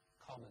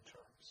common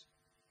terms,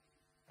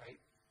 right?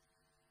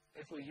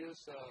 If we use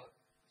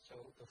so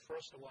the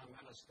first one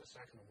minus the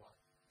second one,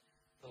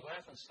 the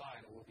left-hand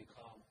side will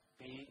become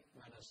B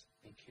minus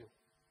BQ.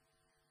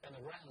 And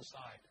the right-hand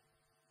side,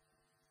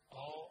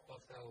 all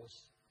of those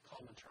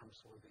common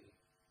terms will be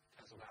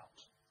canceled out,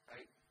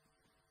 right?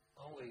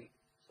 Only,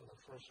 so the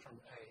first term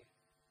A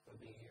will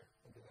be here,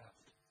 will be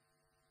left.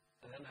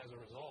 And then as a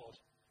result,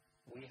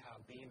 we have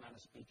B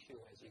minus BQ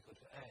is equal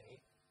to A,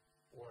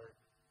 or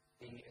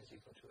B is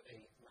equal to A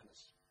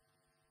minus,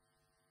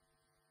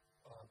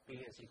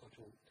 B is equal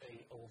to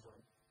A over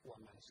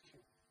 1 minus Q,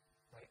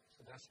 right?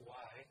 So that's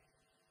why,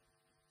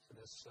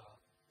 so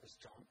this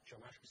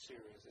geometric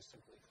series is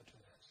simply equal to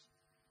this.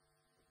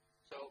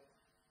 So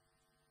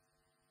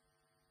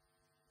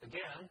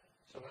again,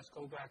 so let's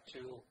go back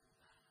to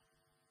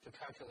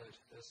calculate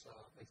this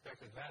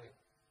expected value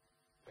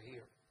right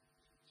here.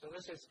 So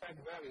this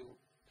expected value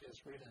is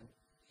written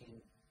in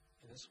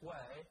this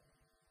way,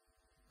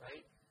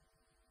 right?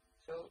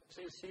 So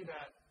you see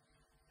that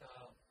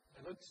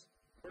it looks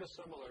pretty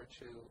similar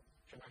to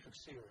geometric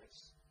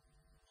series.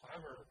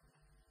 However,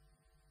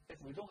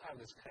 if we don't have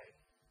this K,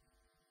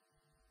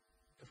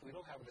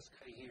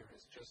 here,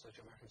 it's just a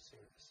geometric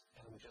series,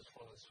 and we just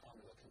follow this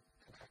formula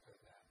can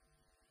calculate that.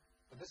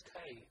 But this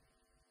K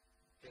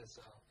is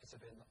a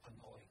bit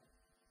annoying,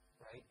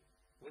 right?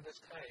 With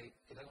this K,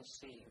 it doesn't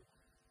seem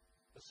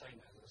the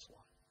same as this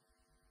one.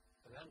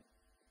 And then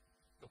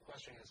the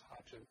question is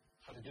how to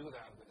do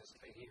that with this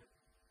K here.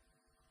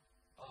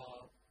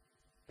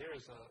 There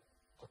is a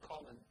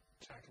common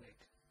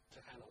technique to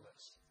handle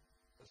this.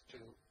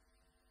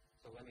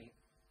 So let me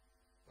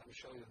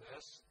show you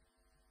this.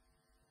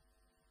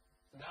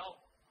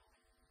 Now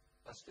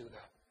let's do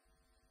that.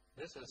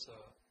 This is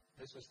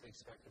the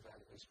expected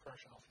value, the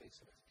expression of the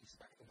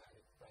expected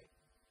value, right?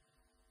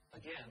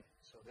 Again,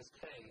 so this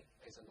K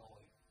is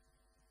annoying.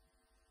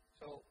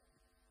 So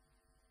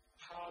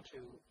how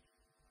to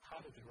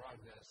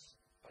derive this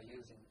by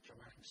using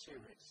geometric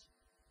series?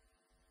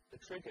 The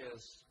trick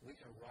is we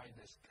can write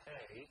this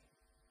K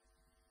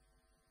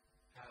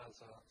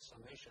as a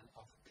summation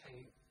of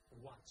K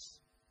once,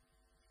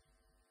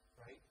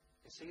 right?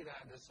 You see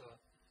that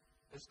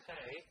this K,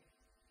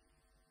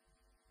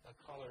 the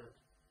color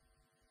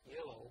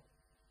yellow,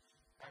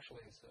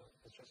 actually is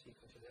just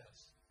equal to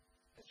this.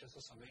 It's just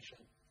a summation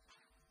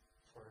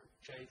for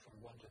J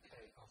from 1 to K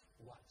of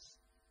once.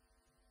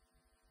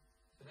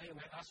 And then you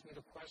may ask me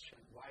the question,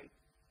 why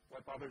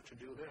bother to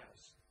do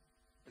this?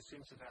 It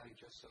seems that you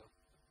just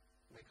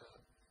make a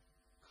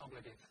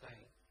complicated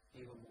thing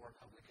even more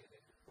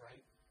complicated,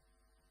 right?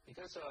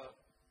 Because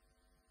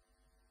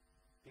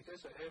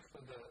if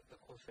the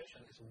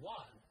coefficient is 1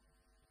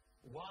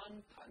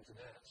 times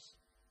this,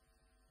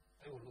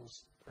 it will look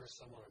pretty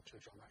similar to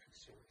geometric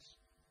series,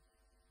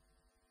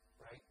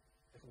 right?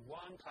 If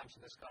 1 times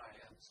this guy,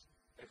 and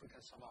if we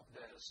can sum up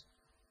this,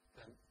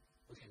 then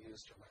we can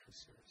use geometric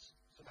series.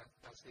 So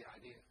that's the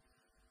idea.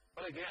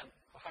 But again,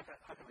 how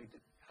can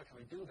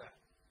we do that?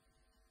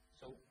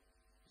 So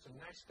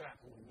next step,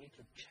 we need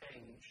to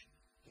change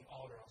the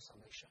order of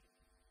summation.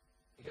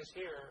 Because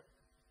here,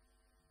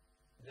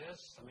 this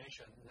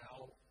summation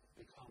now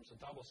becomes a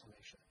double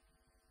summation.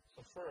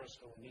 So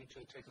first, we need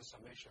to take the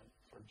summation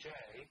for J,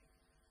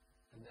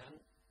 and then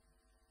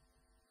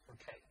for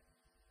K,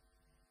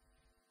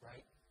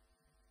 right?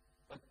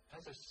 But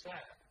as I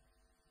said,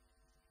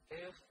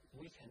 if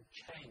we can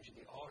change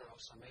the order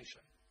of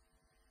summation,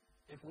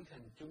 if we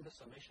can do the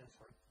summation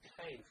for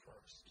K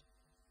first,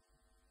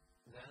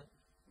 then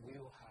we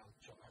will have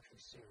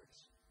geometric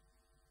series.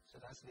 So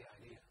that's the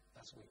idea.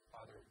 That's why we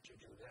bother to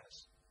do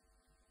this.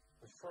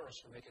 But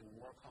first, we make it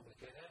more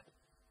complicated,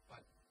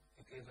 but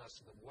it gives us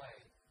the way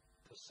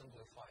to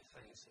simplify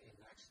things in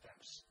next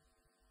steps.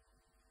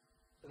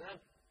 So then,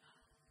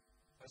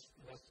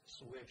 let's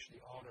switch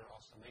the order of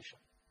summation.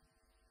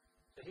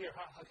 So here,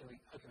 how can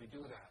we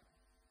do that?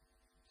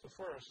 So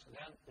first,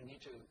 then we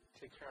need to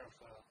take care of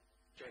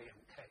J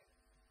and K.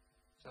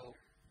 So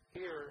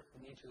here,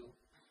 we need to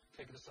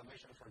take the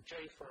summation for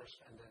J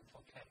first and then for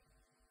K.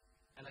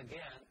 And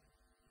again,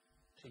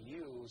 to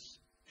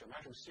use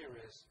geometric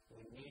series,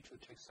 we need to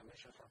take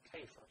summation for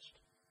K first.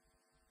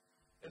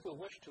 If we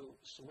wish to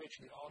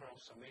switch the order of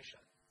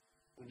summation,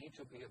 we need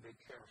to be a bit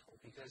careful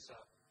because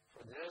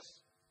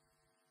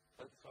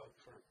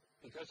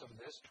because of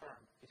this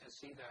term, you can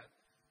see that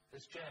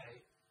this J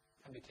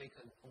can be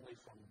taken only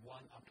from 1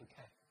 up to K.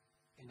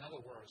 In other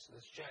words,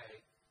 this J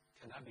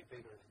cannot be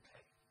bigger than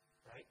K,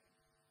 right?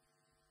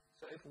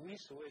 So if we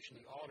switch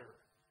the order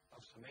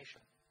of summation,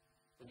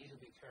 we need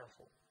to be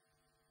careful.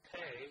 K,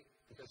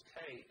 because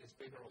K is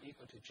bigger or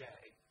equal to J,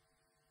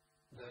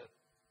 the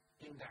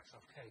index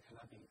of K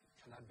cannot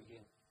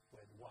begin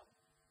with 1.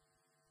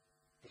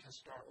 It can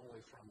start only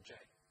from J.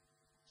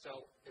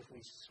 So if we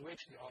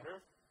switch the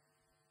order,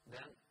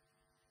 then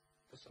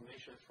the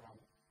summation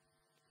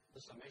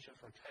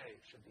for K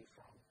should be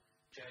from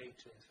J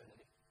to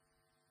infinity.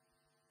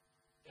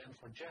 And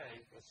for J,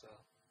 it's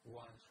 1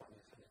 from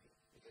infinity,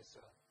 because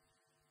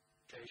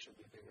J should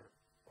be bigger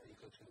or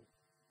equal to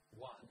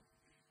 1,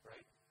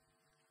 right?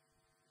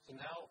 So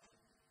now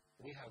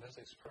we have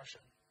this expression.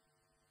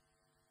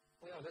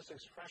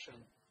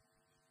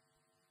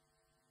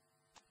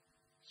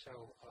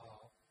 So,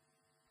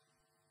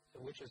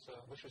 which is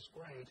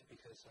great,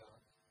 because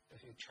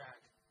if you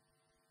check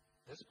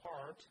this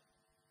part,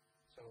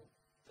 so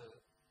the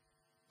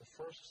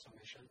first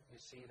summation, you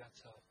see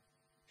that's a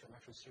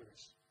geometric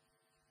series.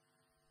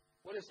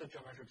 What is the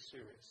geometric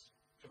series?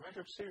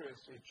 Geometric series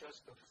is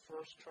just the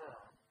first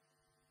term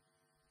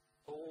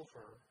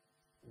over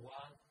 1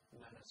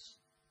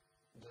 minus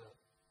the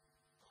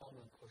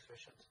common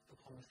coefficient, the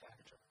common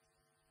factor,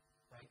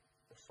 right?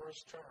 The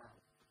first term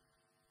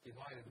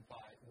divided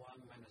by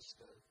 1 minus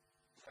the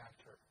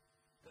factor,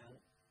 then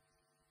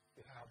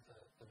you have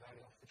the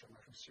value of the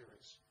geometric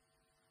series.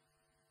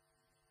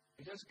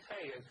 Because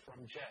K is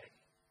from J,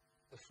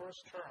 the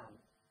first term,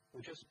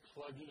 we just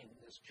plug in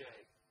this J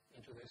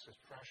into this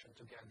expression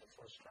to get the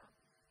first term.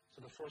 So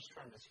the first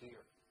term is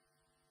here.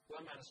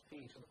 1 minus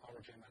P to the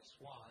power J minus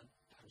 1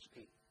 times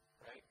P,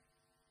 right?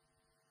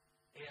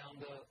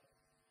 And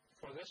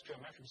for this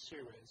geometric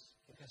series,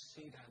 you can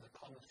see that the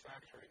common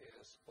factor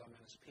is 1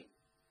 minus P,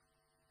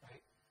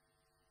 right?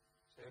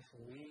 So if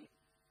we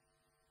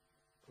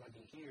plug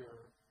in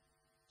here,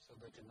 so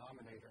the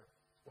denominator,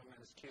 1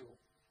 minus Q,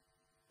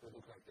 will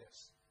look like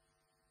this.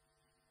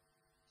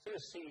 So you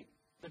see,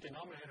 the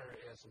denominator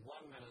is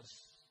 1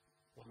 minus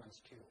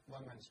Q,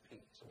 1 minus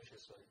P, so which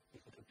is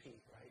equal to P,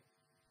 right?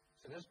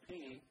 So this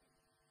P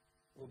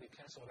will be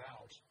canceled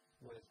out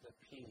with the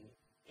P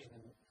in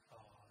the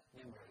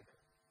numerator.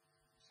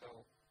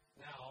 So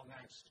now,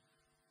 next,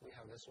 we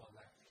have this one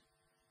left.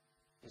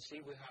 You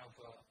see, we have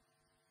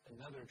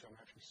another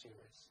geometric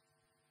series.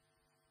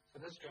 So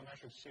this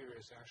geometric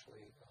series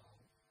actually,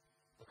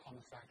 the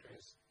common factor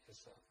is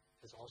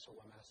also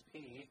 1 minus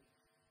P.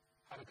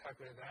 How to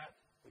calculate that?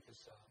 We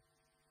just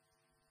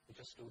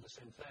do the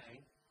same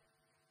thing.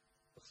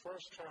 The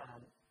first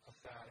term of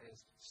that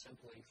is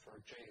simply for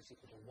J is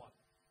equal to 1.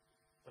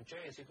 For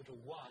J is equal to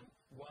 1,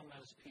 1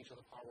 minus P to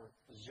the power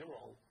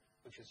 0,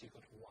 which is equal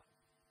to 1,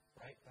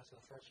 right? That's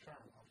the first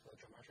term of the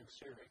geometric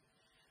series.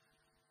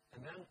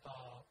 And then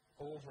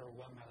over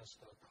 1 minus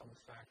the common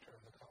factor,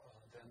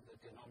 then the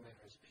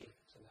denominator is P.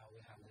 So now we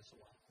have this 1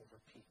 over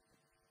P.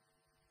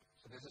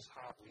 So this is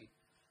how we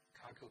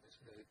calculate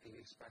the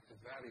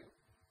expected value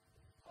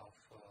of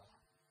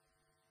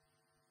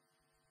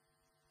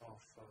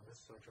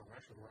this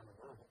geometric random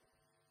variable.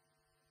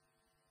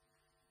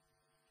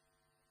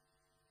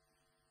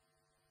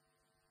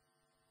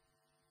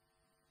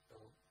 So,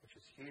 which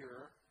is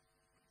here.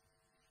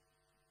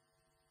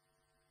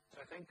 So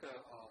I think,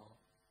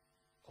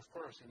 of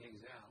course, in the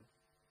exam,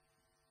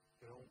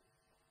 you don't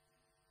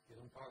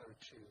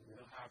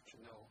have to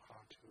know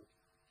how to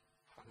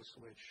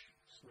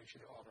switch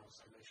the order of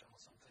summation or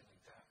something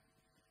like that.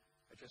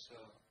 I just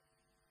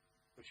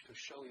which to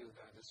show you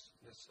that this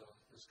is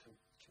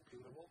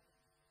computable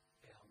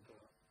and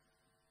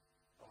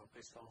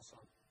based on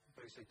some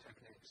basic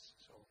techniques.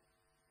 So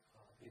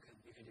you can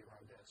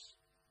derive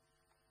this.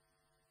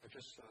 I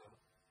just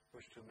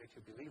wish to make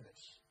you believe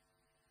this.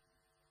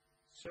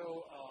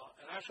 So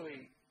and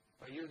actually,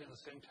 by using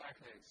the same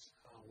techniques,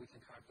 we can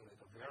calculate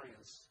the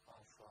variance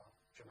of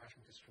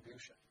geometric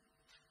distribution.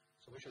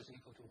 So which is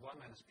equal to 1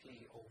 minus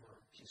P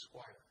over P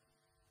squared.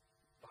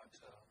 But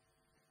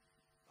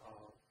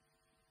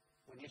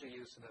we need to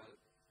use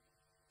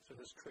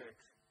this trick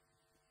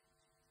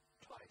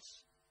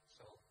twice.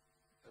 So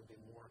it'll be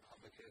more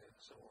complicated.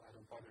 So I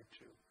don't bother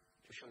to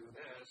show you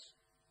this.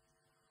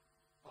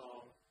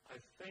 I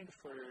think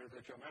for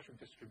the geometric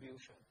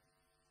distribution,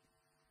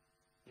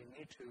 you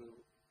need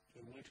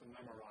to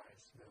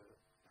memorize the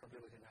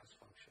probability mass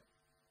function.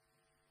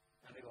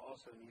 And you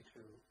also need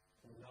to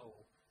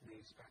know the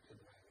expected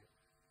value.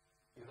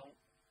 You don't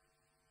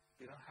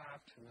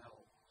have to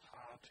know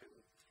how to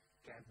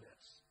get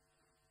this,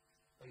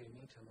 but you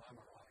need to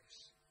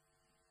memorize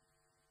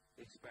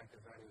the expected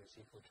value is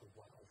equal to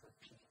 1 over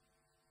P.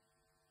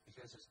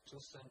 Because it's too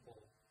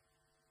simple,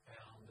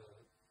 and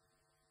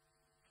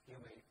you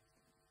may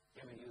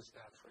use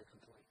that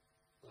frequently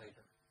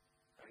later.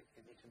 Right?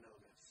 You need to know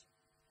this.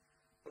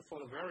 But for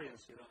the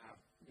variance, you don't have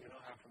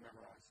to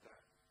memorize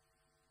that.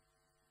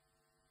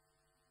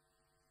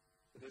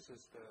 So this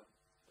is the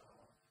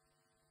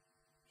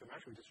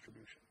geometric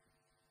distribution.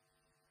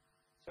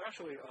 So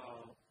actually,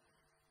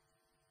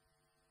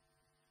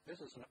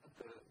 this is not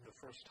the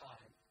first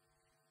time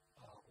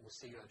we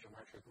see a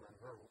geometric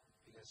random variable,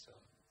 because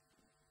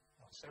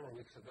several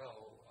weeks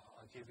ago,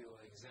 I'll give you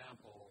an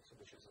example,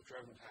 which is a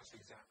driven test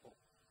example.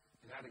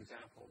 In that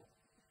example,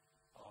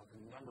 the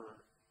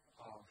number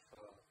of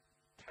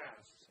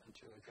tests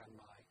until I get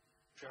my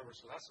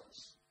driver's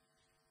license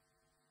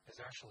is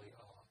actually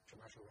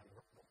geometrically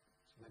reversible.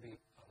 So maybe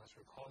let's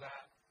recall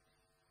that.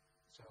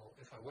 So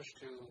if I wish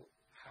to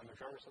have a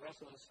driver's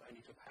license, I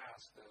need to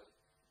pass the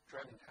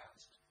driving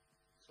test.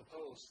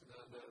 Suppose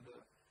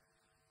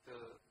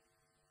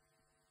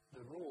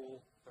the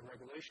rule, the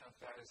regulation of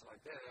that is like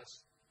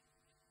this.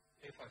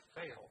 If I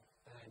fail,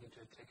 then I need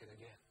to take it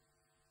again.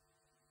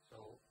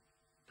 So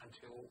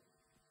until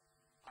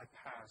I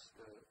pass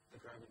the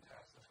driving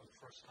test for the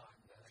first time,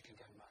 then I can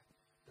get my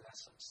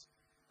license,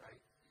 right?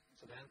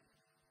 So then,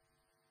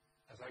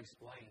 as I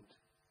explained,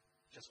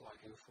 just like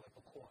you flip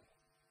a coin.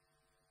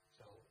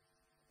 So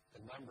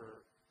the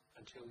number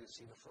until you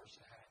see the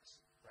first heads,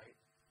 right?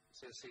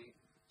 So you see,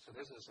 so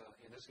this is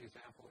in this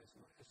example,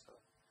 it's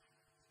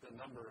the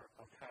number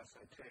of tests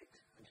I take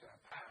until I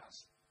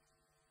pass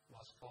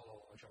must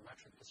follow a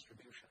geometric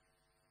distribution.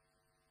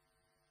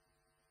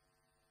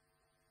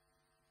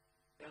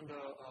 And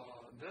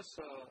this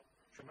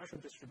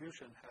geometric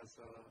distribution has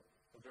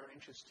a very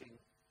interesting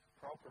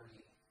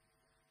property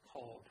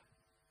called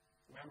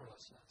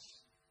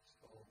memberlessness.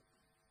 So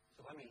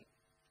let me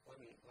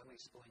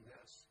explain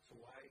this. So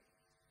why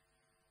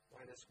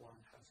this one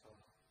has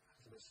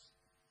this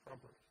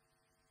property?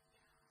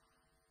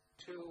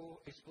 To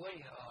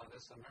explain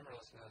this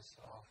memberlessness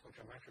of a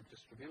geometric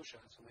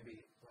distribution, so maybe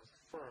let's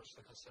first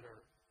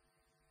consider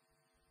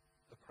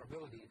the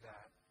probability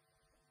that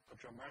a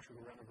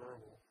geometric random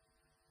variable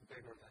is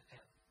bigger than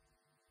n.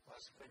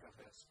 Let's think of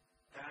this.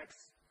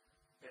 X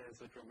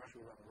is a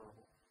geometric random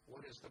variable.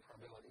 What is the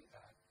probability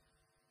that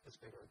it's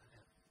bigger than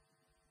n?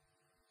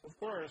 Of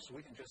course,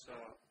 we can just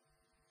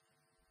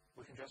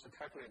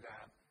calculate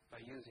that by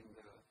using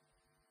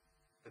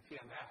the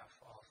PMF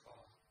of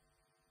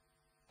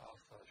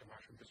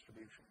geometric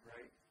distribution,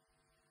 right?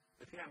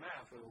 The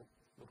PMF will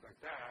look like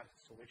that,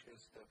 so which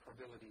is the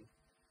probability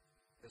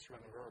this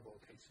random variable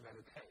takes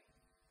value k.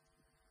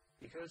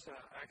 Because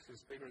x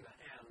is bigger than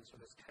n, so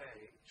this k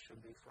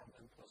should be from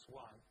n plus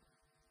 1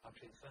 up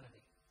to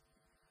infinity.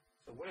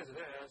 So what is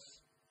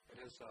this? It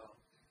is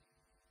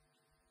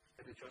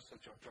just a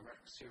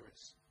geometric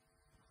series.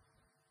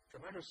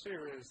 Geometric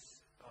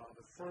series,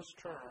 the first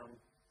term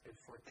is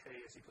for k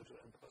is equal to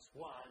n plus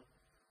 1.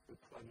 We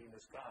plug in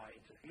this guy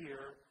into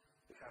here.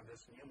 We have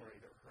this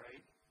numerator,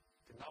 right?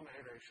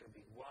 Denominator should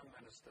be 1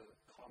 minus the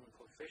common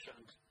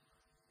coefficient.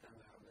 Then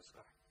we have this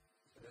guy.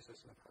 So this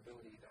is the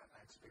probability that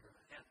x bigger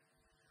than n.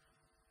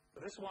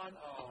 But this one,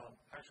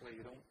 actually,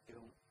 you don't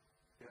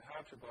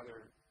have to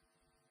bother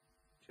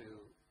to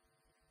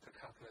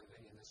calculate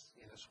it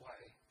in this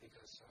way,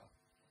 because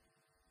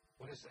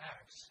what is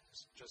x?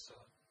 It's just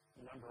a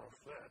number of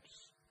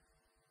flips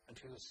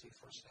until you see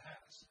first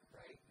heads,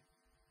 right?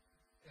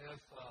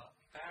 If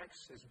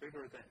x is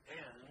bigger than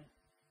n,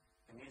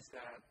 it means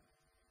that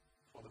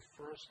for the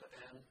first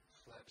n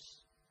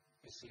flips,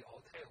 you see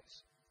all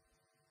tails,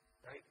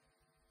 right?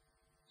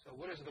 So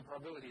what is the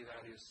probability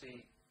that you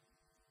see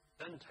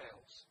n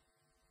tails?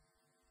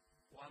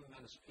 1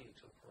 minus p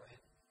to the power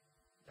n.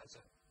 That's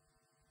it.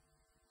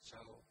 So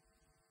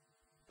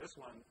this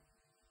one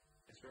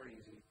is very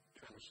easy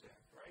to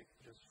understand, right?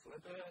 You just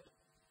flip it,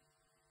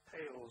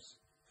 tails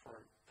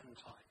for n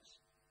times.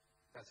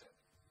 That's it.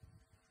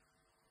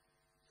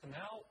 So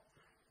now,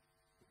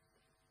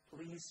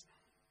 please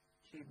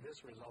keep this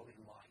result in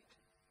mind.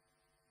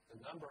 The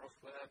number of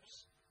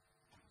flips,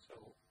 so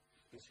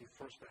you see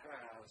first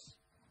has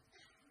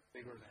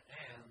bigger than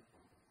n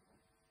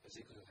is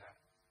equal to that.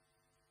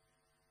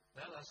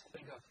 Now let's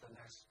think of the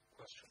next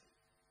question.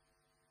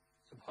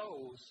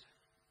 Suppose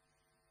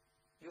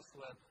you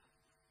flip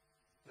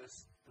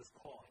this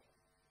coin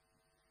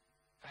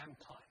m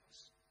times,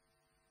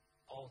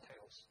 all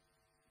tails.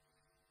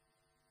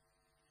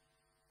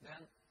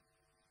 Then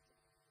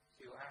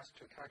you ask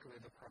to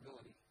calculate the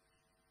probability.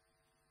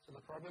 So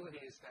the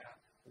probability is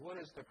that, what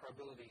is the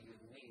probability you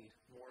need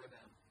more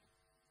than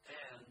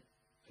n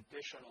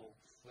additional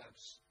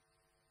flips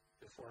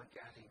before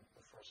getting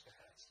the first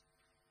heads?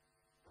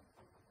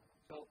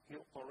 So you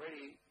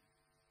already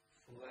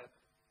flip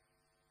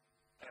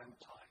m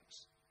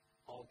times,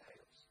 all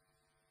tails.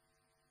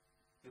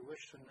 You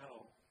wish to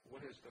know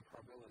what is the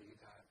probability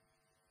that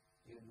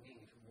you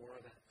need more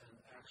than n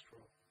extra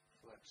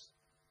flips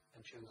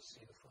until you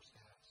see the first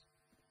heads.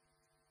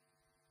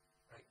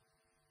 Right?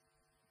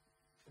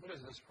 So what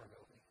is this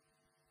probability?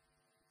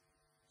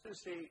 So you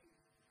see,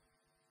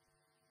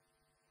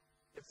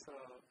 it's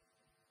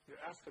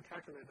you're asked to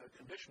calculate the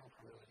conditional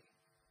probability.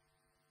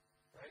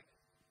 Right?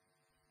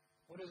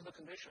 What is the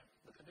condition?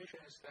 The condition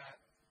is that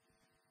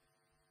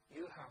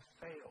you have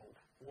failed,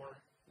 or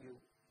you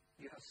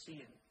have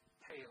seen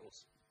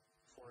tails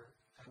for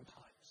m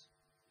times.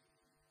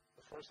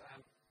 The first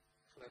m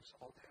flips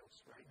all tails,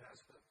 right?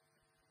 That's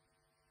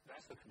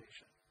the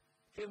condition.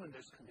 Given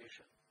this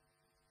condition,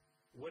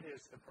 what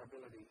is the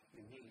probability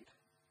you need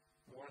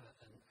more than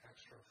n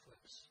extra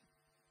flips?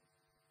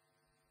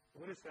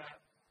 What is that?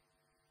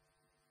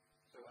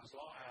 So as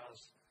long as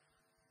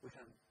we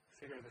can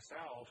figure this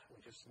out, we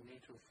just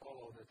need to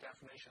follow the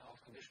definition of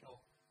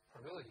conditional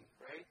probability,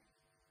 right?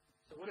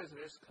 So what is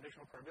this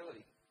conditional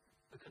probability?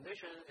 The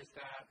condition is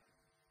that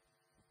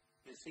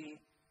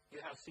you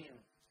have seen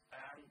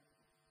m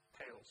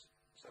tails,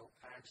 so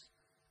x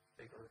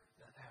bigger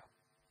than m,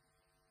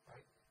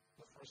 right?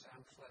 The first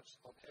m flips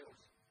or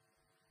tails.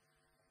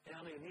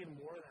 And you need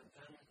more than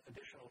n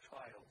additional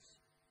trials.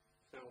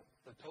 So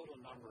the total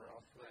number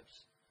of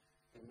flips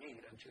you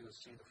need until you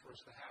see the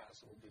first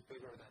has will be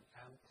bigger than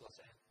m plus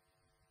n,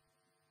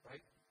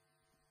 right?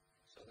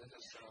 So this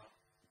is,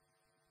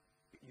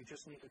 you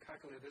just need to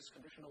calculate this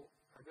conditional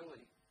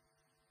probability.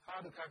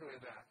 How to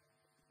calculate that?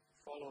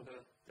 Follow the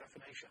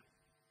definition.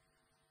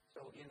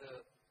 So in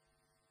the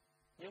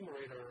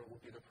numerator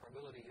will be the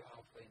probability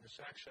of the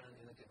intersection,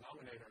 in the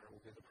denominator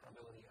will be the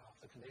probability of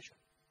the condition.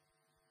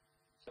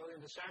 So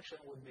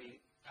intersection would be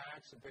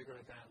x bigger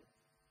than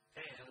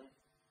n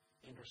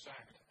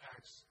intersect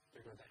x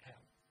bigger than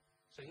m.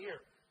 So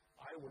here,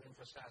 I would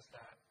emphasize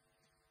that.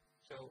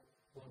 So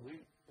when we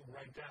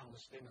write down the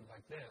statement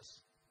like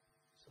this,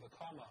 so the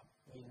comma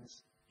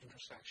means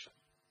intersection.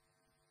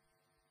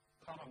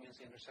 Comma means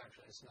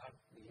intersection. It's not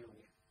the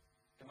union.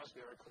 It must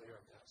be very clear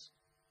of this.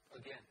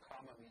 Again,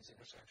 comma means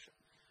intersection.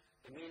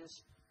 It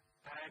means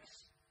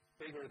x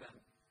bigger than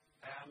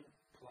m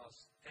plus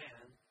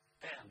n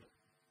and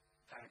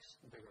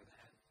x bigger than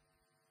n,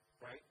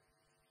 right?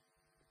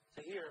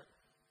 So here,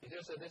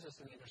 because this is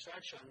an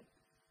intersection,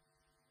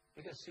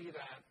 you can see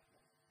that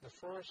the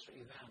first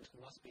event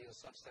must be a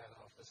subset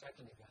of the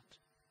second event,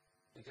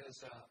 because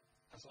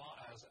as long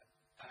as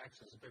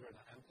x is bigger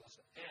than m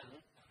plus n,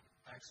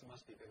 x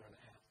must be bigger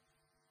than n,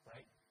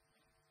 right?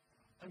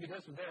 And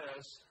because of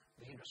this,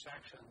 the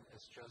intersection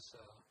is just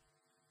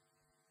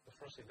the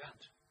first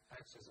event.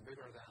 X is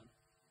bigger than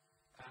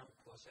m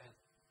plus n,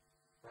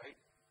 right?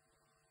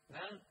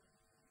 Then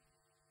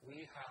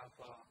we have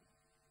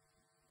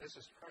this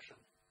expression.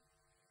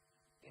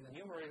 In the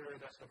numerator,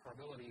 that's the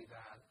probability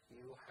that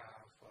you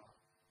have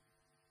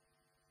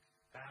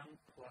m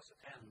plus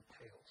n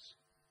tails,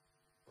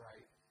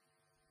 right?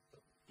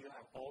 You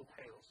have all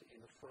tails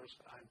in the first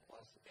m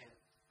plus n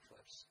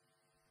flips.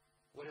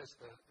 What is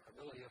the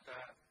probability of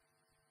that?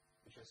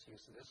 We just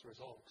use this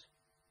result,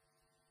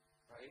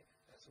 right?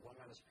 That's 1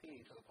 minus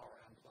p to the power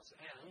m plus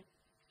n.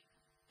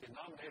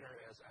 Denominator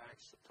is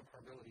x, the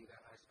probability that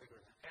x bigger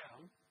than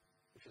m,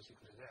 which is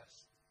equal to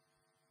this.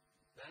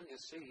 Then you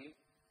see,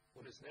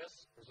 what is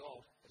this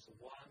result? Is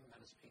 1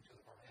 minus p to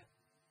the power n.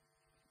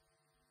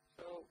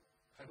 So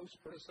it looks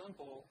pretty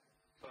simple,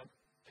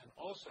 and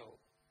also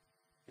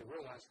you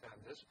realize that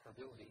this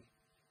probability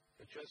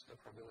is just the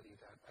probability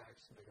that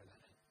x is bigger than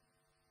n,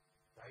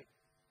 right?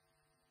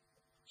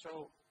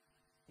 So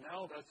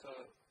now that's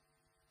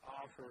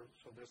after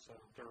this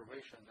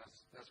derivation,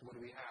 that's what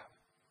we have.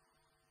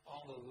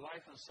 On the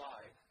right-hand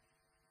side,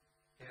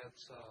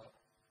 it's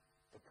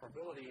the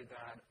probability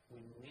that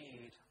we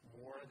need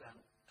more than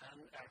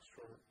n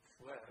extra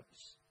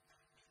flips,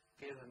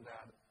 given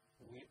that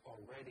we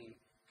already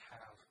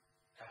have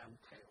m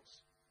tails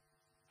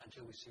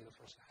until we see the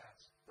first has,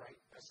 right?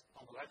 That's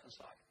on the left-hand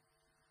side.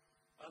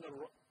 On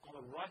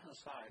the right-hand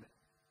side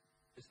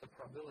is the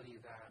probability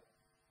that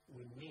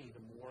we need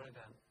more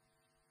than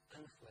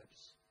n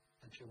flips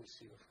until we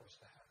see the first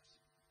has.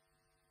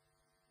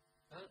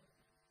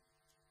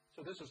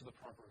 So this is the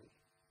property.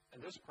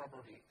 And this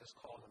property is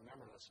called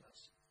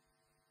memberlessness.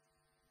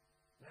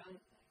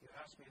 Then you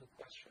ask me the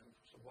question,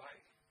 so why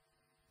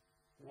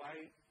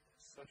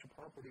such a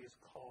property is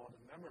called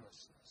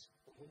memberlessness?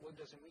 What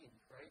does it mean,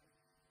 right?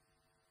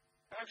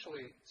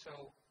 Actually, so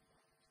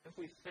if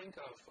we think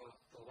of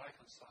the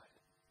right-hand side,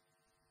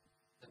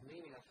 the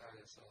meaning of that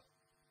is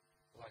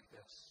like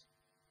this.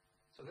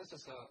 So this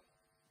is a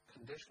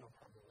conditional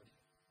probability,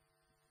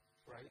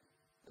 right?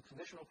 The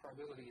conditional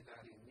probability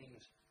that you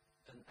need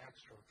an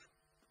extra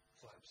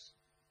flips.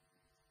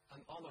 And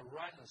on the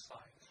right-hand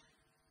side,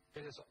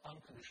 it is an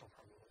unconditional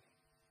probability.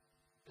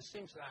 It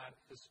seems that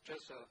it's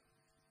just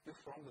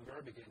from the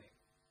very beginning,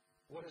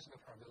 what is the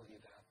probability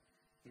that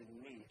you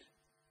need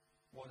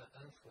more than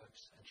n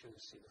flips until you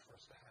see the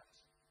first has,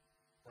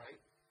 right?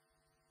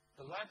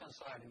 The left-hand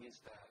side means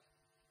that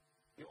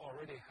you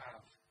already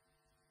have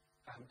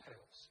m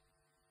tails,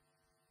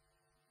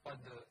 but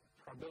the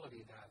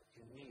probability that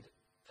you need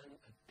n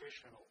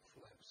additional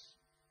flips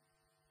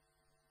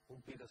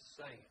will be the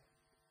same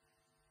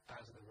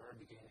as the very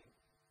beginning.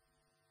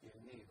 You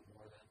need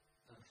more than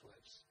n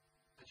flips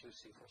until you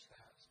see first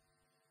has.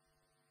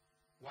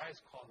 Why is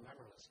it called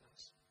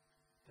memberlessness?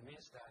 It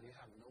means that you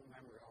have no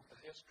memory of the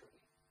history,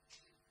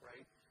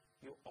 right?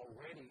 You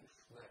already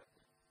flipped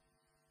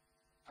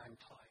n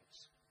times.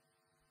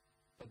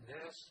 But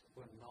this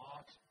will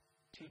not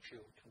teach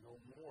you to know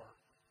more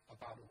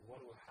about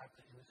what will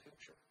happen in the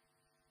future.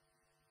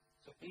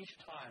 So each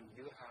time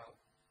you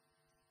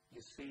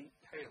see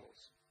tails,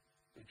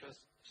 you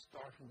just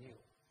start new.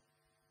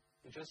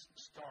 You just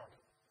start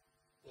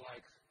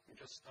like you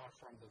just start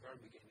from the very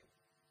beginning,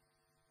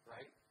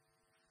 right?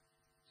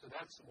 So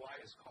that's that's why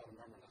it's called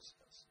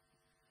memberlessness.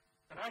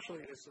 And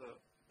actually,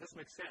 this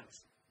makes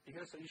sense,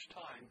 because each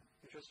time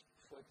you just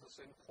flip the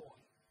same coin.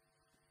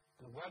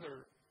 And what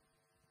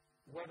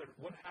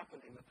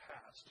happened in the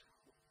past,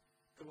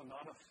 it will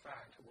not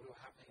affect what will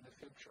happen in the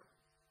future.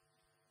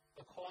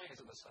 The coin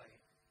is the same,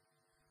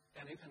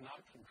 and you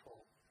cannot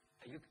control,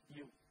 and you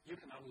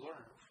cannot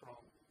learn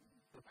from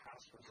the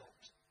past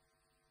result.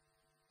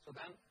 So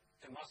then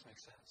it must make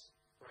sense,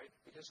 right?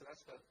 Because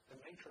that's the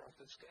nature of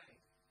this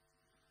game.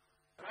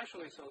 And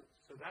actually, so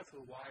that's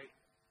why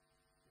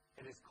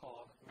it is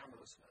called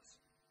memberlessness.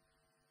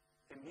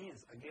 It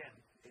means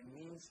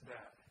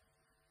that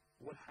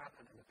what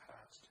happened in the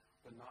past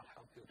will not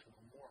help you to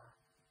know more.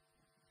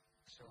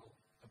 So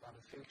about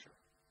the future.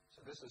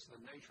 So this is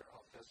the nature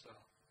of this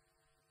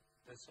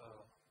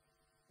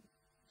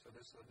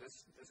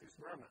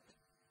experiment.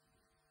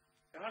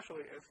 And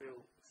actually, if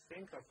you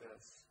think of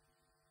this,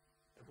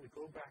 if we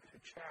go back to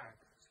check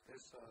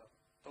this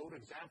old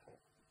example,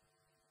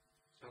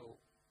 so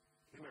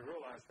you may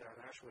realize that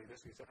actually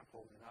this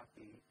example may not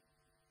be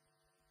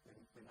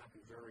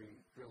very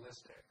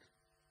realistic,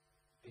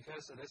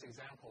 because this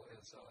example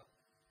is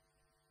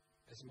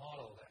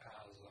modeled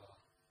as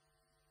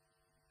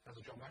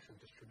a geometric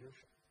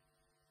distribution.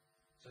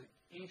 So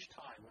each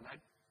time when I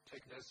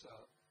take this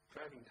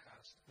driving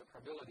test, the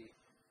probability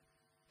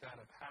that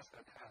I pass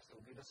that test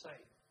will be the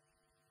same.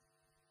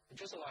 It's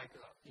just like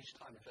each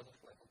time I just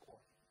flip a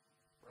coin,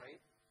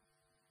 right?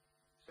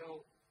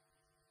 So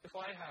if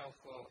I have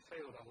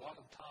failed a lot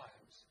of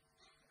times,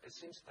 it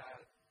seems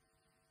that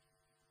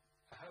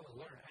I haven't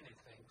learned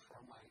anything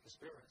from my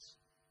experience.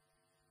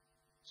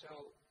 So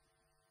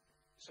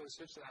it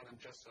seems that I'm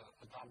just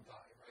a dumb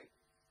guy, right?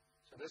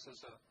 So that's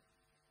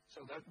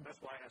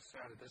why I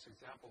said that this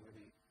example may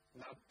be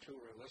not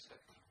too realistic.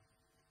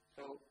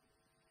 So,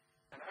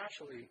 and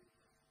actually,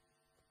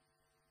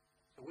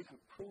 so we can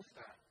prove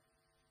that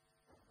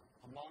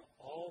among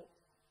all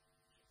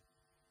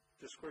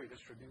discrete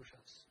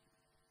distributions,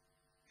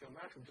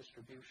 geometric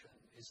distribution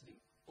is the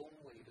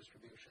only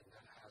distribution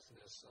that has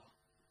this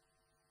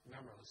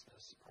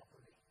memberlessness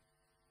property.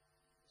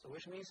 So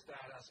which means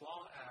that as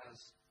long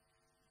as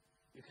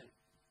you can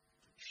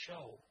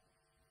show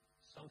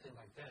something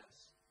like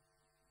this,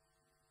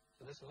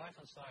 so this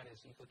left-hand side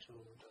is equal to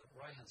the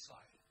right-hand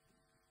side,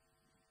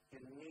 you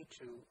need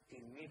to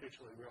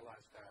immediately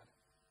realize that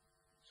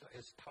so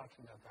it's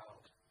talking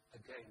about a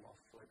game of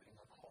flipping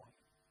a coin,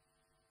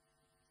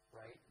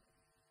 right?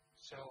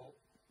 So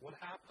what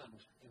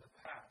happened in the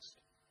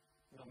past,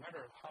 no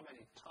matter how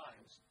many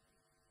times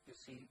you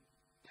see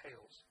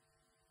tails,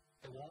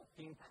 it won't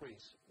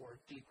increase or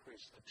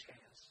decrease the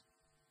chance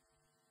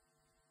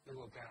you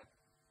will get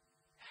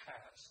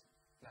heads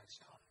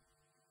next time,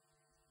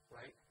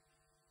 right?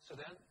 So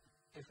then,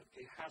 if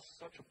it has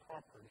such a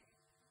property,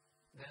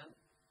 then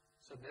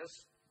so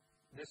this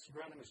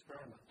random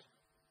experiment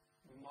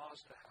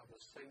must have the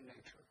same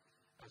nature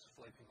as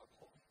flipping a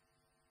coin.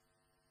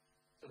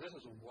 So this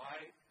is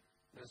why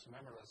this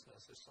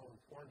memberlessness is so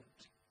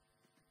important,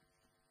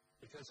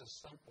 because it's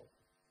simple,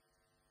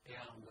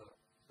 and the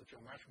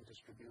geometric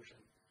distribution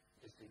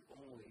is the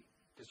only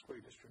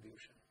discrete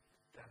distribution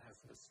that has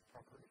this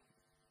property.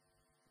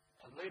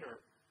 And later,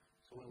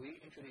 so when we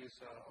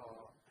introduce a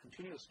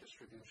continuous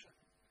distribution,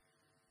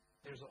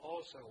 there's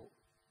also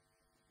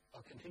a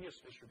continuous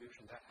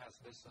distribution that has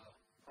this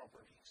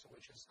property, so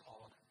which is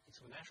called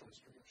exponential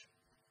distribution.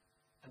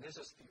 And this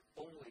is the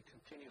only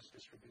continuous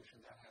distribution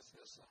that has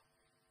this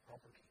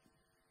property.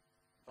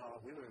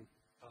 We will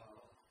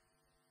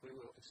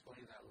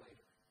explain that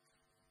later.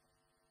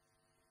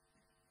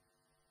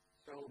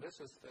 So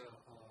this is the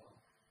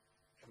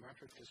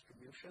geometric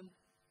distribution.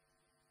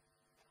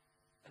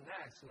 And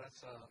next,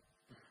 let's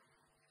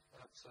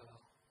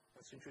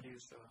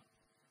introduce the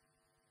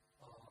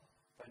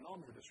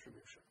binomial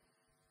distribution.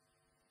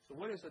 So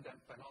what is a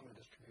binomial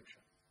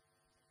distribution?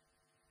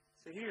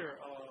 So here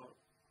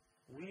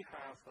we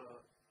have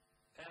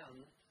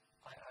n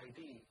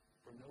IID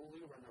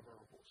Bernoulli random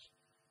variables.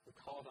 We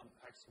call them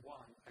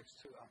x1,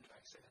 x2 up to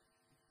xn.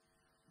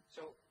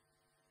 So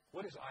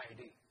what is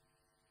IID?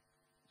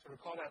 So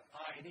recall that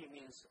IID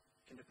means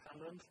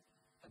independent,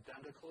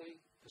 identically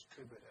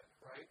distributed,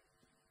 right?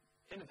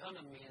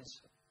 Independent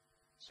means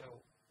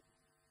so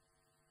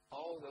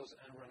all those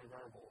n random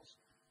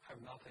variables have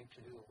nothing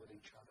to do with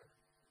each other.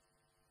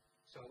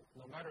 So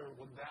no matter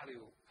what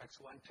value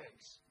x1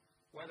 takes,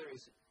 whether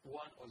it's 1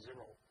 or 0,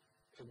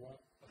 it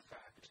won't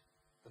affect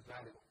the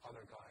value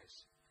other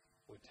guys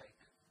would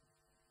take,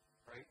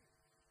 right?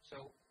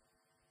 So,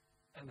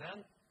 and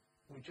then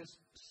we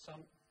just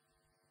sum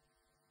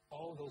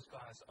all those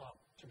guys up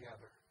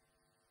together.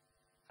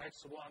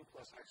 x1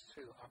 plus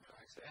x2 up to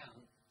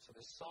xn, so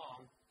the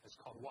sum is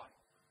called y.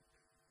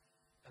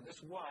 And this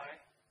y,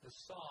 the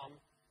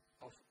sum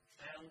of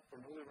n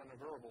Bernoulli random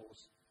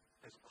variables,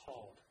 is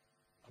called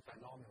a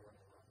binomial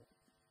random variable.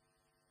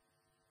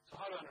 So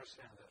how to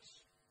understand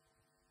this?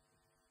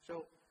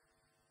 So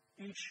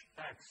each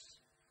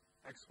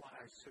x1,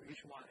 x2,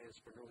 each one is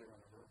Bernoulli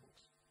random variables.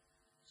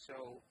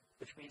 So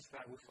which means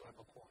that we flip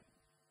a coin.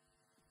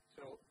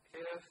 So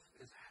if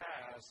its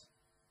has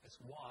is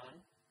 1,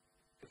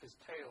 if its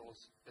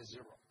tails is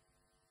 0,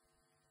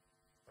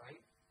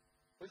 right?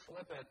 We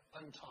flip it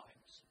n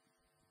times.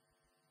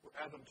 We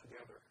add them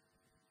together.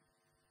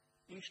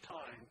 Each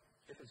time,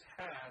 if its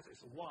has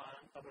is 1,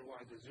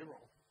 otherwise it's 0,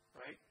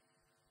 right?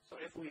 So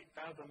if we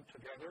add them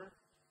together,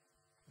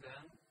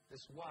 then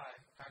this y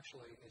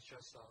actually is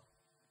just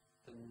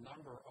the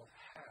number of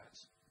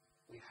has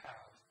we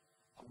have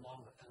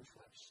among the n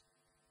flips,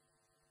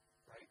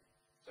 right?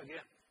 So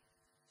again,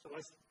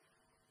 let's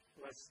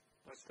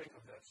think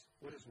of this.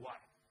 What is y?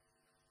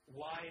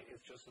 Y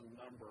is just the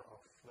number of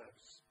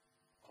flips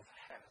of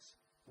has,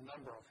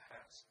 number of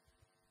has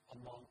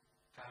among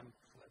m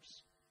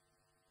flips,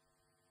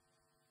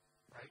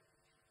 right?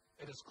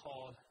 It is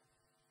called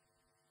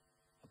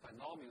a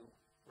binomial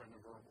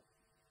random variable.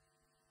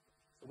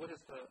 So what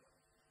is the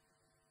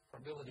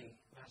probability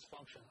mass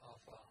function of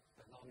a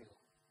binomial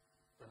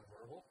random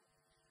variable?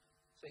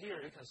 So here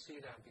you can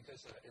see that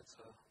because it's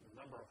a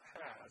number of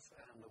has,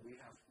 and we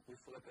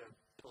flip it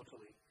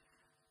totally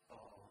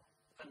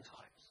n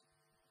times.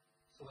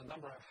 So the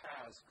number of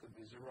has could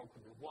be 0,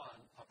 could be 1,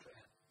 up to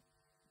n.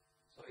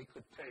 So it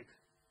could take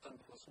n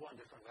plus 1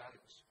 different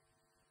values.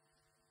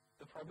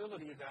 The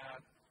probability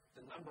that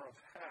the number of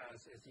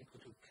has is equal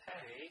to k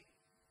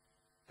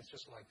is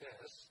just like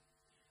this.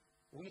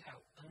 We have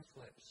n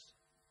flips.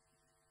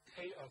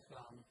 K of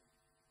them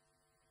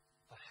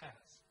are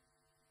has.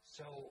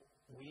 So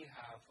we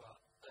have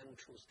n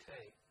choose k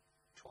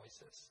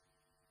choices,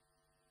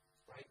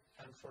 right?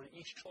 And for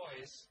each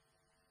choice,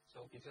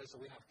 so because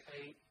we have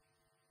k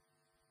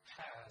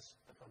has,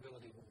 the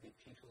probability would be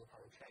p to the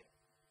power k.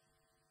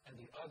 And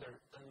the other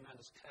n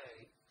minus k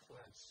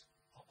flips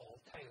are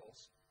all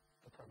tails.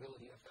 The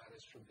probability of that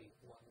is should be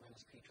 1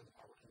 minus p to the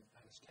power n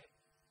minus k,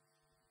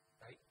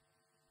 right?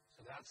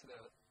 So that's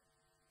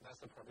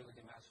the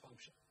probability mass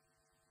function.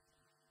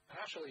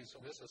 And actually, so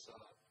this is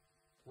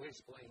we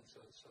explained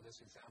this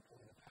example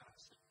in the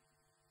past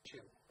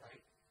too,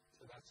 right?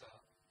 So that's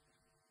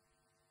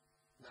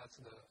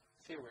the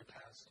theory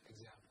test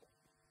example.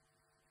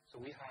 So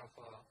we have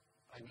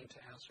I need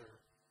to answer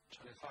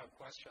 25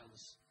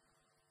 questions,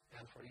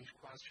 and for each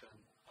question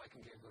I can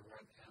give the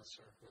right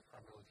answer with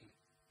probability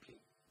p,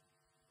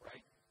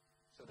 right?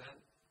 So then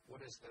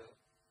what is the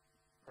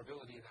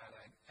probability that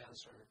I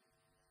answer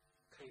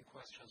k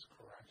questions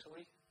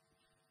correctly?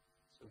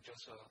 So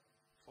just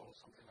follow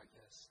something like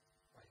this,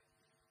 right?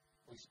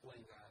 We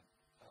explained that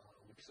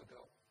weeks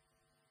ago.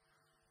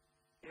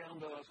 And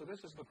so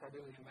this is the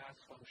probability mass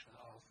function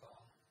of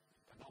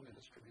binomial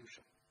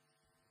distribution.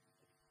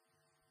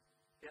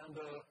 And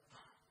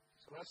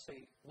so let's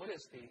see, what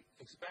is the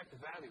expected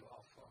value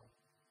of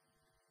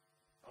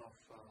a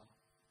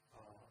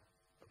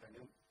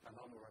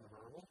binomial random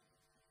variable?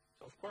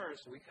 So of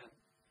course we can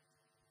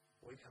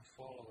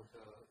follow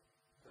the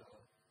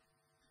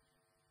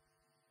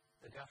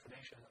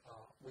definition.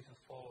 We can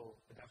follow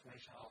the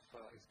definition of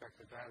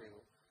expected value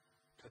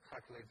to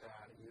calculate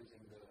that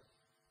using the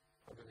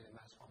probability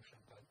mass function,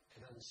 but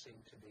it doesn't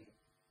seem to be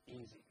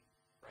easy,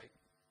 right?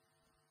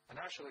 And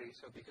actually,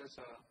 so because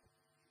a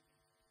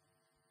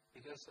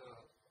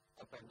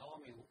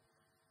binomial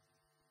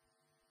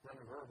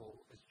random variable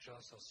is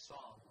just a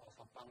sum of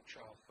a bunch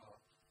of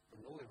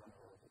Bernoulli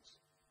random variables,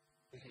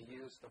 we can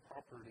use the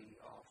property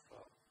of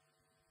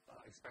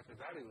expected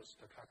values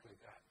to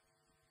calculate that.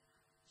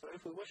 So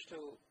if we wish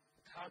to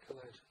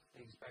calculate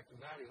the expected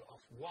value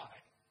of y,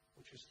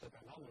 which is the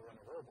binomial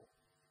random variable,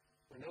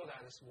 we know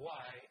that this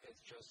y is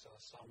just a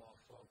sum of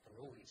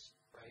Bernoullis,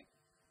 right?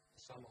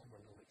 The sum of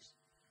Bernoullis.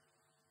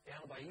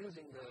 And by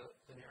using the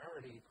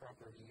linearity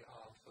property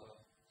of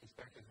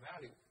expected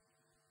value,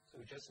 so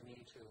we just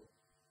need to,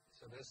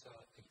 so this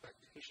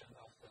expectation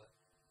of the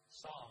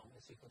sum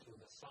is equal to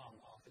the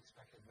sum of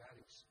expected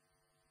values.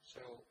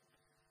 So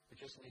we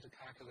just need to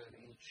calculate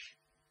each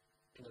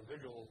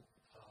individual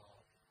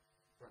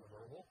random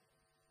variable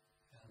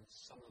and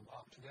sum them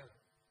up together.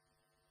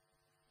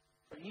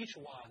 For each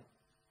one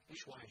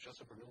is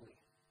just a Bernoulli.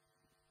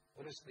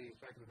 What is the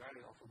expected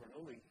value of a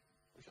Bernoulli,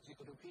 which is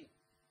equal to p,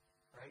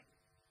 right?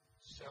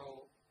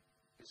 So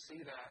you see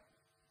that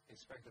the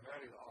expected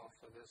value of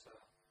this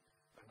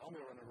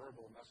binomial random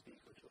variable must be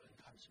equal to n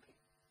times p.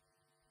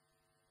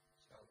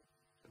 So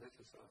this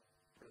is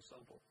pretty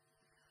simple.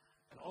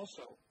 And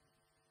also,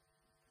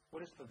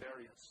 what is the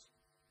variance?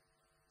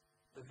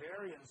 The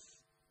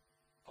variance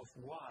of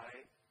y,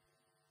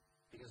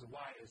 because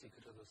y is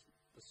equal to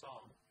the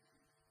sum,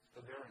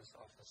 the variance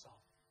of the sum.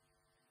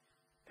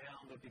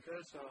 And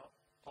because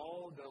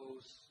all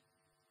those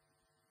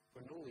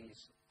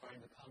Bernoullis are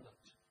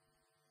independent,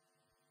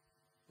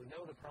 we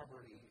know the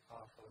property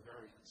of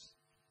variance.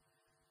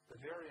 The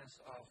variance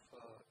of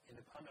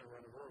independent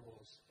random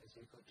variables is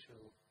equal to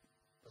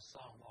the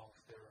sum of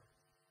their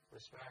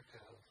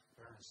respective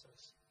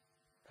variances,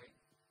 right?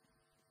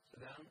 So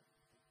then,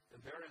 the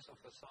variance of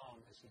the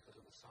sum is equal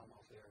to the sum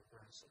of their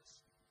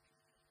variances.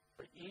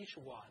 For each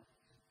one,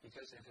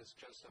 because it is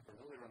just a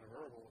Bernoulli random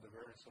variable, the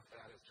variance of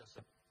that is just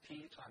a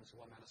p times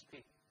 1 minus p.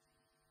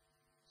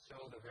 So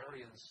the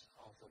variance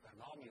of the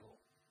binomial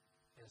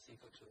is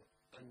equal to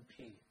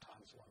NP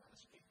times 1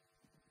 minus P,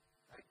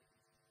 right?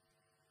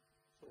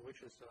 So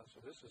which is, so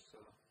this is,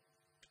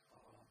 I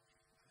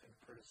think,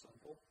 pretty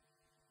simple.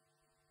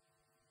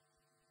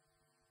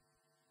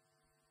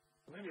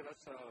 Maybe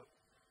let's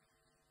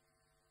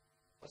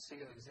see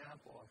an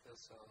example of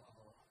this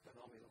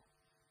binomial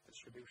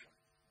distribution,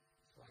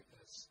 like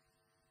this.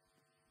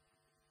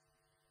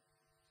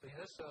 So in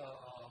this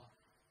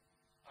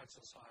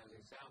exercise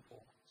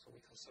example, so we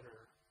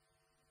consider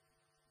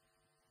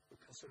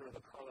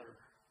the color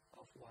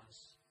of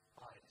one's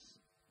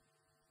eyes.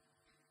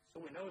 So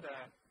we know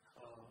that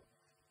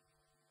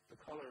the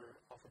color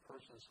of a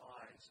person's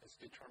eyes is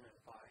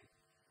determined by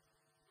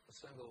a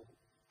single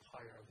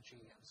pair of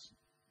genes.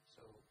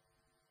 So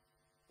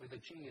with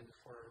the gene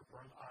for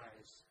brown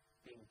eyes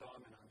being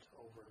dominant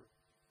over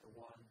the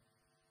one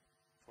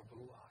for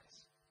blue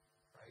eyes,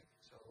 right?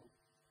 So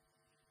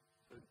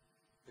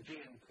the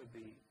gene could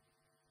be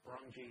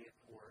brown gene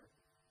or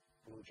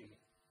blue gene.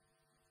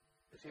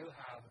 If you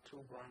have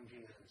two brown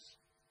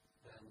genes,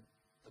 then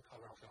the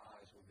color of your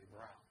eyes will be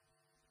brown.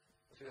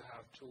 If you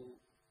have two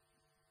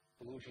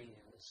blue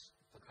genes,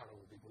 the color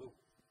will be blue.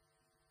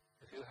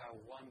 If you have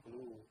one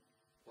blue,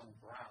 one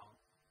brown,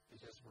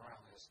 because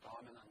brown is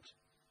dominant,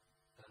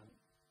 then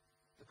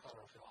the color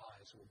of your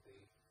eyes will be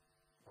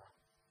brown,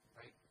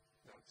 right?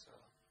 That's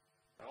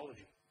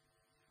biology.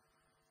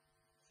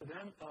 So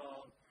then,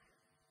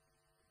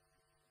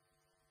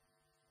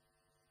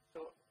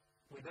 so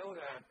we know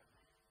that,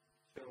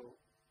 so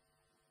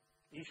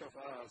each of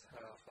us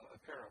have a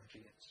pair of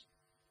genes,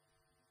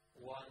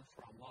 one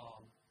from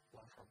mom,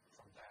 one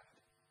from dad,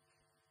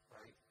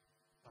 right?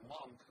 My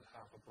mom could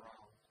have a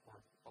brown or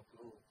a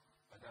blue,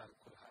 my dad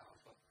could have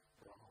a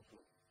brown or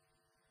blue.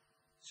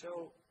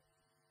 So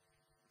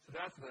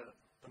that's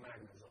the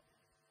mechanism.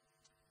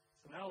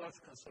 So now let's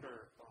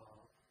consider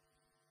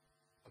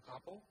a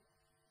couple.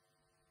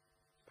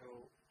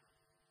 So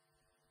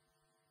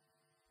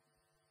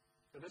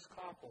this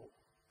couple,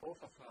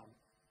 both of them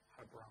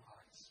have brown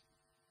eyes.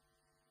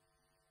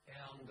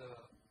 And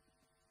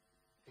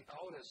the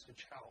eldest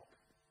child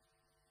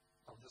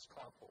of this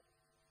couple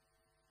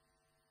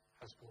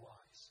has blue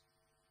eyes.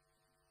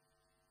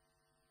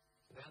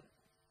 So then,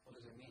 what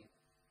does it mean?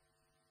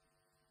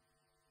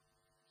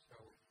 So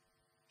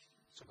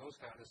suppose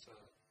that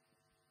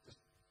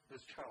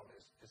this child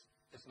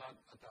is not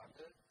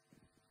adopted.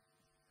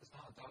 It's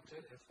not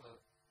adopted if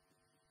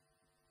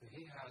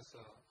he has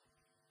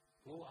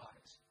blue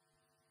eyes,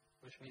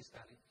 which means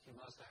that he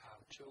must have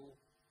two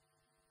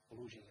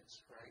blue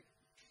genes, right?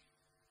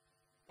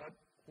 But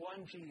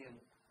one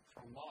gene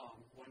from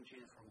mom, one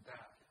gene from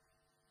dad.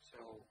 So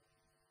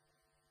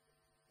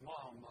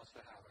mom must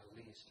have at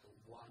least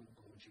one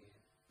blue gene.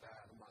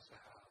 Dad must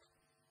have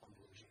one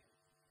blue gene,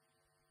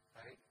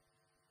 right?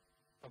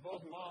 But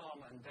both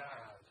mom and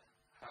dad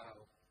have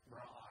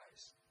brown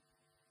eyes.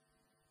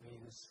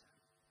 Means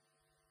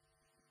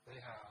they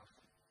have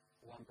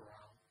one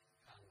brown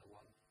and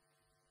one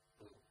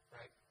blue,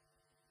 right?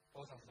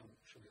 Both of them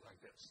should be like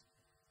this.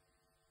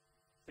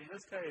 So in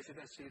this case, you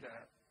can see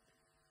that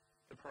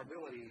the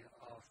probability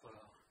of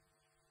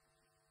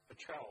a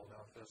child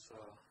of this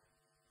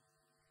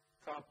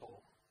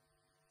couple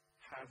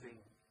having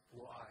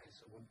blue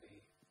eyes would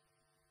be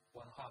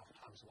 1/2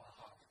 times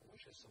 1/2,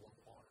 which is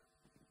 1/4.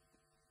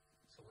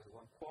 So with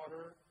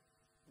 1/4,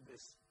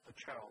 a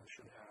child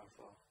should have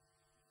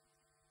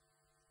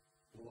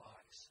blue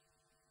eyes.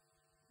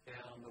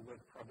 And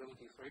with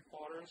probability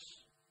 3/4,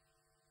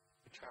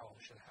 the child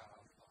should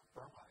have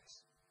brown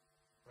eyes,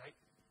 right?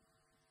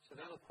 So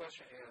then the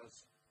question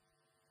is,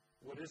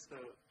 what is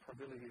the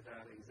probability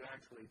that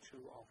exactly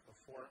 2 of the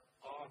 4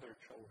 other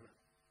children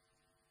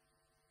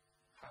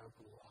have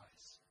blue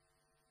eyes?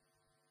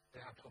 They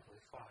have totally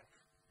 5.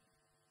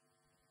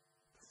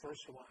 The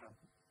first one have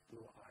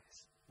blue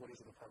eyes. What is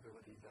the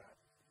probability that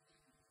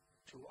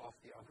 2 of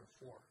the other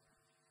 4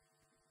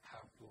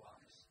 have blue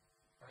eyes,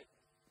 right?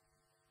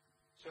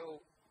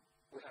 So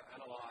we have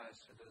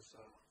analyzed this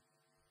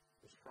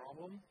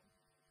problem.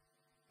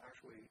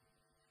 Actually,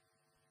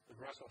 the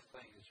rest of the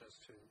thing is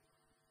just to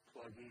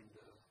plug in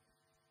the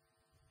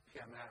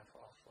PMF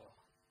of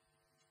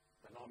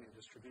binomial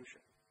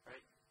distribution,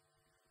 right?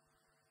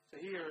 So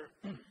here,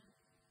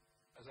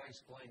 as I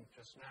explained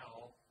just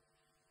now,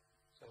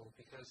 so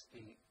because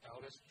the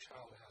eldest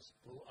child has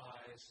blue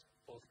eyes,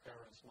 both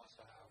parents must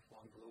have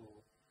one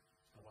blue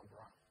and one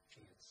brown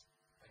genes,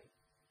 right?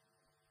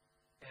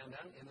 And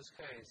then in this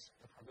case,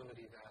 the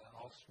probability that an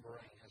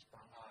offspring has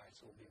brown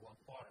eyes will be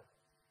 1/4.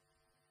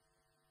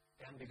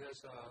 And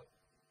because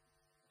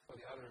for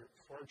the other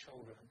 4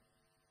 children,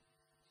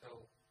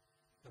 so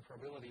the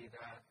probability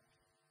that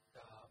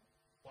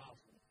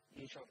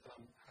each of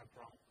them have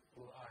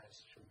blue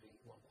eyes should be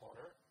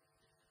 1/4.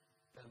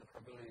 Then the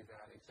probability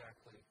that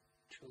exactly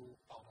 2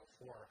 out of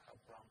 4 have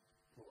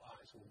blue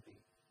eyes will be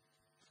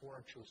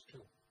 4 choose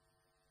 2.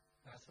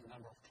 That's the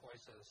number of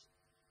choices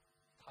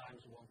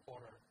times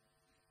 1/4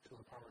 to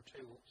the power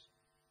 2,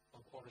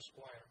 1/4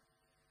 square,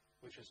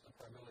 which is the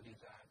probability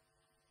that,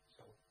 so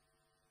So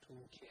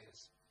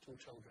two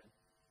children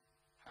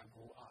have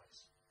blue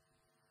eyes.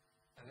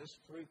 And this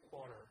 3/4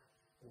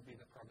 will be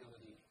the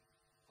probability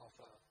of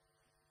a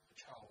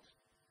child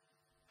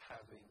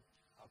having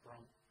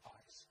brown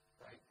eyes,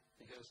 right?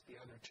 Because the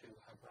other two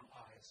have brown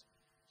eyes,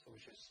 so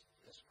which is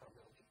this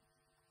probability.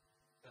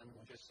 Then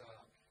we just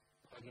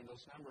plug in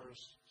those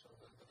numbers, so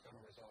the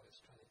final result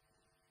is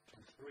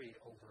 23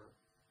 over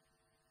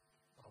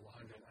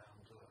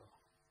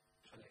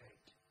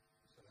 128.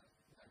 So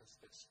that is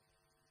this.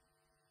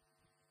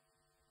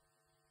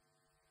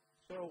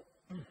 So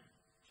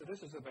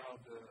this is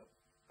about the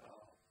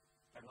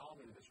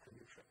binomial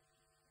distribution.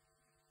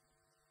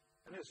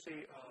 And you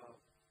see,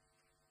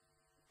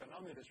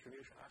 binomial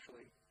distribution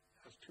actually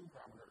has two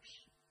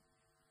parameters.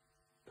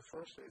 The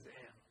first is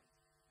n,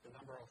 the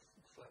number of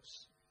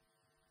flips.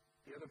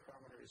 The other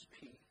parameter is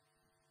p,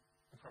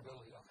 the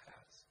probability of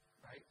has,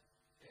 right?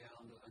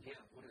 And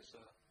again, what is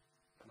a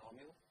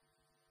binomial?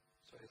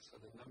 So it's the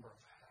number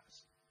of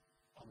has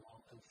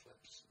among n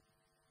flips.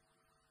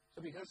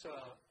 So because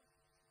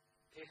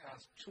it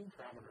has two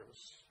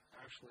parameters,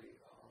 actually,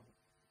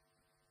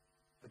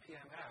 the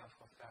PMF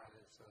of that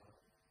is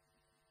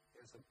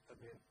a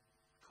bit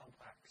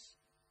complex.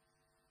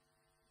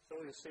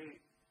 So you see,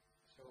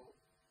 so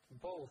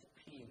both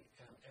P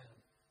and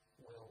N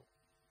will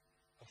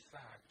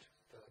affect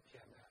the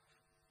PMF.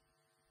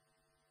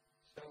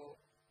 So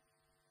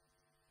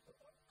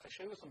I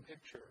show you some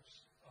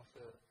pictures of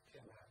the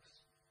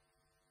PMFs.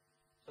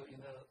 So in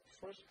the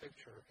first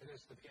picture, it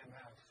is the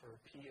PMF for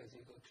P is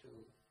equal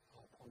to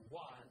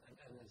 0.1 and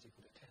N is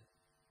equal to 10.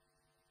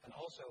 And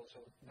also, so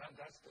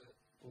that's the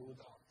blue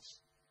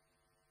dots.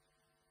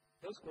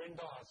 Those green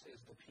dots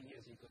is the P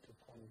is equal to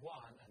 0.1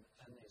 and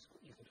N is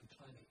equal to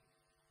 20,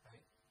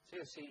 right? So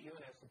you see,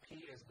 even if the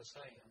P is the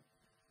same,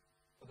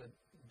 but the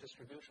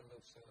distribution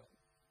looks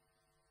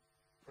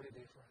pretty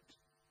different,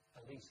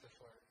 at least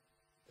for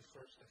the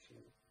first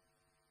few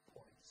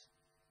points,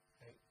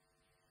 right?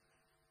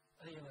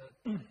 And in the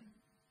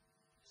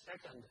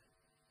second,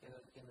 in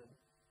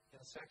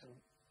the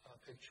second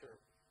picture,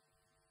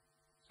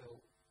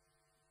 so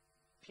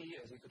P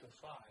is equal to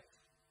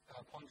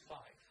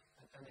 0.5,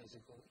 and N is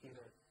equal to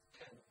either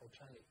 10 or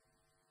 20.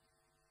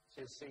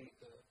 So you see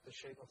the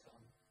shape of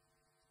them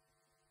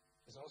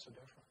is also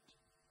different,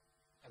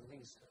 at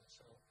least.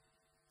 So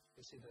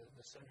you see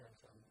the center of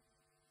them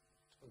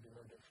will be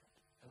very different.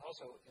 And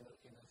also in the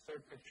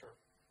third picture,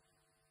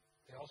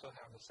 they also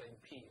have the same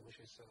P, which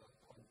is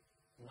 0.9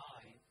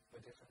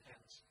 with different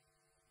ends.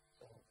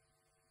 So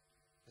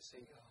you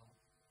see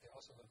they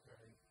also look a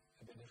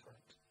bit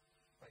different.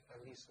 Like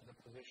at least the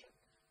position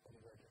will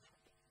be very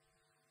different.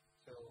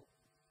 So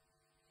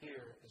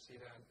here you see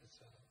that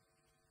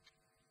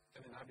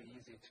it may not be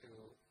easy to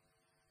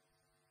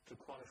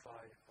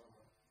quantify,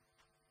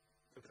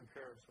 to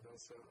compare to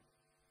those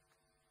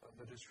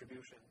the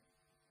distribution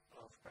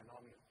of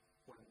binomial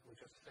when we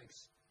just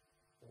fix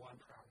one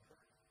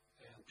parameter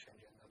and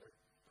change another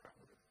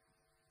parameter.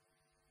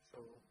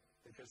 So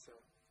I just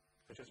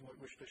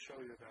wish to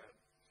show you that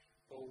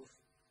both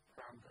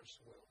parameters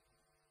will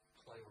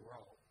play a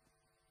role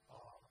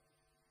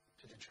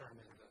to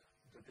determine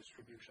the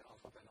distribution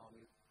of a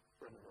binomial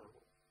for an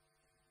interval.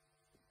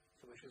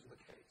 So which is the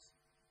case.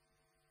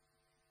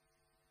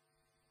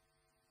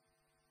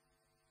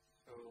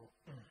 So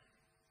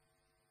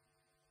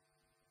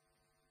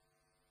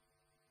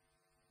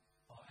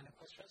any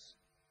questions?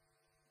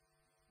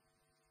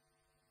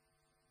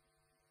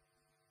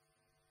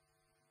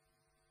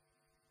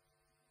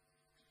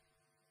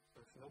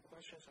 So if no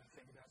questions, I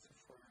think that's it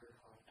for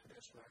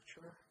today's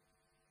lecture.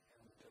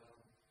 And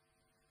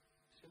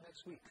see you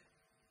next week.